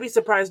 I wouldn't be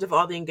surprised if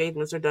all the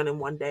engagements are done in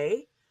one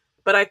day,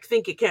 but I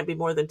think it can't be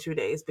more than 2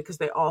 days because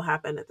they all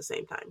happen at the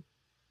same time.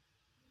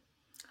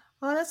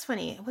 Oh, that's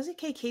funny. Was it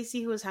Kay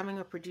Casey who was having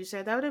a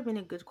producer? That would have been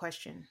a good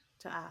question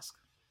to ask.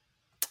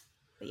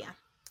 But yeah.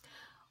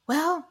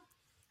 Well,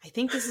 I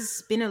think this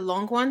has been a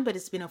long one, but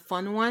it's been a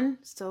fun one.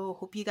 So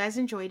hope you guys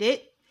enjoyed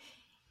it.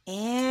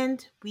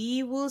 And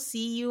we will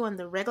see you on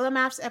the Regular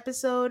Maps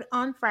episode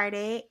on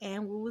Friday.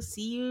 And we will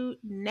see you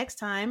next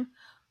time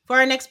for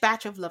our next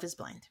batch of Love is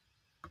Blind.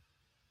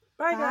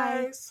 Bye,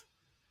 guys.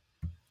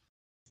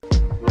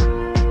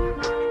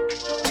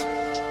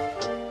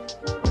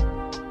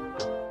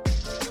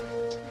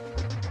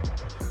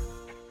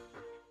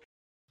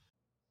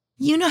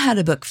 You know how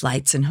to book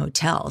flights and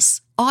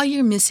hotels. All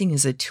you're missing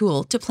is a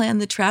tool to plan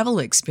the travel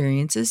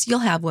experiences you'll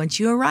have once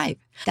you arrive.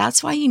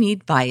 That's why you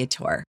need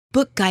Viator.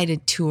 Book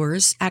guided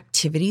tours,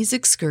 activities,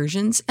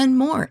 excursions, and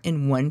more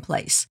in one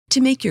place to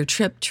make your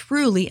trip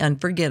truly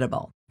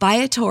unforgettable.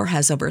 Viator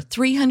has over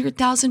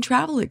 300,000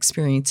 travel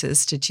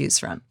experiences to choose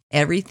from.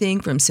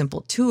 Everything from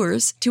simple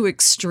tours to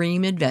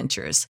extreme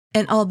adventures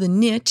and all the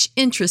niche,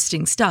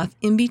 interesting stuff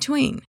in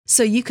between.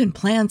 So you can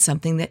plan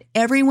something that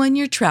everyone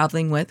you're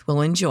traveling with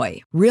will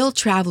enjoy. Real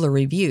traveler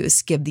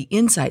reviews give the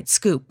inside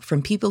scoop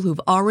from people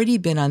who've already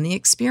been on the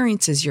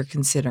experiences you're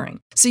considering.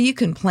 So you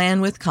can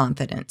plan with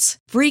confidence.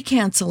 Free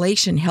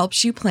cancellation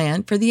helps you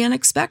plan for the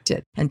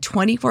unexpected. And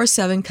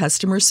 24/7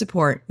 customer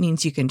support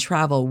means you can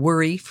travel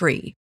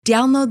worry-free.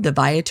 Download the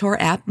Viator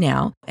app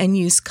now and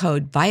use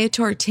code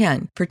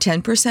Viator10 for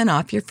 10%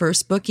 off your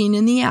first booking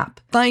in the app.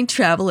 Find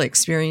travel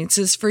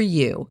experiences for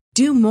you.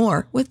 Do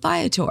more with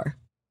Viator.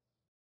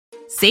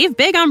 Save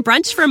big on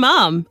brunch for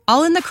mom,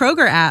 all in the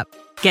Kroger app.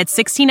 Get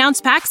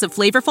 16-ounce packs of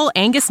flavorful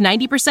Angus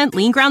 90%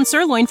 lean ground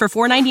sirloin for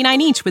 $4.99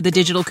 each with a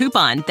digital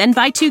coupon. Then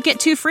buy 2, get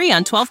 2 free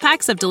on 12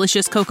 packs of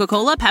delicious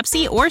Coca-Cola,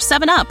 Pepsi, or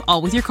 7-Up,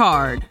 all with your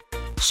card.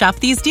 Shop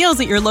these deals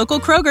at your local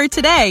Kroger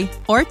today,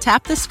 or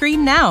tap the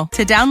screen now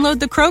to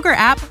download the Kroger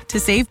app to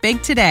save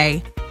big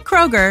today.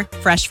 Kroger,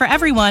 fresh for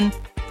everyone.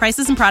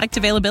 Prices and product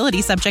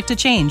availability subject to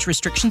change.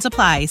 Restrictions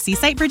apply. See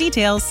site for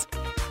details.